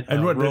in it.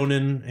 And what-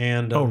 Ronan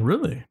and Oh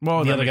really? Well,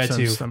 the that other makes guy,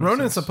 sense. too. That makes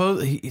Ronan's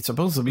sense. he's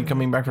supposed to be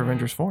coming back for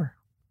Avengers 4.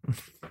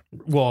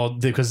 well,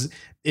 because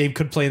it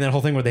could play in that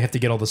whole thing where they have to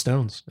get all the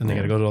stones and they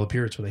got to go to all the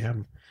pyramids where they have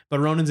them. But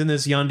Ronan's in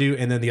this, Yondu,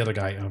 and then the other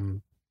guy,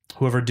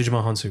 whoever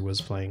Digimon Hansu was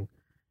playing.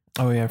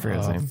 Oh yeah, I forgot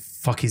his name.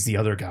 Fuck, he's the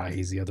other guy.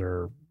 He's the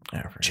other I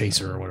forget his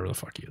chaser name. or whatever the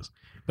fuck he is.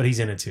 but he's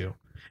in it too.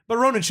 But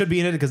Ronan should be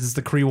in it because it's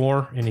the Kree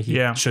War, and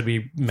he should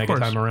be mega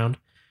time around.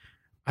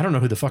 I don't know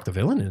who the fuck the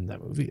villain in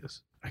that movie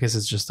is. I guess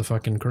it's just the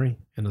fucking Kree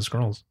and the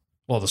Skrulls.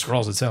 Well, the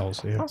Skrulls itself,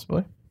 yeah.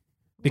 Possibly.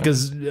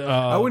 Because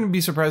I wouldn't be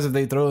surprised if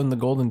they throw in the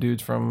golden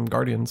dudes from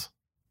Guardians.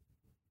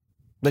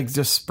 Like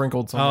just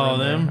sprinkled somewhere.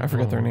 them? I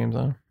forget their names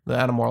though. The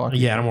Adam Warlock.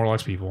 Yeah, Adam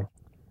Warlock's people.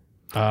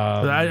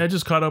 I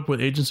just caught up with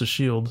Agents of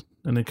S.H.I.E.L.D.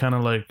 and it kind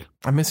of like...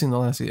 I'm missing the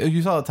last season.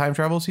 You saw the time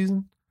travel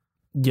season?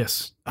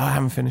 Yes. Oh, I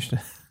haven't finished it.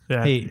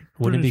 Yeah. Hey,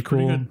 wouldn't it be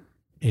pretty cool good.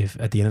 if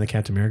at the end of the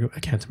Captain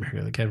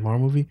Marvel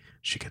movie,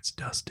 she gets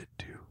dusted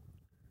too?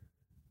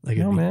 Like,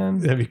 No, man.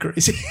 That'd be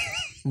crazy.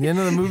 The end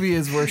of the movie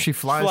is where she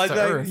flies to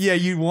back- Earth. Yeah,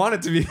 you want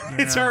it to be.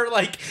 It's her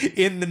like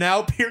in the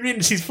now period,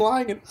 and she's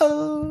flying, and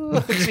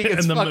she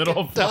gets In the fucking middle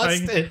of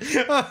flying.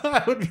 dusted.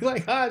 I would be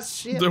like, oh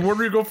shit. So where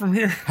do we go from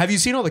here? Have you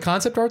seen all the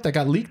concept art that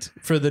got leaked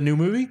for the new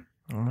movie?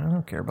 I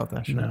don't care about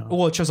that shit. No.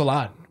 Well, it shows a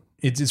lot.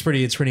 It's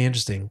pretty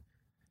interesting.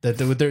 That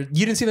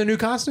you didn't see the new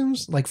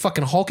costumes, like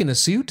fucking Hulk in a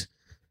suit.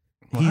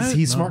 What?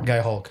 He's No. smart guy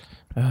Hulk.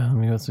 Let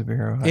me go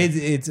superhero.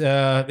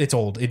 It's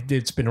old.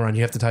 It's been around.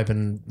 You have to type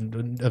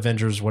in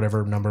Avengers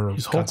whatever number.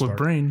 He's Hulk concept with art.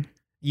 brain.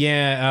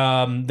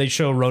 Yeah, they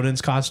show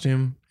Rodin's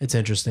costume. It's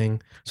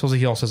interesting. Supposedly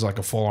he also has like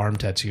a full arm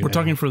tattoo. We're now.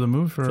 talking for the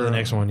move for the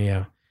next one.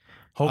 Yeah,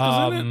 Hulk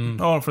is in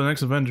it? Oh, for the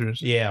next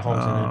Avengers. yeah.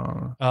 Hulk's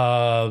in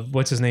it.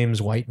 What's his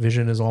name's White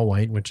Vision is all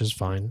white, which is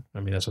fine. I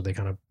mean, that's what they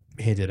kind of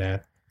hinted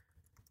at.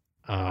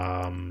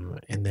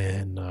 And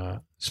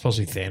then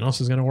supposedly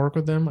Thanos is going to work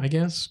with them, I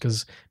guess,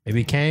 because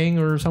maybe Kang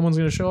or someone's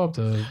going to show up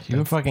to. You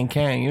and fucking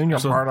Kang. You and your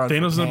So hard on.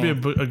 Thanos is Kang.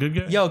 going to be a good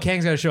guy? Yo,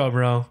 Kang's got to show up,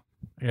 bro.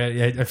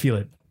 I feel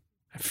it.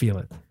 I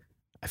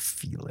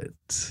feel it.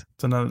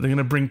 So now they're going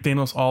to bring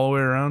Thanos all the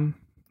way around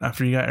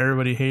after you got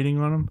everybody hating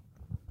on him?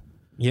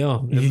 Yo,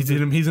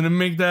 He's gonna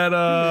make that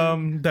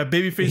that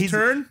babyface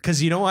turn.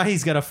 because you know why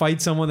he's got to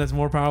fight someone that's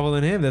more powerful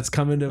than him. That's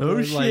coming to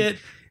Oh shit!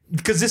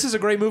 Because this is a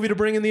great movie to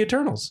bring in the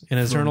Eternals and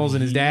Eternals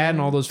and his dad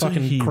and all those to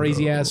fucking hero.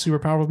 crazy ass super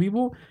powerful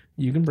people.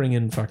 You can bring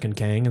in fucking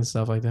Kang and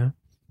stuff like that.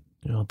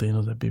 You know,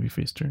 Thanos that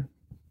babyface turn.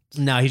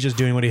 No, he's just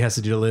doing what he has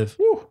to do to live.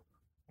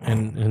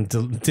 And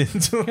to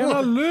Can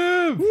I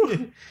live?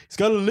 he's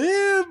got to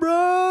live,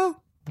 bro.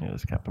 Yeah,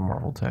 this Captain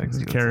Marvel tags.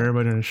 He carry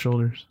everybody on his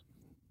shoulders.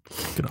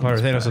 Get on Or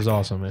his Thanos back. is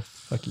awesome, man.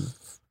 Fuck you.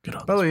 Get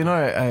on By the way, you know,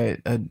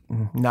 I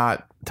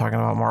not talking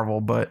about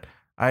Marvel, but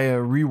I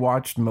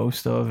rewatched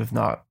most of, if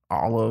not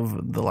all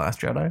of, The Last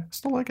Jedi.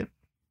 Still like it.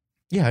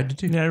 Yeah, I did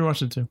too. Yeah, I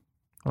watched it too.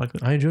 I like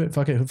it. I enjoy it.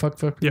 Fuck it. Fuck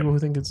people who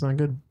think it's not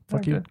good.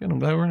 Fuck you. Good. I'm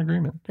glad we're in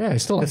agreement. Yeah, I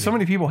still like So it.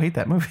 many people hate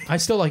that movie. I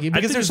still like it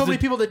because think there's so it's many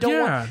people that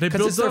don't want they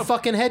because it's their built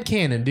up. fucking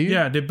headcanon, dude.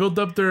 Yeah, they built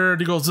up their.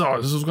 They goes,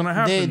 oh, this is gonna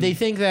happen. They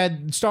think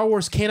that Star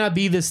Wars cannot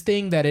be this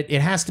thing that it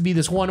has to be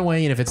this one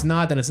way, and if it's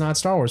not, then it's not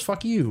Star Wars.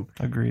 Fuck you.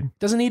 Agreed.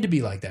 Doesn't need to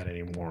be like that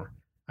anymore.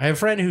 I have a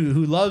friend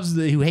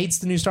who hates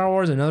the new Star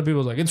Wars, and other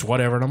people's like, it's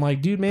whatever. And I'm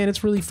like, dude, man,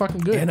 it's really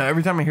fucking good. Yeah, no,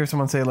 every time I hear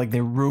someone say like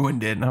they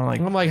ruined it, and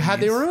I'm like, how'd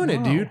they ruin it,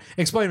 wow. dude?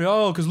 Explain to me.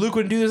 Oh, because Luke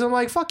wouldn't do this. I'm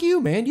like, fuck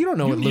you, man. You don't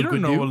know what you Luke don't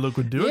would know do. what Luke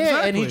would do. Yeah,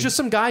 exactly. and he's just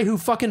some guy who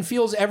fucking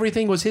feels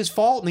everything was his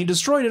fault and he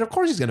destroyed it. Of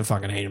course he's gonna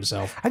fucking hate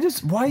himself.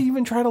 why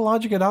even try to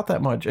logic it out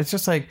that much? It's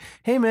just like,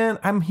 hey man,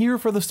 I'm here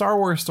for the Star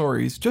Wars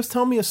stories. Just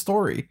tell me a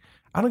story.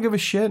 I don't give a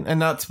shit, and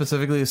not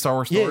specifically the Star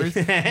Wars Yeah. stories,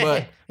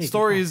 but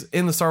stories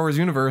in the Star Wars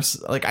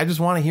universe. Like, I just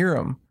want to hear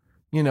them.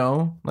 You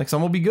know, like some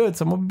will be good,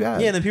 some will be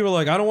bad. Yeah, and then people are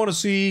like, I don't want to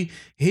see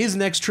his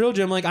next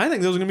trilogy. I'm like, I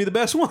think those are going to be the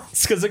best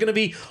ones because they're going to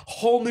be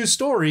whole new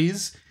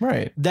stories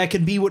right, that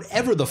can be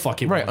whatever the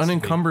fuck it right, wants to be.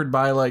 unencumbered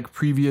by like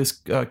previous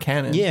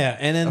canon. Yeah,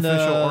 and then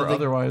Official or the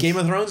otherwise. Game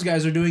of Thrones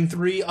guys are doing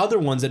 3 other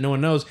ones that no one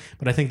knows,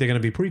 but I think they're going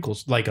to be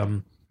prequels, like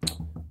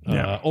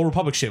Old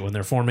Republic shit when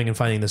they're forming and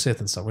fighting the Sith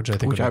and stuff, which I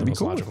think Which would would be be the most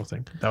cool. logical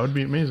thing. that would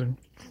be amazing.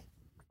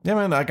 Yeah,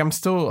 man. Like, I'm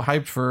still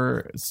hyped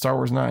for Star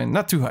Wars 9.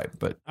 Not too hyped,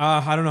 but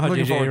I don't know how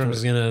Looking J.J. forward to Abrams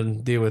is going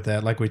to deal with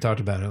that. Like we talked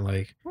about it,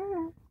 like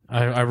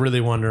I really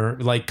wonder,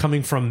 like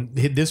coming from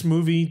this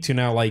movie to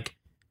now, like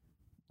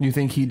you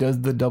think he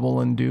does the double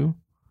undo?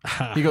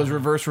 He goes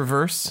reverse.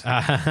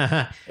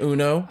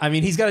 Uno. I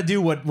mean, he's got to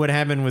do what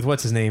happened with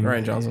what's his name,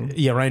 Rian Johnson.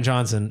 Yeah, Rian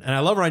Johnson, and I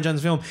love Rian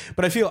Johnson's film,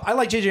 but I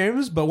like J.J.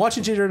 Abrams. But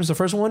watching J.J. Abrams the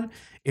first one,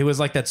 it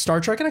was like that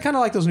Star Trek, and I kind of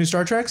like those new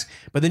Star Treks.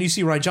 But then you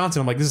see Rian Johnson,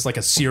 I'm like, this is like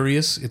a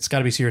serious. It's got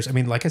to be serious. I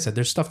mean, like I said,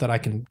 there's stuff that I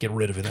can get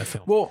rid of in that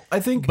film. Well, I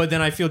think. But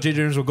then I feel J.J.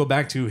 Abrams will go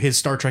back to his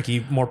Star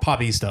Trek-y, more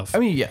poppy stuff. I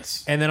mean,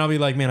 yes. And then I'll be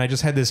like, man, I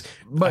just had this.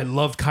 I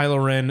loved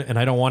Kylo Ren, and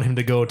I don't want him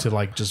to go to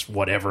like just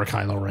whatever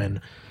Kylo Ren.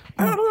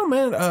 I don't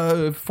know,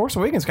 man. Force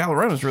Awakens, Kylo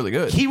Ren was really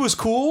good. He was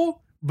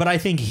cool, but I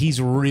think he's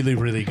really,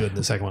 really good in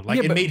the second one. Like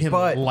Yeah, it but- made him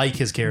but- like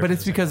his character. But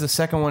it's because the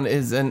second one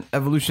is an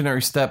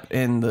evolutionary step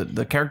in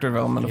the character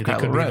development of they Kylo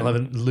could be Ren.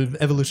 an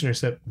evolutionary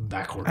step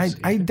backwards.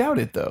 I doubt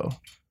it though,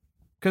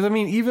 because I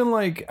mean, even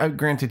like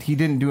granted, he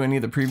didn't do any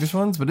of the previous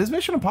ones, but his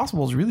Mission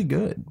Impossible is really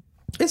good.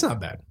 It's not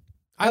bad.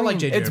 I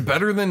like mean, JJ. It's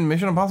better than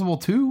Mission Impossible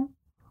 2.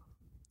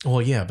 Well,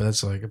 yeah, but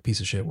that's like a piece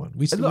of shit one.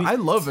 I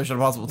love Mission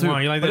Impossible 2.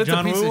 you like but that it's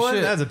John a piece Woo of one?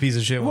 shit. That's a piece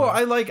of shit Well, one.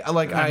 I like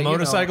A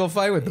motorcycle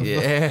fight with them.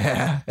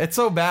 Yeah, it's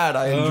so bad.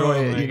 I enjoy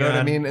Oh it. my You know what I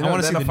God. mean? I wanna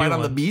And see then the a fight new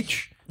on the one.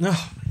 beach.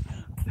 Oh,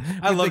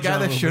 I love the guy John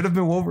that Lithgow. should have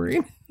been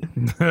Wolverine.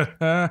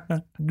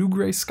 New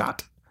Gray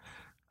Scott.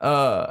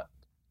 I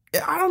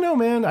don't know,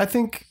 man. I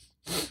think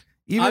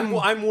even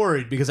I'm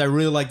worried because I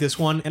really like this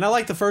one, and I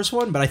like the first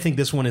one, but I think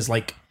this one is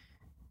like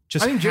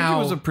just I think how JJ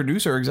was a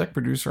producer, exec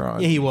producer on.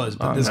 yeah, he was,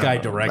 but on, this guy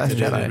Last directed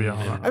Jedi. it.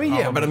 Yeah. and- I mean,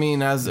 yeah, but I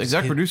mean, as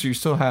exec It- producer, you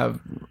still have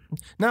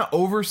not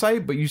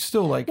oversight, but you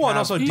still like Well, and have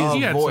also a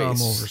Disney had voice.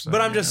 some oversight.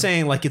 But I'm just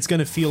saying, like, it's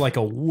gonna feel like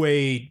a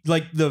way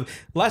like the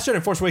Last Jedi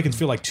and Force Awakens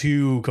feel like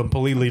two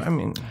completely. I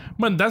mean,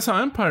 But that's how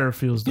Empire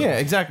feels, though. yeah,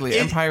 exactly.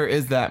 Empire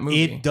is that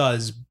movie, It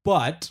does,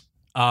 but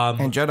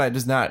and Jedi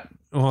does not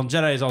well,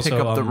 Jedi is also pick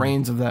up the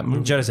reins of that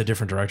movie. Jedi's a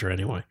different director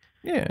anyway.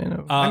 Yeah, I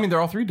know. I mean, they're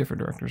all three different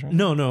directors, right?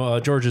 No,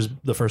 George is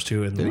the first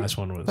two, and the Did he? last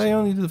one was. They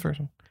only did the first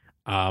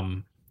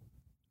one.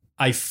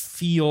 I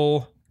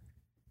feel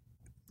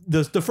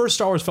the first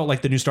Star Wars felt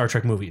like the new Star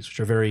Trek movies, which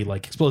are very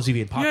like explosive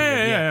and popular.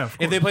 Yeah, of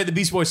If they played the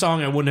Beast Boy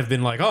song, I wouldn't have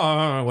been like,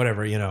 oh,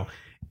 whatever, you know.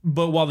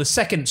 But while the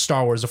second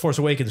Star Wars, The Force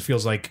Awakens,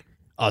 feels like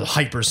a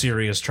hyper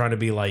serious, trying to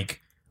be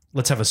like,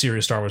 let's have a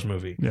serious Star Wars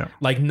movie. Yeah.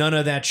 Like none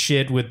of that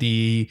shit with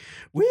the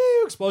woo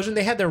explosion.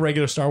 They had their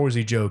regular Star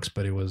Warsy jokes,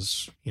 but it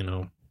was, you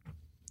know.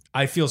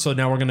 I feel so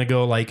now we're gonna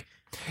go like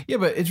Yeah,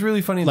 but it's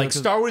really funny. like though, 'cause-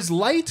 Star Wars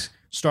light,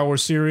 Star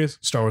Wars serious,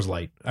 Star Wars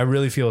light. I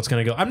really feel it's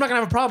gonna go. I'm not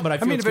gonna have a problem, but I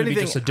feel I mean, it's if gonna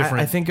anything, be just a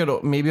different. I think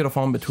it'll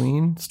fall in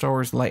between Star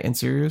Wars Light and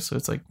Serious. So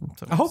it's like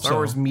I hope Star so.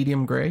 Wars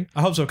Medium Gray.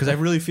 I hope so because I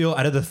really feel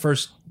out of the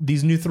first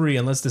these new three,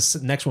 unless this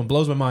next one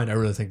blows my mind, I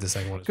really think the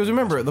second one is. Because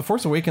remember, The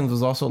Force Awakens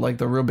was also like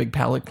the real big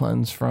palate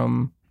cleanse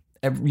from,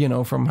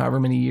 from however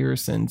many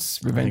years since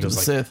I think Revenge it of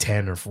was the like Sith.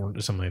 10 or 4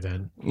 or something like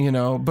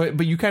that.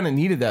 But you kind of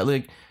needed that.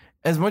 Like,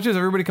 as much as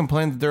everybody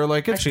complained, they're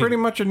like, it's Actually, pretty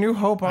much a New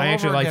Hope all I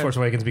actually over like again. Force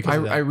Awakens because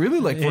of that. I really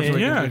like Force Yeah,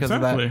 Awakens because of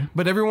exactly. that.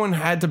 But everyone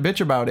had to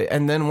bitch about it.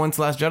 And then once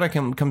Last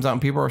Jedi comes out and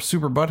people are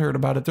super butthurt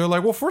about it, they're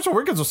like, well, Force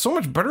Awakens was so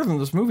much better than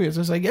this movie. It's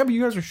just like, yeah, but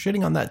you guys are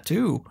shitting on that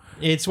too.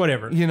 It's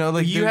whatever.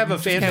 Like you have a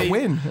just fan can't base.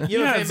 win. You have a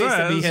Yeah, fan base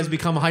that it's- has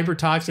become hyper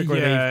toxic. Or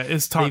Yeah, they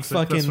it's toxic.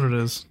 That's fucking- what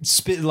it is.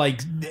 spit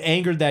like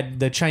angered that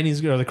the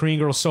Chinese girl, the Korean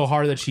girl, so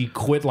hard that she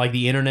quit like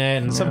the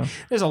internet and some.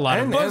 There's a lot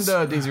And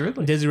of Daisy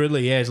Ridley. Daisy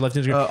Ridley. Yeah, he's left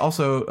Instagram.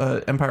 Also,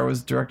 Empire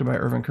was directed by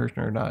Irvin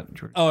Kershner, not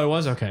George. Oh, it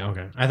was okay.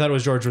 I thought it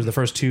was George was the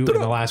first two,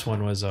 and the last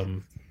one was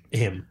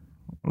him.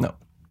 No.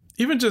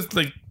 Even just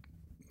like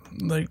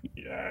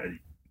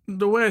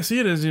the way I see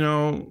it is,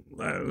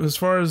 as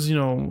far as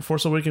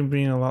Force Awakens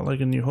being a lot like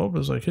A New Hope,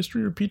 is like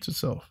history repeats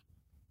itself.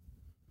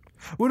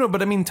 Well, no,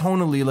 but I mean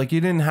tonally, like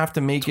you didn't have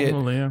to make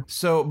Totally, yeah. it.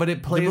 So, but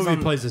it The plays. movie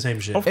on, plays the same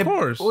shit. Of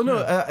course. Well, no,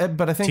 yeah.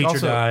 but I think Teacher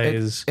also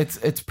dies.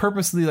 it's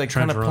purposely like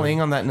kind Trench of run. playing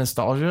on that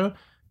nostalgia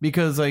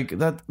because like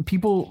that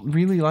people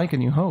really like A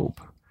New Hope,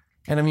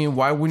 and I mean,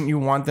 why wouldn't you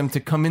want them to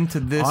come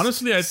into this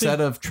Honestly, I set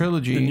think of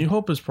trilogy? The New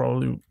Hope is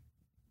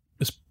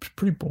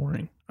pretty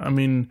boring. I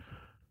mean,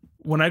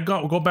 when I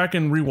go back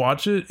and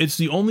rewatch it, it's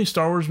the only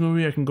Star Wars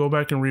movie I can go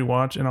back and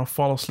rewatch and I'll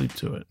fall asleep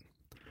to it.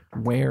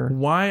 Where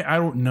Why? I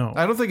don't know.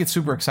 I don't think it's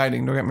super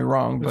exciting. Don't get me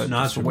wrong, but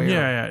not just super- where.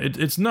 Yeah,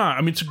 it's not.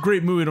 I mean, it's a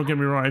great movie. Don't get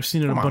me wrong. I've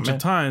seen it Come a on, bunch man.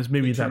 of times.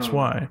 Maybe that's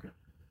why.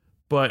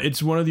 But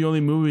it's one of the only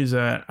movies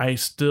that I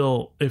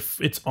still, if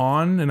it's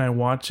on and I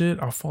watch it,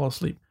 I'll fall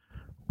asleep.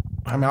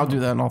 I mean, I'll do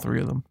that in all three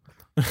of them.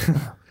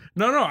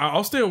 No,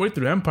 I'll stay awake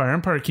through Empire.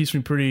 Empire keeps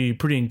me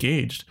pretty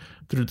engaged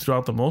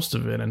throughout the most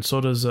of it, and so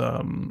does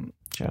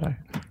Jedi.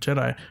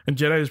 Jedi. And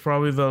Jedi is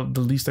probably the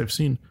least I've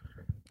seen.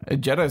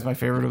 Jedi is my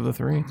favorite of the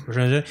three.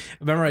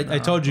 Remember, I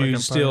told you like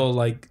Empire. still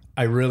like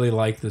I really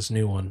like this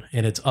new one,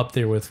 and it's up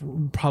there with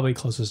probably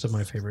closest to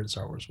my favorite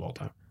Star Wars of all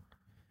time.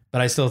 But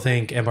I still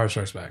think Empire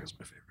Strikes Back is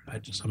my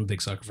favorite. I'm a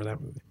big sucker for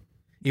that movie.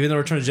 Even though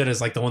Return of the Jedi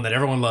is like the one that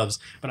everyone loves,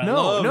 but I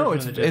love No,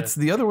 Return of the Jedi. it's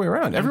the other way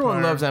around. Everyone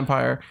Empire. loves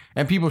Empire,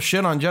 and people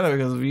shit on Jedi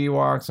because of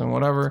Ewoks and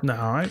whatever. No,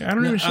 I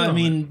don't even. Shit I on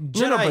mean,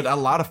 Jedi. No, but a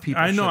lot of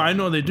people. it. shit I on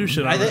know it. they do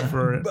shit on I it think-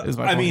 for it. Is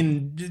my I point.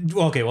 mean,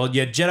 okay, well,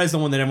 yeah, Jedi's the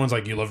one that everyone's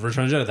like, you love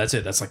Return of the Jedi. That's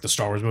it. That's like the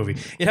Star Wars movie.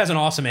 It has an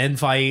awesome end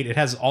fight. It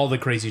has all the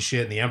crazy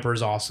shit, and the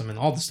Emperor's awesome, and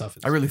all the stuff.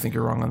 I really think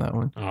you're wrong on that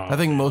one. Oh, I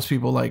think most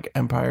people like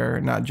Empire,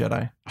 not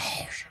Jedi. Oh,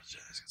 sure,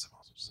 Jedi's got some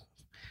awesome stuff.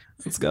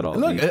 It's got all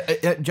Look,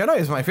 the Jedi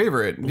is my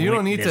favorite. You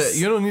don't need to. Witness.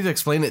 You don't need to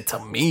explain it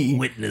to me.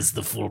 witness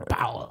the full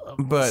power of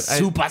But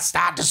Super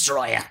Star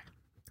Destroyer.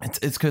 It's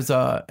because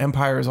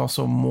Empire is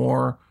also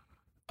more.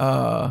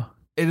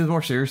 It is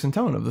more serious in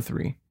tone of the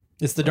three.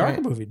 It's the darker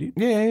Right. movie, dude.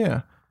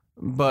 Yeah.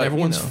 But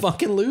Everyone's you know.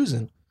 fucking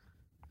losing.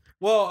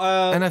 Well,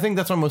 And I think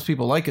that's why most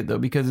people like it though,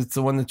 because it's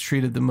the one that's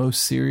treated the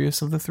most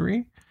serious of the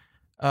three.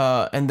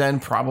 And then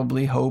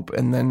probably Hope,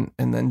 and then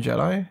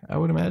Jedi. I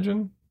would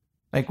imagine,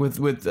 like with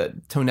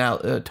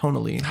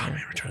tonally. oh,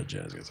 man, Return of the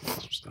Jedi's got some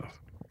awesome stuff.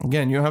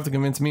 Again, you don't have to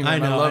convince me. Man. I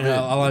know, love I know. it.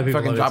 A lot of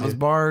people Fucking love it Jabba's too.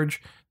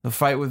 barge. the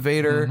fight with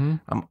Vader.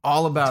 I'm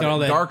all about it. all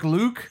that- Dark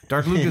Luke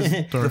is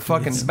the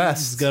fucking It's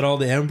best. got all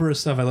the Emperor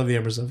stuff. I love the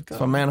Emperor stuff.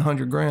 So man,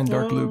 $100,000,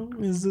 Dark Luke.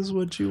 Is this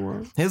what you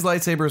want? His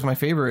lightsaber is my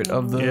favorite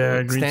of the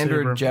Yeah, green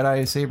standard saber.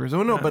 Jedi sabers.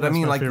 Oh no, but I that's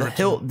mean my like the favorite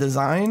hilt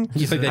design.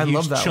 You like that I huge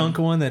love that chunk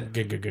one. one that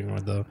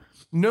with the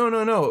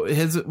No. It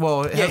has his a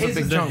big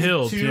is The chunk.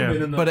 hilt, tube yeah.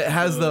 and then But it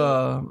has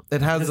the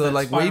that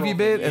like spiral wavy thing,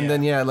 bit,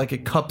 and yeah. then like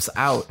it cups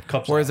out.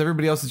 Cups whereas out.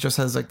 everybody else just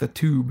has like the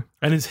tube.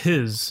 And it's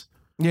his.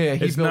 Yeah,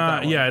 he It's built not.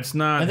 that one. Yeah, it's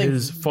not I think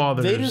his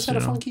father's. Vader's had you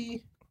a know.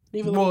 funky.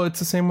 Well, it's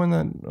the same one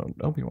that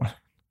Obi-Wan.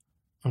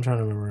 I'm trying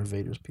to remember if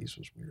Vader's piece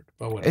was weird.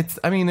 But whatever.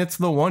 It's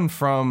the one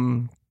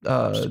from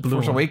blue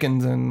Force one.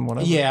 Awakens and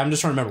whatever. Yeah, I'm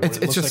just trying to remember. It's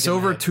what it looks just like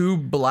silver in the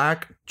tube,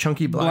 black,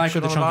 chunky black, Black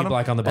shit with the on the chunky bottom,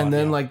 black on the bottom, and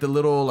then yeah. like the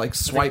little like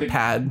swipe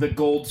pad. The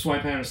gold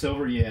swipe pad of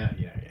silver. Yeah.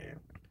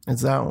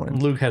 It's that one.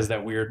 Luke has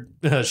that weird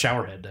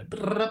shower head.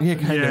 Yeah,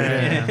 kind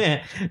of.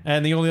 Yeah.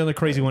 And the only other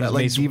crazy one That, is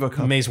like, Mace, Diva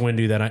cup. Mace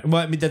Windu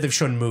that they've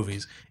shown in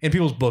movies. In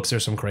people's books,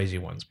 there's some crazy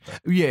ones.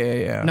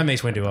 Yeah. Not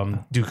Mace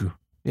Windu. Dooku.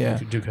 Yeah.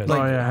 Dooku has,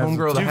 Like Oh, yeah, it has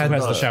homegirl that Dooku had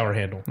has the shower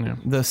handle.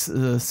 the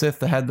Sith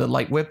that had the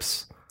light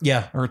whips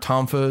Yeah. or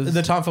Tonfas.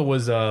 The Tonfa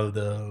was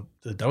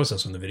that was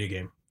also in the video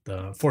game.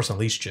 The Force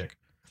Unleashed chick.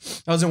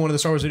 That was in one of the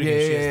Star Wars video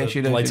games. yeah, has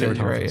she the does. lightsaber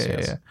You're right, Tonfas, yeah,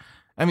 yes. yeah.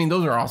 I mean,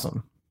 those are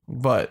awesome,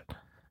 but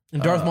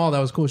And Darth Maul, that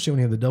was cool shit when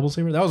he had the double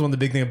saber. That was one of the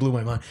big things that blew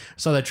my mind. I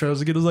saw that trailer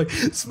as a kid. I was like,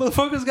 this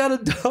motherfucker's got a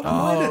double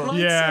lightsaber.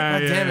 Yeah,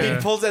 God damn it.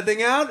 He pulls that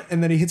thing out,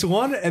 and then he hits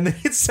one, and then he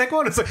hits the second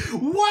one. It's like,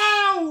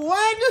 wow,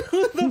 what?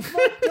 Who the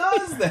fuck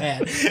does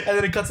that? And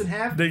then it cuts in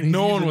half. and he's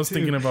No one using was two.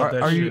 thinking about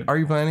that. are you shit. are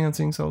you planning on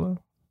seeing Solo?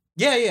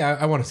 Yeah,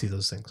 I want to see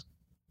those things.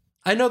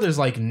 I know there's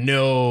I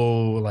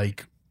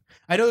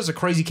know there's a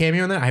crazy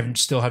cameo in that.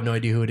 Still have no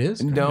idea who it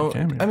is. No,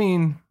 cameo. I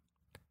mean,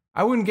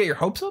 I wouldn't get your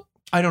hopes up,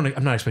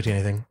 I'm not expecting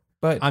anything.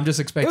 but I'm just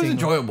it expecting. was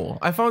enjoyable.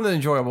 I found it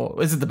enjoyable.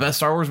 Is it the best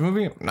Star Wars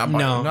movie? Not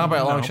by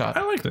a long No, shot.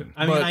 I liked it.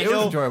 I mean, but I it was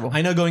know. enjoyable.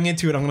 I know going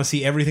into it, I'm going to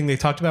see everything they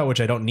talked about, which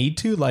I don't need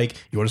to. Like,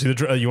 you want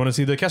to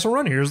see the Kessel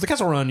Run? Here's the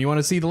Kessel Run. You want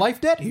to see the life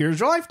debt? Here's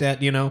your life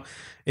debt. You know,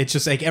 it's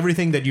just like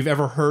everything that you've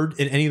ever heard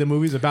in any of the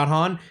movies about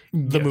Han.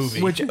 The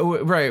movie.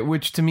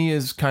 Which to me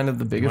is kind of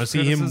the you want to biggest see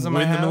him criticism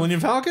win I the have. Millennium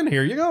Falcon?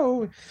 Here you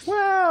go.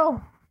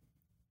 Well,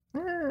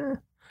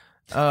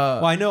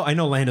 Well, I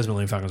know Lando's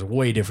Millennium Falcon is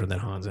way different than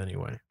Han's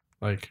anyway.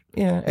 Like,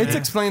 yeah, it's Yeah.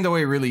 explained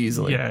away really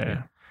easily.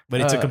 Yeah. but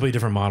it's a completely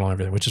different model and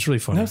everything, which is really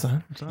funny. No, it's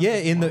not. Yeah,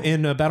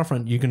 in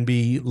Battlefront, you can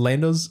be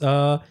Lando's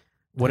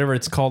whatever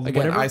it's called.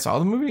 Again, whatever. I saw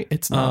the movie.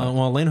 It's not.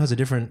 Well, Lando has a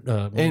different.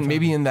 And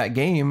maybe in that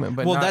game,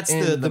 but well, not that's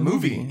in the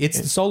movie. It's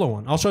the solo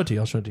one. I'll show it to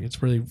you.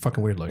 It's really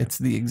fucking weird looking. it's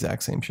the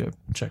exact same ship.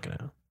 Check it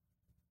out.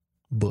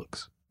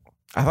 Books.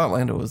 I thought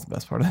Lando was the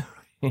best part of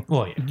it.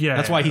 Well, yeah. Yeah,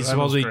 That's why he's that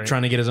was supposedly great.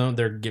 trying to get his own.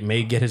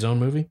 Get his own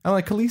movie. I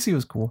like Khaleesi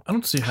was cool. I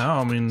don't see how.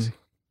 I mean,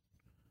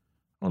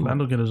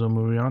 Lando get his own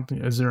movie. I don't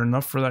think. Is there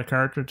enough for that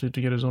character to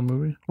get his own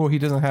movie? Well, he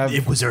doesn't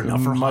have. Was there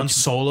enough for Han much.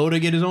 Solo to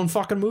get his own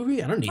fucking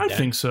movie? I don't need I that.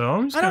 think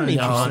so. It's I don't kinda need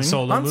Han interesting.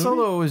 Solo. Han movie.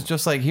 Solo was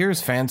just like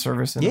here's fan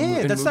service. In Yeah,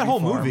 in that's that whole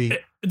form. movie.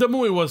 The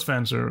movie was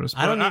fan service.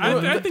 I don't but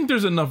need I think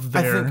there's enough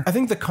there. I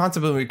think the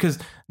concept of the movie, because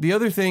the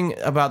other thing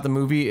about the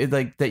movie is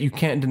like that you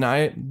can't deny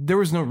it. There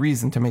was no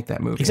reason to make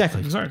that movie. Exactly.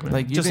 Exactly.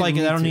 Like you Just didn't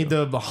like I don't to. need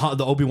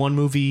the Obi-Wan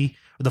movie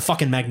or the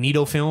fucking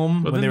Magneto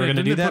film But when they were going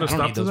to do that. Put a I don't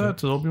stop need to those that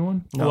to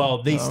Obi-Wan. No,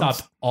 well, they no,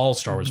 stopped all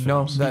Star Wars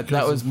No, films. that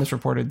was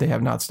misreported. They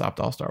have not stopped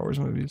all Star Wars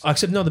movies.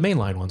 Except no, the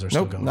mainline ones are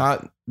still Nope, going.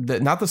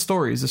 not the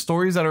stories. The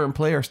stories that are in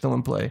play are still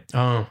in play.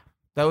 Oh,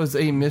 That was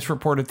a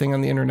misreported thing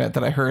on the internet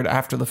that I heard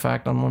after the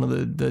fact on one of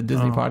the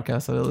Disney Oh.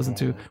 podcasts that I listened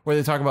to, where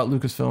they talk about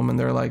Lucasfilm and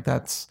they're like,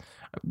 that's,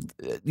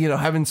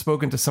 having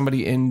spoken to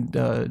somebody in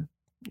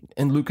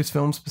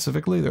Lucasfilm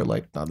specifically, they're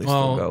like, no, they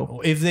still go.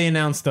 well, if they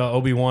announced the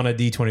Obi-Wan at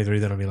D23,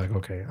 then I'll be like,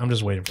 okay, I'm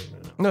just waiting for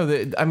it. No,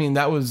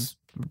 that was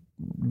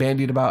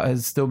bandied about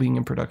as still being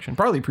in production,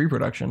 probably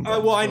pre-production.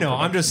 but Well, I still know. I'm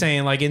production. just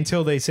saying, like,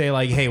 until they say,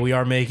 like, hey, we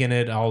are making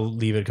it, I'll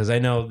leave it because I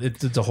know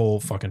it's a whole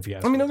fucking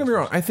fiasco. I mean, don't get me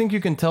wrong. I think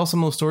you can tell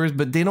some of those stories,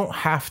 but they don't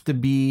have to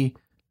be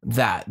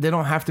that. They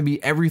don't have to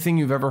be everything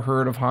you've ever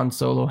heard of Han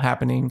Solo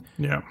happening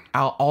Yeah.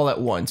 all at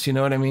once. You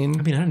know what I mean?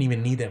 I don't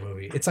even need that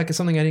movie. It's like it's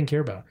something I didn't care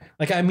about.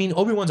 Like, I mean,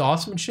 Obi-Wan's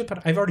awesome and shit,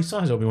 but I've already saw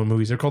his Obi-Wan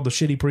movies. They're called the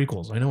shitty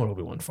prequels. I know what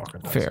Obi-Wan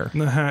fucking does. Fair.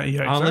 Yeah.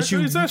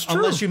 Exactly. That's true.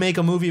 Unless you make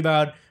a movie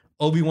about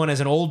Obi-Wan as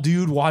an old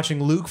dude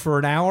watching Luke for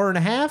an hour and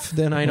a half,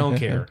 then I don't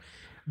care.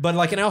 But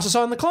like, and I also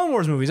saw in the Clone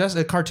Wars movies, that's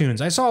the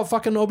cartoons. I saw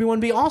fucking Obi-Wan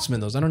be awesome in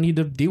those. I don't need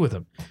to deal with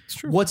him. It's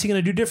true. What's he going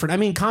to do different? I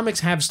mean, comics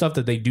have stuff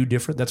that they do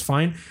different. That's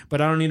fine.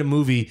 But I don't need a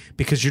movie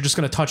because you're just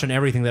going to touch on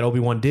everything that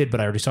Obi-Wan did.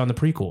 But I already saw in the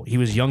prequel. He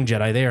was young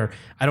Jedi there.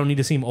 I don't need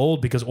to see him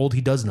old because old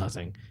he does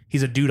nothing.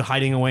 He's a dude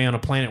hiding away on a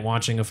planet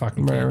watching a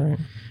fucking Right, camera. right.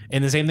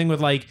 And the same thing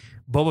with like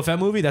Boba Fett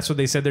movie. That's what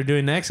they said they're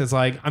doing next. It's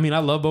like, I mean, I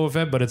love Boba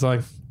Fett, but it's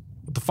like,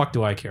 what the fuck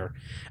do I care?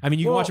 I mean,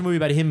 you can watch a movie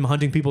about him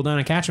hunting people down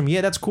and catch them.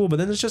 Yeah, that's cool, but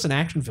then it's just an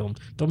action film.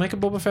 Don't make a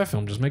Boba Fett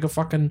film. Just make a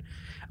fucking...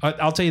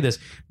 I'll tell you this.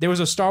 There was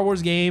a Star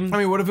Wars game. I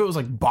mean, what if it was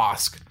like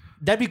Bosk?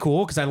 That'd be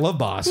cool because I love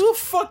Bosk. Who the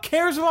fuck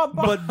cares about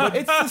Bosk? But-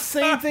 It's the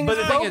same thing But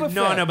as the thing Boba is,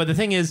 Fett. but the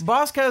thing is,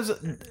 Bosk has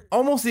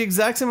almost the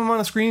exact same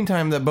amount of screen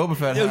time that Boba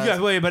Fett has. yeah,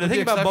 wait, but the with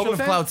thing about exception Boba of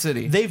Fett, Cloud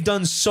City. they've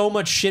done so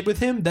much shit with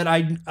him that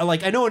I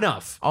know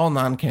enough. All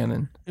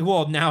non-canon.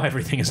 Well, now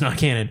everything is not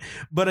canon,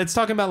 but it's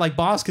talking about like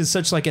Bosk is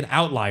such like an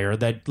outlier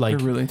that like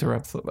It really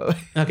interrupts the movie.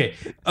 okay,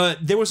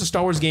 there was a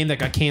Star Wars game that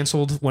got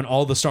canceled when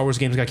all the Star Wars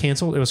games got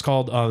canceled. It was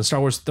called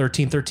Star Wars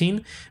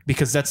 1313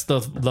 because that's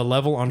the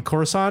level on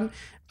Coruscant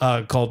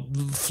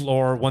called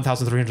floor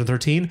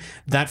 1313.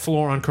 That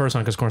floor on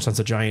Coruscant, because Coruscant's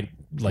a giant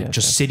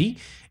city,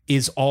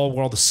 is all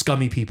where all the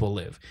scummy people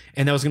live.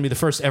 And that was going to be the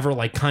first ever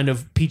like kind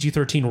of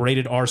PG-13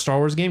 rated R Star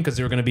Wars game because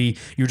they were going to be,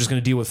 you're just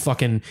going to deal with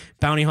fucking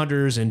bounty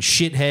hunters and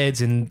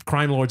shitheads and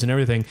crime lords and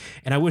everything.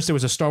 And I wish there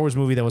was a Star Wars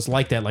movie that was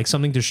like that, like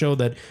something to show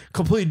that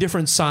completely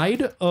different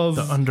side of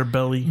The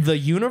underbelly. the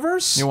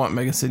universe. You want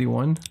Mega City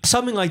 1?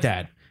 Something like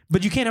that.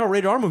 But you can't have a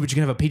rated R movie, but you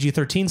can have a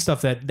PG-13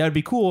 stuff that would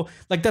be cool.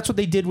 Like that's what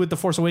they did with The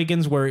Force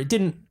Awakens, where it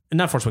didn't,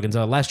 not Force Awakens,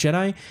 Last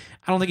Jedi.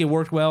 I don't think it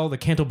worked well. The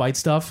Canto Bight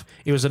stuff,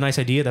 it was a nice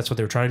idea. That's what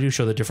they were trying to do,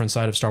 show the different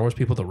side of Star Wars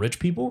people, the rich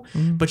people.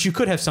 But you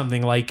could have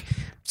something like,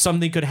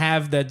 something could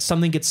have that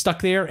something gets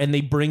stuck there and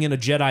they bring in a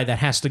Jedi that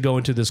has to go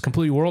into this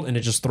complete world and it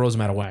just throws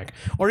them out of whack.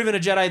 Or even a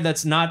Jedi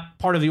that's not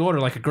part of the order,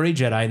 like a Grey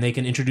Jedi, and they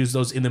can introduce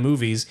those in the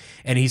movies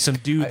and he's some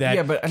dude that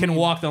yeah, but I can mean-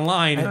 walk the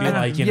line and be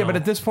like, you know. but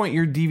at this point,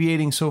 you're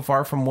deviating so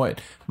far from what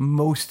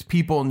most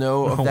people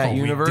know of that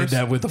universe. We did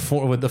that with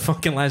the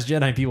fucking Last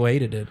Jedi. People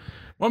hated it.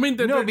 Well, I mean,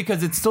 No,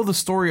 because it's still the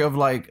story of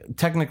like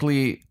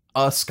technically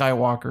a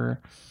Skywalker.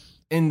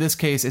 In this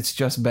case, it's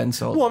just Ben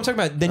Solo. Well, I'm talking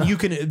about then you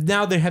can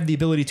now they have the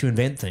ability to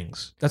invent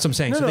things. That's what I'm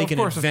saying. So they can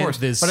invent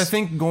this. But I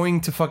think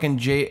going to fucking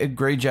Gray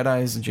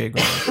Jedi's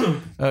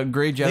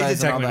Gray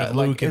Jedi's and all technically that with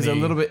like, Luke in is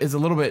a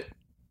little bit.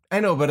 I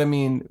know, but I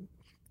mean,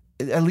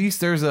 at least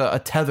there's a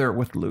tether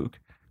with Luke,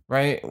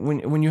 right?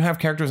 When you have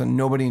characters that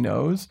nobody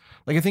knows,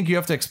 like I think you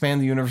have to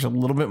expand the universe a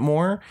little bit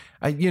more.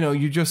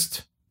 You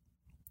just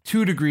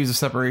 2 degrees of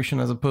separation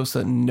as opposed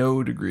to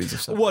no degrees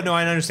of separation. well, no,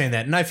 I understand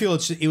that, and I feel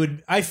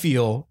I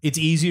feel it's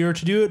easier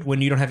to do it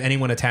when you don't have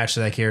anyone attached to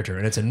that character,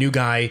 and it's a new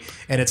guy,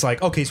 and it's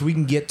like okay, so we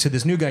can get to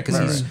this new guy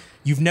because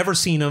you've never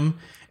seen him,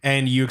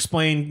 and you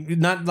explain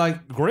not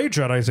like Grey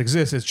Jedis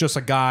exist. It's just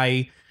a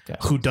guy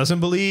who doesn't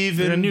believe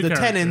a in new the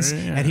character, tenets,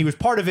 yeah. and he was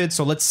part of it.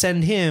 So let's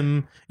send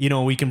him.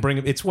 We can bring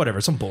him. It's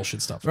whatever, some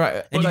bullshit stuff, Right,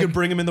 And but you like- can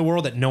bring him in the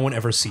world that no one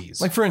ever sees.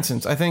 Like for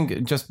instance, I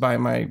think just by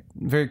my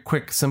very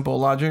quick, simple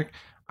logic,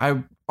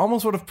 I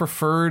almost would have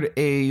preferred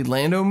a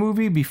Lando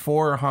movie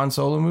before a Han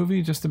Solo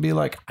movie, just to be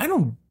like, I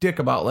don't dick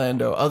about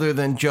Lando other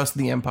than just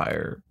the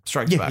Empire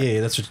Strikes Back.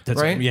 yeah, that's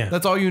Right? yeah.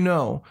 That's all you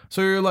know.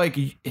 So you're like,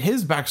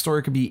 his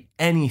backstory could be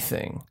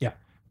anything. Yeah.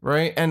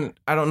 Right? And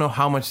I don't know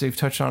how much they've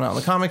touched on it in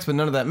the comics, but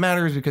none of that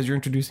matters because you're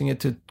introducing it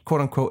to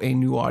quote unquote a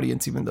new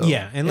audience, even though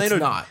Yeah, and it's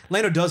not.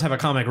 Lando does have a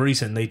comic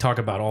recent. They talk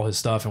about all his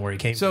stuff and where he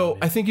came So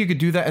from. I think you could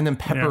do that and then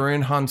pepper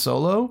in Han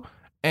Solo,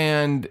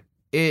 and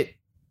it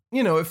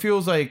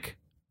feels like,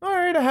 all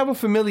right, I have a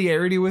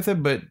familiarity with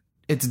it, but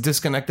it's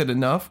disconnected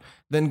enough.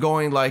 Then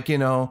going like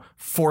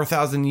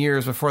 4,000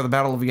 years before the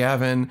Battle of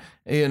Yavin,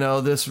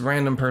 this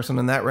random person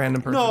and that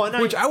random person, No, and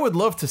which I would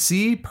love to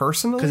see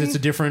personally because it's a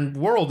different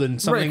world and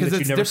something because that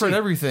you it's never different see.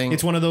 everything.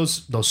 It's one of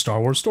those Star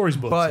Wars stories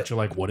books but that you're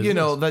like, what is this?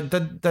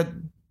 that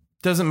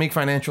doesn't make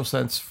financial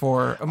sense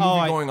for a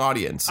movie going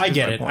audience. I is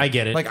get my it. point. I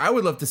get it. Like I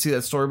would love to see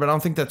that story, but I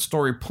don't think that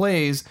story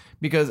plays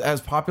because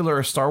as popular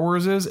as Star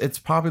Wars is, it's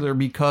popular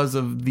because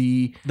of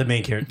the The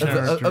main character.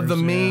 of the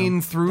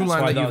main through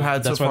line that you've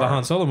had so That's far. why the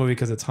Han Solo movie,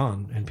 because it's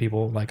Han, and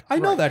people like, I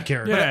know that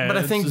character. Yeah, but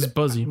I think it's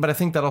buzzy. But I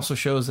think that also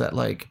shows that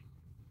like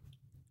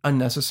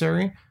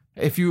unnecessary.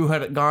 If you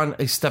had gone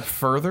a step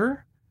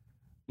further,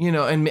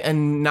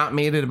 and not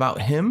made it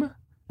about him.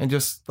 And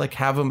just like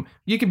have him,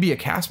 you could be a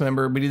cast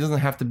member, but he doesn't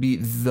have to be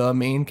the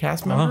main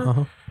cast member.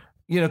 Uh-huh.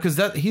 Because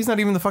he's not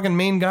even the fucking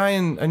main guy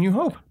in A New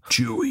Hope.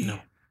 Chewie. No.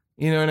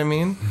 You know what I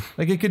mean?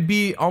 Like it could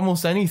be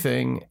almost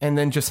anything, and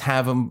then just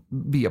have him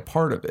be a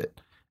part of it.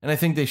 And I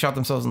think they shot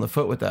themselves in the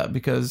foot with that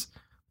because,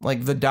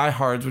 like the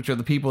diehards, which are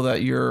the people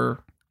that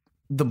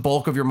the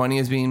bulk of your money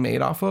is being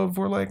made off of,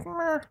 were like,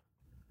 meh.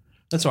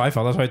 That's what I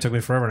felt. That's why it took me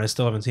forever, and I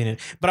still haven't seen it.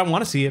 But I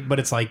want to see it. But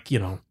it's like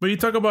But you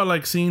talk about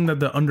like seeing that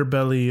the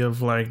underbelly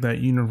of like that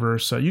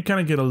universe. You kind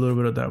of get a little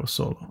bit of that with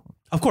Solo.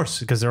 of course,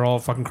 because they're all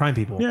fucking crime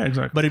people. Yeah,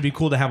 exactly. But it'd be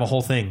cool to have a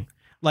whole thing.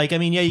 Like, I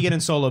mean, yeah, you get in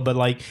Solo, but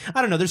like,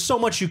 I don't know. There's so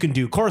much you can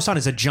do. Coruscant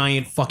is a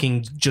giant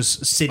fucking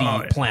just city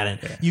planet.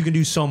 Yeah. You can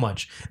do so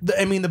much. The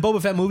Boba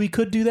Fett movie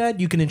could do that.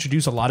 You can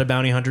introduce a lot of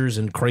bounty hunters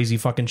and crazy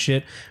fucking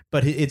shit.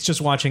 But it's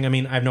just watching. I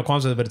mean, I have no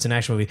qualms with it, but it's an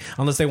action movie.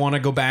 Unless they want to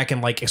go back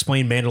and like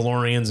explain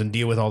Mandalorians and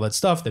deal with all that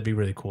stuff, that'd be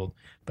really cool.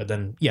 But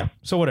then, yeah.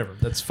 So whatever.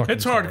 That's fucking.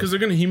 It's hard because they're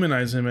gonna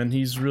humanize him, and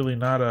he's really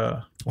not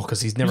a. Well, because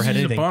he's never He's had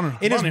just a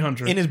anything. bounty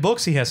hunter. In his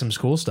books, he has some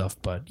cool stuff,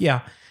 but yeah.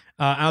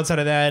 Outside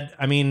of that,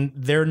 I mean,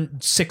 their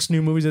 6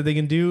 new movies that they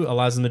can do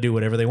allows them to do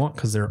whatever they want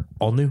because they're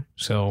all new.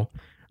 So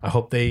I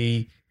hope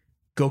they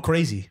go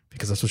crazy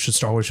because that's what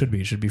Star Wars should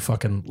be. It should be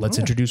fucking let's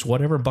introduce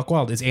whatever buck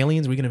wild. It's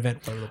aliens. We can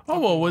invent. Whatever.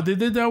 Oh well, they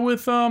did that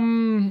with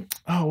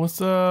what's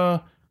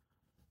the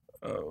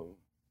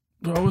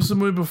what was the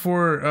movie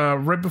before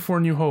right before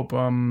New Hope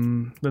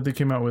that they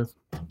came out with?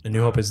 A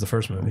New Hope is the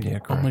first movie. Yeah,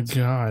 Oh my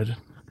god.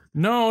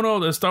 No,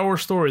 the Star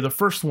Wars story, the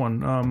first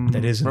one.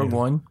 That is Rogue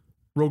One.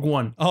 Rogue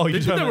One. Oh, they you're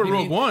did talking that with about-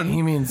 Rogue One.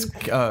 He means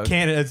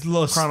Canada. It's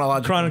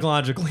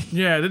chronologically.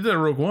 Yeah, they did that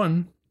with Rogue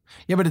One.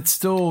 yeah, but it's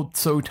still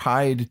so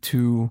tied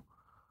to,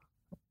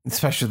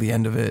 especially the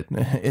end of it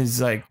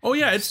is like. Oh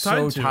yeah, it's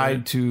so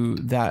tied to it.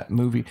 to that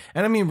movie,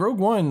 and I mean Rogue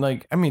One,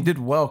 did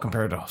well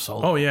compared to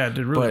Solo. Oh yeah, it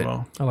did really But-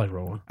 well. I like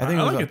Rogue One. I think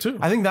I was like a- it too.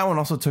 I think that one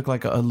also took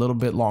like a little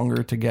bit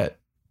longer to get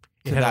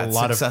to that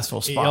successful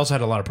It spot, also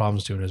had a lot of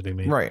problems to it as being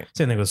made. right?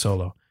 Same thing with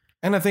Solo.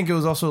 And I think it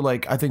was also I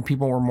think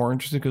people were more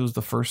interested because it was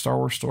the first Star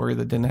Wars story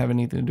that didn't have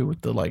anything to do with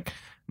the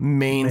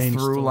main Main through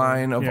story.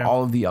 line of Yeah.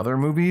 all of the other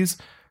movies.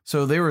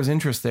 So there was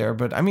interest there,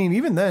 but I mean,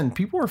 even then,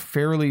 people were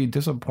fairly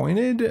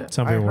disappointed.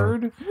 Some I people were.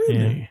 heard,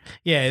 Yeah,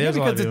 yeah, there's a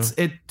lot of because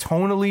people. it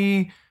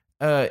tonally,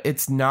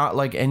 it's not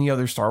like any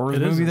other Star Wars It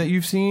movie isn't. that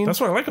you've seen.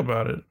 That's what I like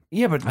about it.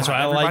 Yeah, but That's not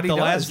why I like The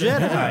everybody Last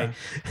does.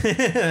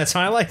 Jedi. That's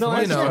why I like The So,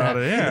 Last you know, Jedi. About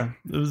it, yeah,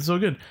 it was so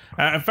good.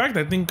 In fact,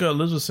 I think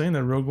Liz was saying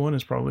that Rogue One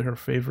is probably her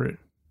favorite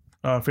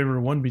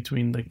one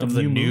between the Of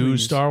the new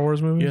movies. Star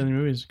Wars movie? Yeah, the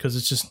movies because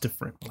it's just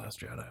different. Last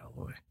Jedi all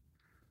the way.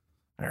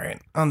 All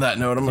right. On that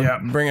note, I'm gonna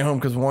Yeah. bring it home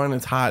because one,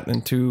 it's hot,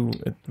 and two,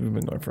 we've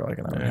been going for like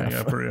an hour and a Yeah,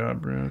 half.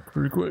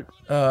 pretty quick.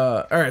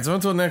 All right. So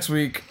until next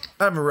week,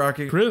 I'm a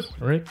Rocky. Chris,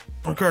 All right.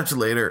 I'll catch you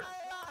later.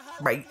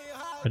 Bye.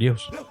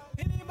 Adios.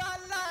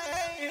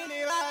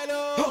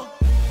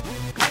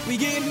 We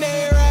getting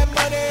there, right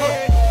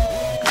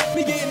money.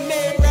 We getting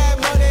there, right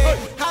money.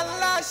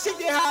 Holla, shit,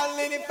 you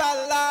hollin' if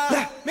I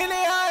lie. Many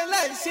I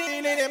like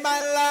seen it in my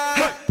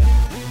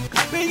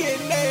life. We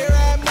getting there,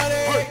 right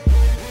money.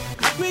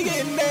 We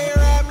getting there,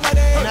 right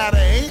money. Now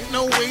there ain't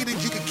no way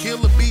that you can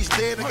kill a beast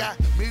dead. I got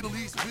Middle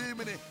East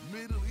women and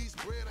Middle East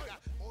bread. I got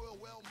oil.